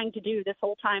trying to do this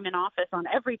whole time in office on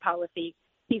every policy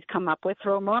he's come up with.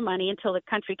 Throw more money until the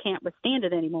country can't withstand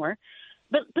it anymore.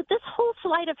 But this whole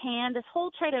sleight of hand, this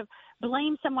whole try to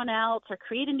blame someone else or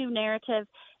create a new narrative,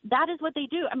 that is what they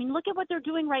do. I mean, look at what they're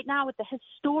doing right now with the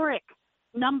historic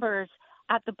numbers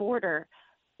at the border.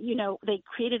 They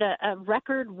created a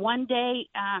record one-day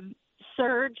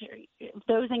surge.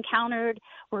 Those encountered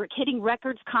were hitting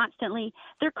records constantly.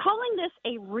 They're calling this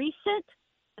a recent,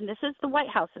 and this is the White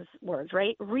House's words,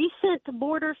 right? Recent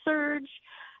border surge.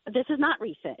 This is not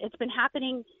recent. It's been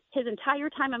happening his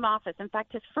entire time in office. In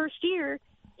fact, his first year,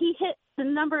 he hit the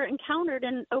number encountered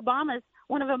in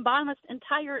one of Obama's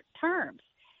entire terms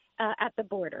at the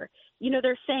border.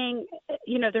 They're saying,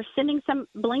 they're sending some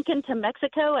Blinken to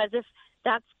Mexico as if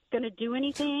that's going to do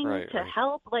anything to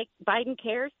help, like Biden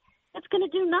cares. It's going to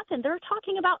do nothing. They're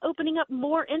talking about opening up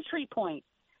more entry points.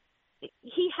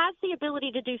 He has the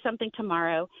ability to do something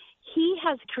tomorrow. He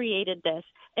has created this.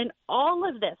 And all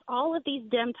of these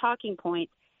Dem talking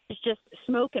points is just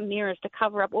smoke and mirrors to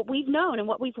cover up what we've known and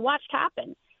what we've watched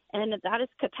happen. And that is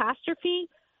catastrophe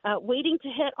waiting to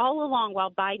hit all along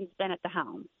while Biden's been at the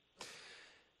helm.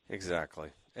 Exactly.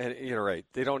 And you're right.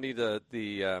 They don't need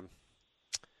the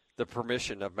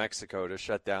permission of Mexico to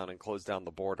shut down and close down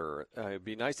the border. It'd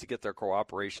be nice to get their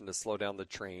cooperation to slow down the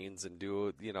trains and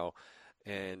do,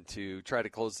 and to try to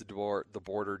close the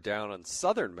border down on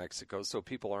southern Mexico so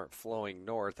people aren't flowing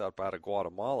north up out of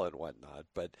Guatemala and whatnot.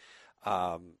 But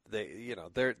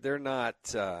they're not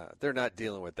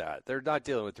dealing with that. They're not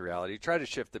dealing with reality. Try to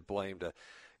shift the blame to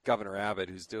Governor Abbott,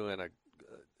 who's doing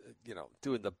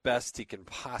doing the best he can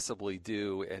possibly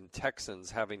do, and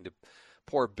Texans having to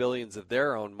pour billions of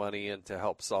their own money in to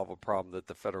help solve a problem that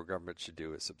the federal government should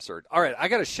do is absurd. All right, I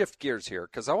got to shift gears here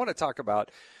because I want to talk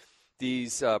about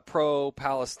these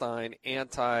pro-Palestine,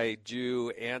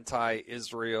 anti-Jew,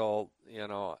 anti-Israel,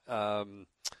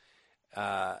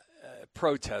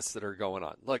 protests that are going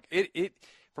on. Look, it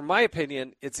from my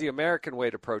opinion, it's the American way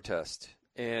to protest.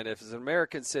 And if as an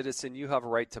American citizen, you have a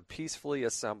right to peacefully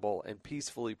assemble and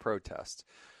peacefully protest.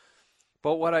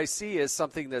 But what I see is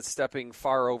something that's stepping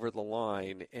far over the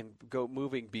line and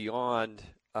moving beyond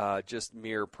just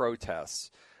mere protests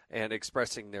and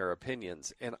expressing their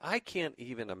opinions. And I can't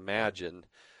even imagine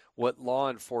what law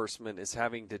enforcement is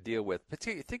having to deal with.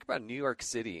 Particularly, think about New York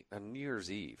City on New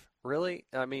Year's Eve. Really?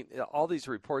 I mean, all these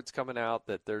reports coming out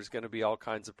that there's going to be all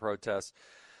kinds of protests.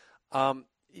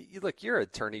 Look, you're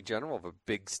attorney general of a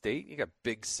big state. You got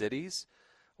big cities.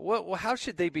 How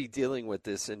should they be dealing with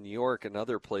this in New York and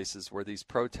other places where these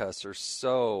protests are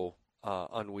so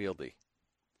unwieldy?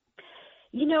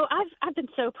 I've been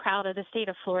so proud of the state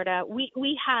of Florida.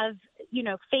 We have,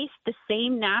 faced the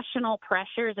same national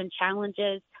pressures and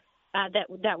challenges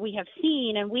that we have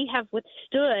seen, and we have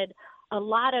withstood a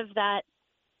lot of that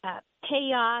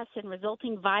chaos and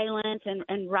resulting violence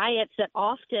and riots that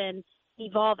often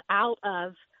evolve out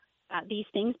of these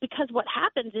things, because what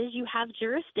happens is you have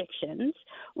jurisdictions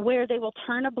where they will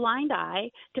turn a blind eye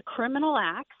to criminal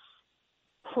acts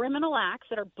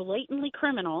that are blatantly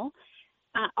criminal,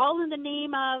 all in the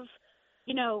name of,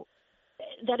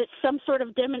 that it's some sort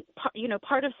of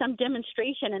part of some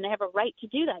demonstration, and they have a right to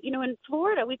do that. In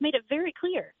Florida, we've made it very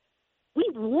clear we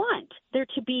want there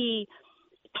to be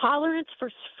tolerance for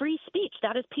free speech.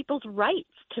 That is people's rights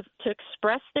to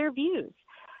express their views.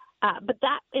 But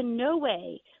that in no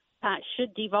way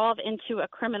should devolve into a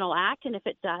criminal act. And if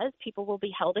it does, people will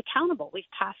be held accountable. We've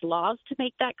passed laws to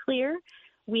make that clear.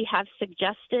 We have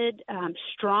suggested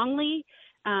strongly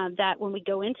that when we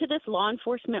go into this, law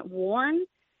enforcement warn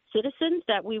citizens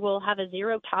that we will have a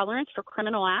zero tolerance for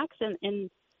criminal acts in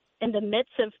the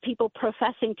midst of people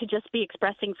professing to just be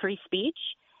expressing free speech.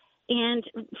 And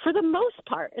for the most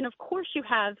part, and of course you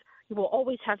will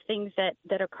always have things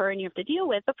that occur and you have to deal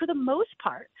with, but for the most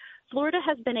part, Florida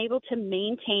has been able to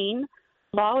maintain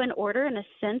law and order and a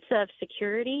sense of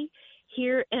security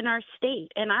here in our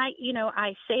state. And I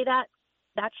say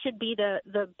that should be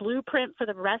the blueprint for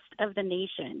the rest of the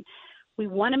nation. We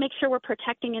want to make sure we're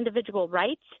protecting individual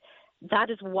rights. That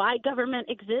is why government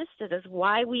exists. It is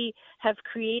why we have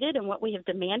created and what we have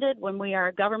demanded when we are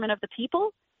a government of the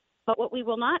people. But what we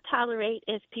will not tolerate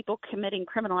is people committing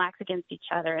criminal acts against each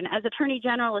other. And as Attorney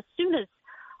General, as soon as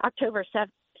October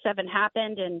 7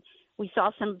 happened and we saw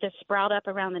some of this sprout up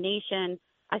around the nation,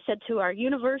 I said to our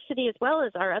university as well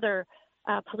as our other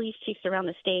police chiefs around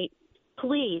the state,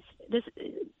 please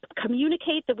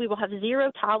communicate that we will have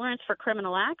zero tolerance for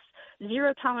criminal acts,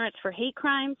 zero tolerance for hate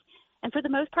crimes. And for the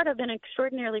most part, I've been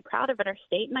extraordinarily proud of our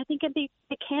state, and I think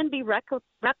it can be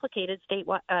replicated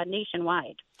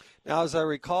nationwide. Now, as I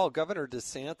recall, Governor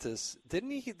DeSantis, didn't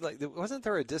he, wasn't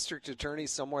there a district attorney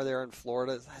somewhere there in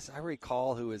Florida, as I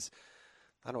recall, who was,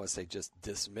 I don't want to say just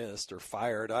dismissed or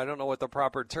fired, I don't know what the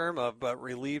proper term of, but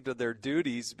relieved of their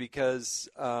duties because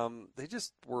they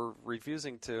just were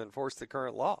refusing to enforce the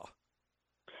current law?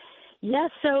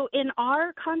 Yes, so in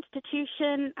our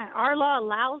Constitution, our law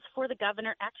allows for the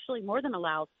governor, actually more than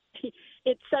allows,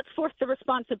 it sets forth the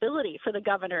responsibility for the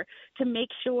governor to make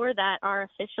sure that our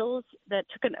officials that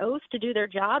took an oath to do their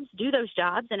jobs, do those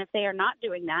jobs. And if they are not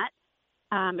doing that,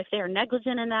 if they are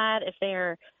negligent in that, if they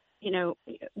are,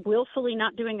 willfully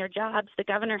not doing their jobs, the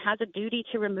governor has a duty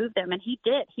to remove them. And he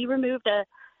did. He removed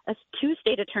two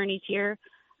state attorneys here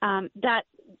that,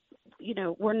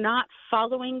 were not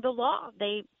following the law.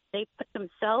 They put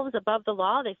themselves above the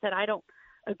law. They said, I don't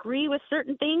agree with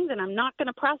certain things and I'm not going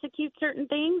to prosecute certain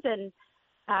things. And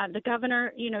the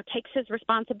governor, takes his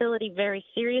responsibility very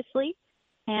seriously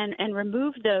and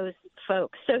removed those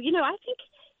folks. So, I think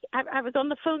I was on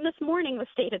the phone this morning with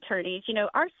state attorneys.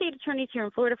 Our state attorneys here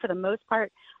in Florida, for the most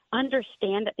part,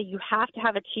 understand that you have to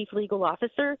have a chief legal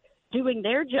officer doing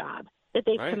their job that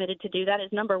they've Right. committed to do. That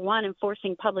is number one,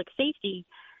 enforcing public safety.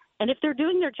 And if they're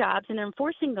doing their jobs and they're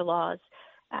enforcing the laws,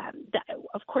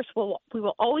 of course, we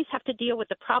will always have to deal with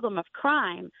the problem of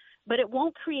crime, but it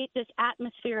won't create this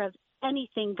atmosphere of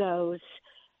anything goes.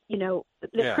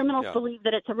 The criminals believe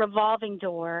that it's a revolving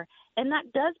door, and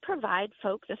that does provide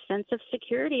folks a sense of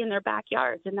security in their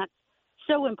backyards, and that's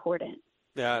so important.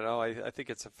 Yeah, no, I think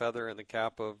it's a feather in the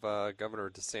cap of Governor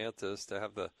DeSantis to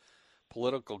have the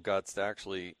political guts to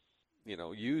actually,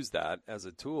 use that as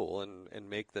a tool and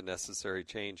make the necessary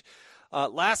change.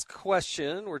 Last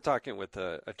question. We're talking with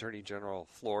Attorney General of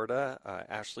Florida,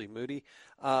 Ashley Moody.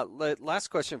 Last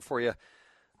question for you.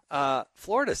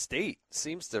 Florida State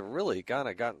seems to really kind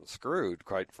of gotten screwed,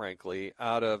 quite frankly,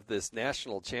 out of this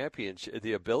national championship.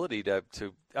 The ability to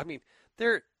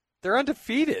they're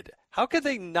undefeated. How could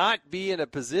they not be in a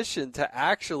position to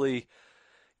actually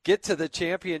get to the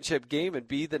championship game and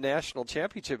be the national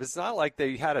championship? It's not like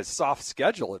they had a soft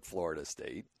schedule at Florida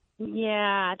State.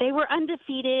 Yeah, they were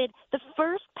undefeated. The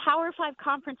first Power 5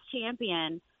 conference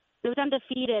champion that was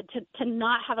undefeated to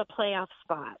not have a playoff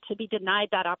spot, to be denied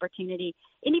that opportunity.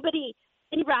 Any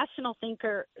rational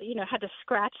thinker, had to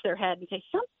scratch their head and say,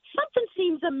 something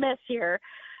seems amiss here.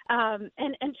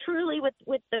 And truly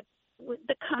with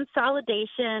the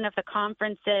consolidation of the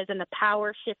conferences and the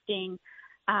power shifting,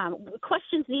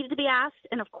 questions needed to be asked.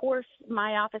 And, of course,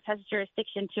 my office has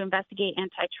jurisdiction to investigate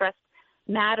antitrust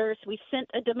matters. We sent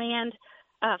a demand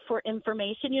for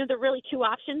information. There are really two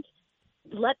options.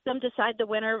 Let them decide the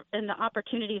winner and the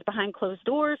opportunities behind closed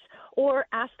doors, or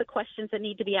ask the questions that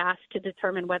need to be asked to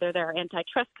determine whether there are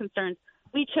antitrust concerns.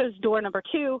 We chose door number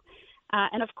 2.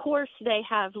 And, of course, they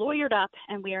have lawyered up,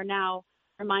 and we are now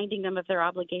reminding them of their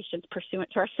obligations pursuant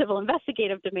to our civil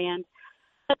investigative demand.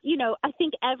 But, I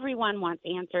think everyone wants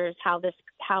answers how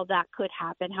that could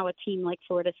happen, how a team like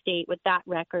Florida State with that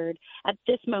record at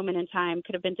this moment in time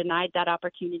could have been denied that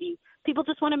opportunity. People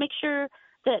just want to make sure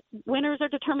that winners are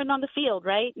determined on the field,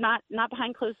 right? Not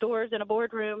behind closed doors in a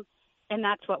boardroom. And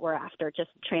that's what we're after, just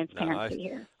transparency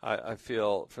here. I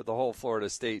feel for the whole Florida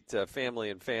State family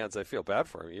and fans, I feel bad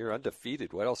for them. You're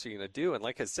undefeated. What else are you going to do? And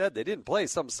like I said, they didn't play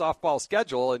some softball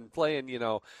schedule and playing,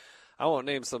 I won't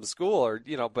name some school or,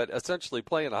 but essentially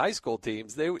playing high school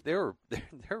teams. They were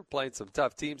playing some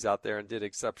tough teams out there and did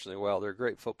exceptionally well. They're a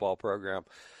great football program.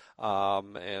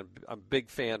 And I'm a big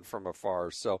fan from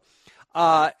afar. So,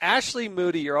 Ashley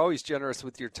Moody, you're always generous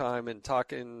with your time and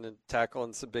talking and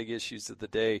tackling some big issues of the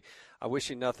day. I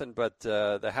wish you nothing but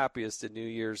the happiest in New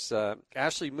Year's.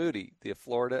 Ashley Moody, the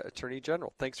Florida Attorney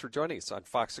General. Thanks for joining us on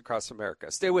Fox Across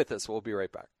America. Stay with us. We'll be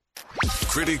right back.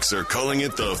 Critics are calling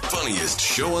it the funniest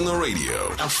show on the radio.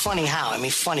 I'm funny how?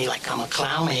 Funny like I'm a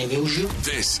clown, I amuse you.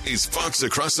 This is Fox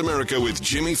Across America with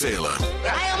Jimmy Fallon.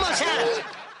 I almost had it.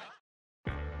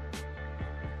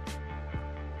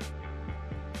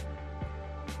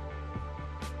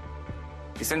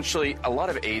 Essentially, a lot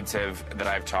of aides that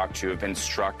I've talked to have been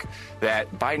struck that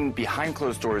Biden, behind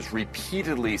closed doors,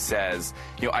 repeatedly says,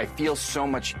 I feel so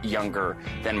much younger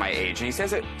than my age. And he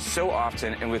says it so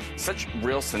often and with such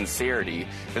real sincerity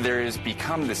that there has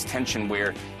become this tension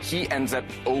where he ends up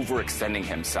overextending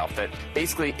himself, that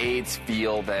basically aides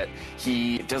feel that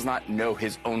he does not know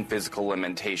his own physical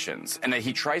limitations and that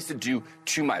he tries to do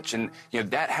too much. And,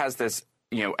 that has this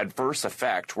adverse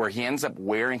effect where he ends up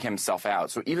wearing himself out.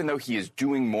 So even though he is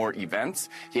doing more events,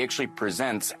 he actually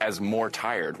presents as more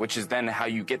tired, which is then how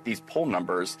you get these poll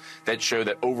numbers that show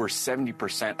that over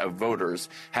 70% of voters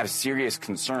have serious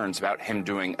concerns about him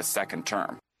doing a second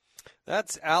term.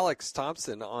 That's Alex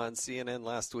Thompson on CNN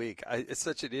last week. It's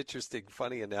such an interesting,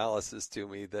 funny analysis to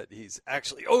me that he's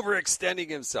actually overextending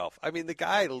himself. The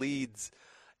guy leads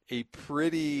a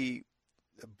pretty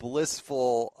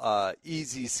blissful,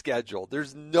 easy schedule.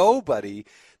 There's nobody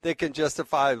that can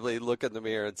justifiably look in the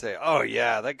mirror and say, oh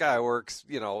yeah, that guy works,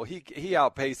 he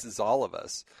outpaces all of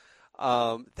us.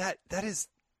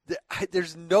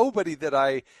 There's nobody that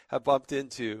I have bumped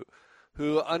into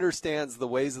who understands the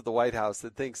ways of the White House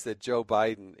that thinks that Joe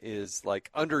Biden is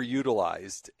like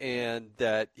underutilized and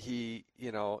that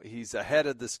he's ahead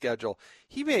of the schedule.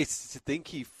 He may think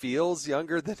he feels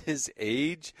younger than his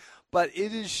age, but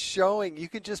it is showing. You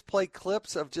can just play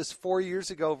clips of just 4 years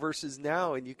ago versus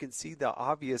now, and you can see the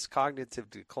obvious cognitive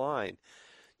decline.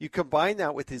 You combine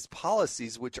that with his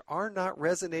policies, which are not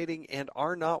resonating and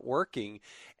are not working,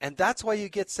 and that's why you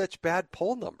get such bad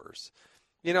poll numbers.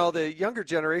 The younger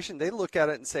generation, they look at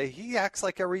it and say, he acts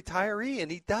like a retiree, and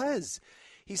he does.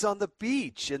 He's on the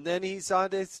beach, and then he's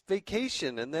on his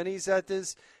vacation, and then he's at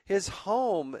his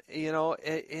home,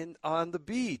 on the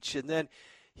beach, and then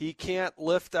he can't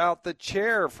lift out the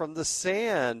chair from the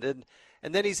sand,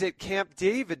 And then he's at Camp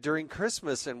David during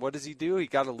Christmas, and what does he do? He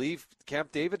got to leave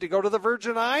Camp David to go to the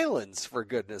Virgin Islands, for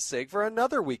goodness sake, for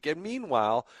another week. And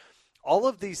meanwhile, all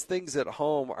of these things at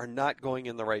home are not going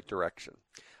in the right direction.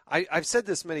 I've said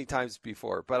this many times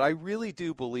before, but I really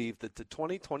do believe that the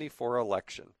 2024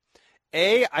 election,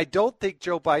 I don't think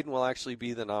Joe Biden will actually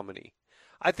be the nominee.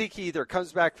 I think he either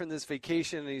comes back from this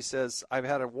vacation and he says, I've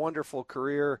had a wonderful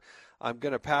career, I'm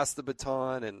going to pass the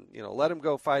baton and, let him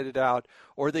go fight it out,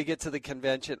 or they get to the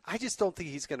convention. I just don't think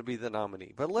he's going to be the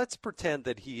nominee. But let's pretend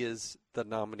that he is the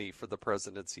nominee for the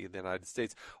presidency of the United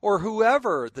States, or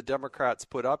whoever the Democrats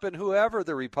put up and whoever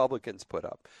the Republicans put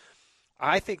up.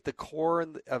 I think the core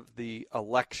of the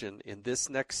election in this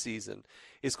next season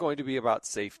is going to be about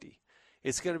safety.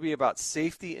 It's going to be about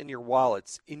safety in your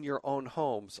wallets, in your own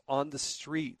homes, on the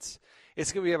streets.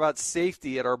 It's going to be about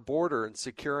safety at our border and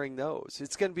securing those.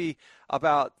 It's going to be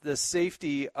about the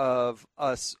safety of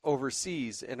us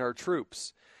overseas and our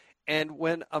troops. And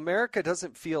when America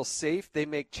doesn't feel safe, they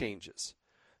make changes.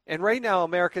 And right now,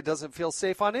 America doesn't feel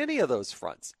safe on any of those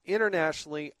fronts,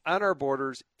 internationally, on our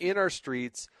borders, in our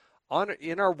streets,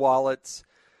 in our wallets.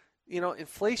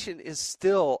 Inflation is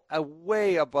still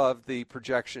way above the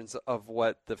projections of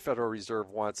what the Federal Reserve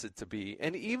wants it to be.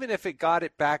 And even if it got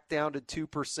it back down to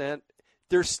 2%,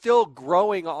 they're still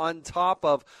growing on top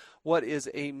of what is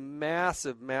a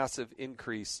massive, massive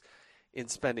increase in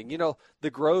spending. The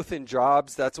growth in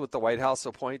jobs, that's what the White House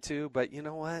will point to. But you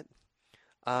know what?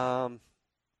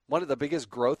 One of the biggest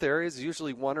growth areas,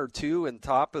 usually one or two in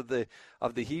top of the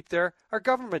heap there, are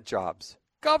government jobs.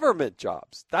 Government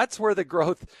jobs. That's where the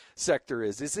growth sector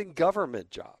is in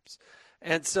government jobs.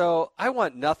 And so I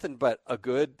want nothing but a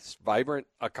good, vibrant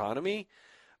economy.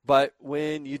 But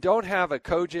when you don't have a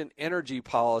cogent energy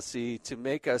policy to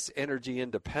make us energy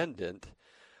independent,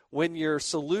 when your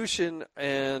solution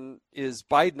is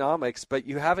Bidenomics, but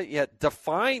you haven't yet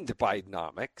defined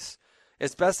Bidenomics,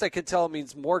 as best I can tell, it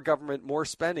means more government, more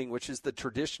spending, which is the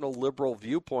traditional liberal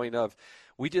viewpoint of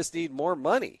we just need more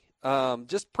money.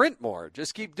 Just print more.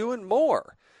 Just keep doing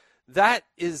more. That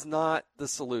is not the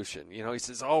solution. He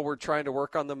says, we're trying to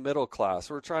work on the middle class.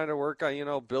 We're trying to work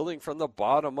on, building from the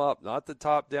bottom up, not the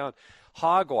top down.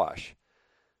 Hogwash.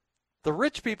 The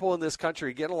rich people in this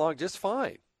country get along just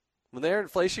fine. When their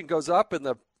inflation goes up and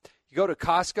you go to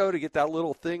Costco to get that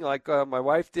little thing like my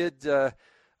wife did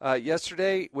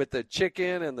yesterday with the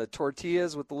chicken and the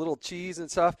tortillas with the little cheese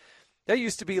and stuff, that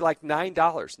used to be like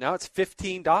 $9. Now it's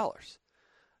 $15.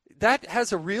 That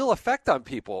has a real effect on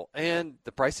people. And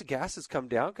the price of gas has come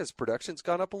down because production's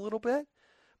gone up a little bit.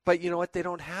 But you know what? They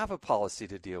don't have a policy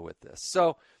to deal with this.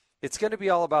 So it's going to be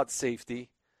all about safety.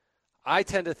 I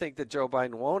tend to think that Joe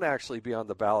Biden won't actually be on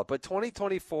the ballot. But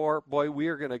 2024, boy, we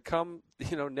are going to come,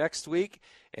 next week.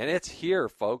 And it's here,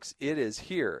 folks. It is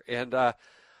here. And I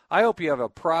hope you have a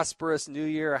prosperous new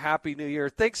year, a happy new year.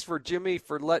 Thanks for Jimmy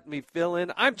for letting me fill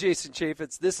in. I'm Jason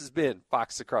Chaffetz. This has been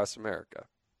Fox Across America.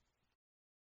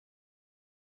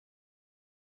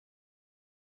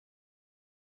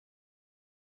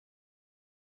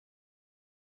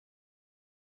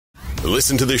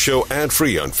 Listen to the show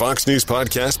ad-free on Fox News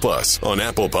Podcast Plus, on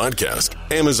Apple Podcast,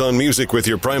 Amazon Music with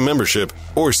your Prime membership,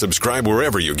 or subscribe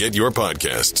wherever you get your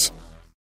podcasts.